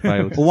console. It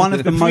failed. Well, one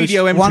of the 3DO most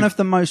empty. one of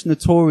the most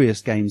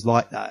notorious games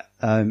like that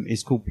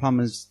is called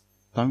Plumbers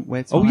Don't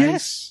Wear Ties. Oh,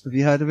 yes. Have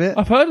you heard of it?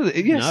 I've heard of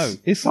it. Yes. No.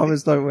 It's,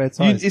 Plumbers Don't Wear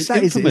Ties. it's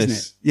That is it, infamous. isn't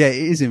it? Yeah,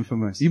 it is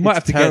infamous. You might It's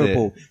have to get it.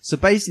 terrible. So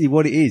basically,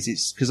 what it is,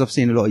 it's because I've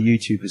seen a lot of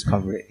YouTubers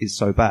cover it. It's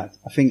so bad.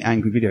 I think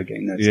Angry Video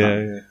Game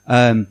Nerds.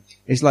 Yeah,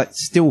 It's like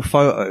still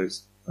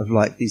photos of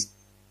like these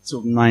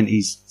sort of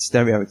 90s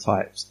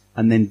stereotypes,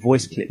 and then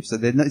voice clips. So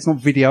it's not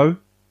video.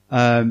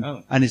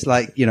 And it's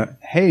like, you know,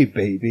 hey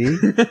baby,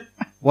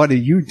 what are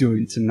you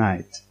doing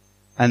tonight?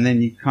 And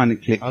then you kind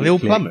of click. Are they all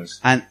click,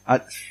 plumbers? And I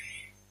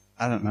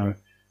don't know.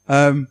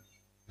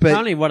 But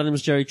Apparently, one of them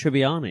is Joey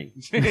Tribbiani.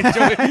 Joey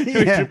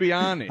Yeah.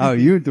 Tribbiani. how are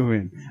you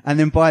doing? And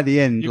then by the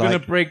end, You're like,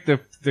 going to break the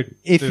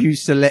if you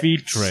select,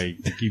 feed tray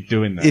to keep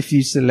doing that. if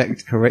you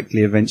select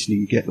correctly, eventually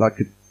you get like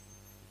a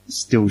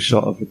still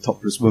shot of a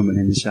topless woman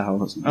in the shower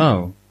or something.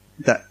 Oh,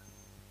 That,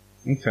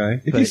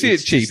 okay. If but you see it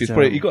it's cheap, just it's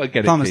probably, terrible. you've got to get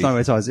it Plumbers cheap. Don't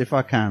Wear Ties. If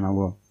I can, I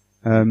will.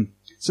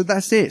 So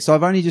that's it. So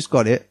I've only just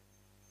got it.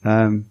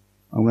 I'm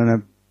going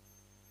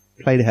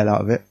to play the hell out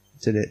of it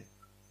till it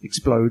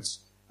explodes.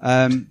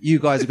 You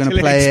guys are going to Till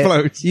it play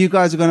explodes. it. You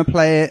guys are going to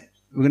play it.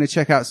 We're going to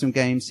check out some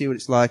games, see what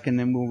it's like, and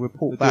then we'll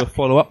report Do a back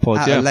follow-up pod,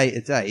 at yeah. a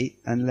later date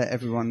and let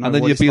everyone know And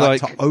then what you'd it's be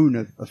like, like- to own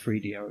a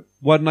 3DO.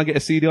 Why didn't I get a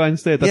CDI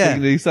instead? That's Yeah.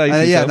 what you say. to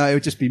Yeah, yourself. no, it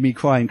would just be me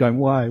crying, going,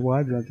 why?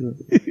 Why did I do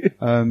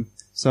it?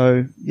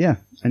 So, yeah,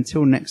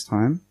 until next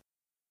time.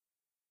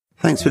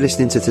 Thanks for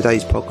listening to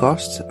today's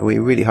podcast. We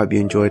really hope you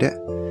enjoyed it.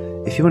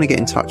 If you want to get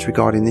in touch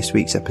regarding this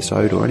week's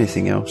episode or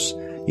anything else,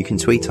 you can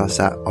tweet us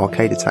at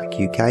Arcade Attack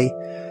UK,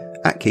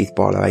 at Keith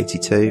Barlow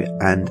 82,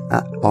 and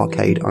at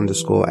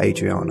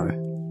Arcade_Adriano.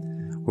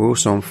 We're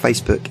also on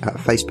Facebook at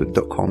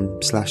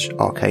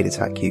facebook.com/Arcade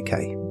Attack UK.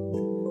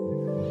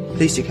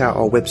 Please check out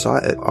our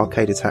website at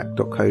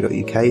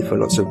arcadeattack.co.uk for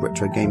lots of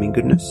retro gaming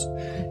goodness,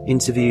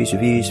 interviews,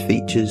 reviews,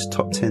 features,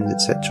 top 10s,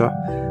 etc.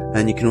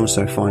 And you can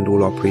also find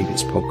all our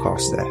previous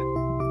podcasts there.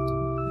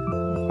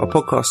 Our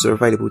podcasts are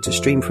available to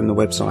stream from the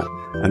website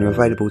and are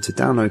available to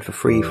download for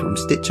free from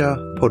Stitcher,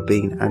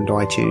 Podbean and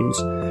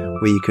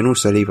iTunes, where you can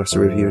also leave us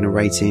a review and a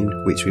rating,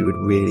 which we would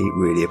really,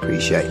 really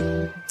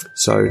appreciate.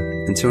 So,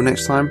 until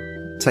next time,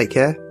 take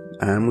care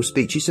and we'll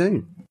speak to you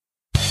soon.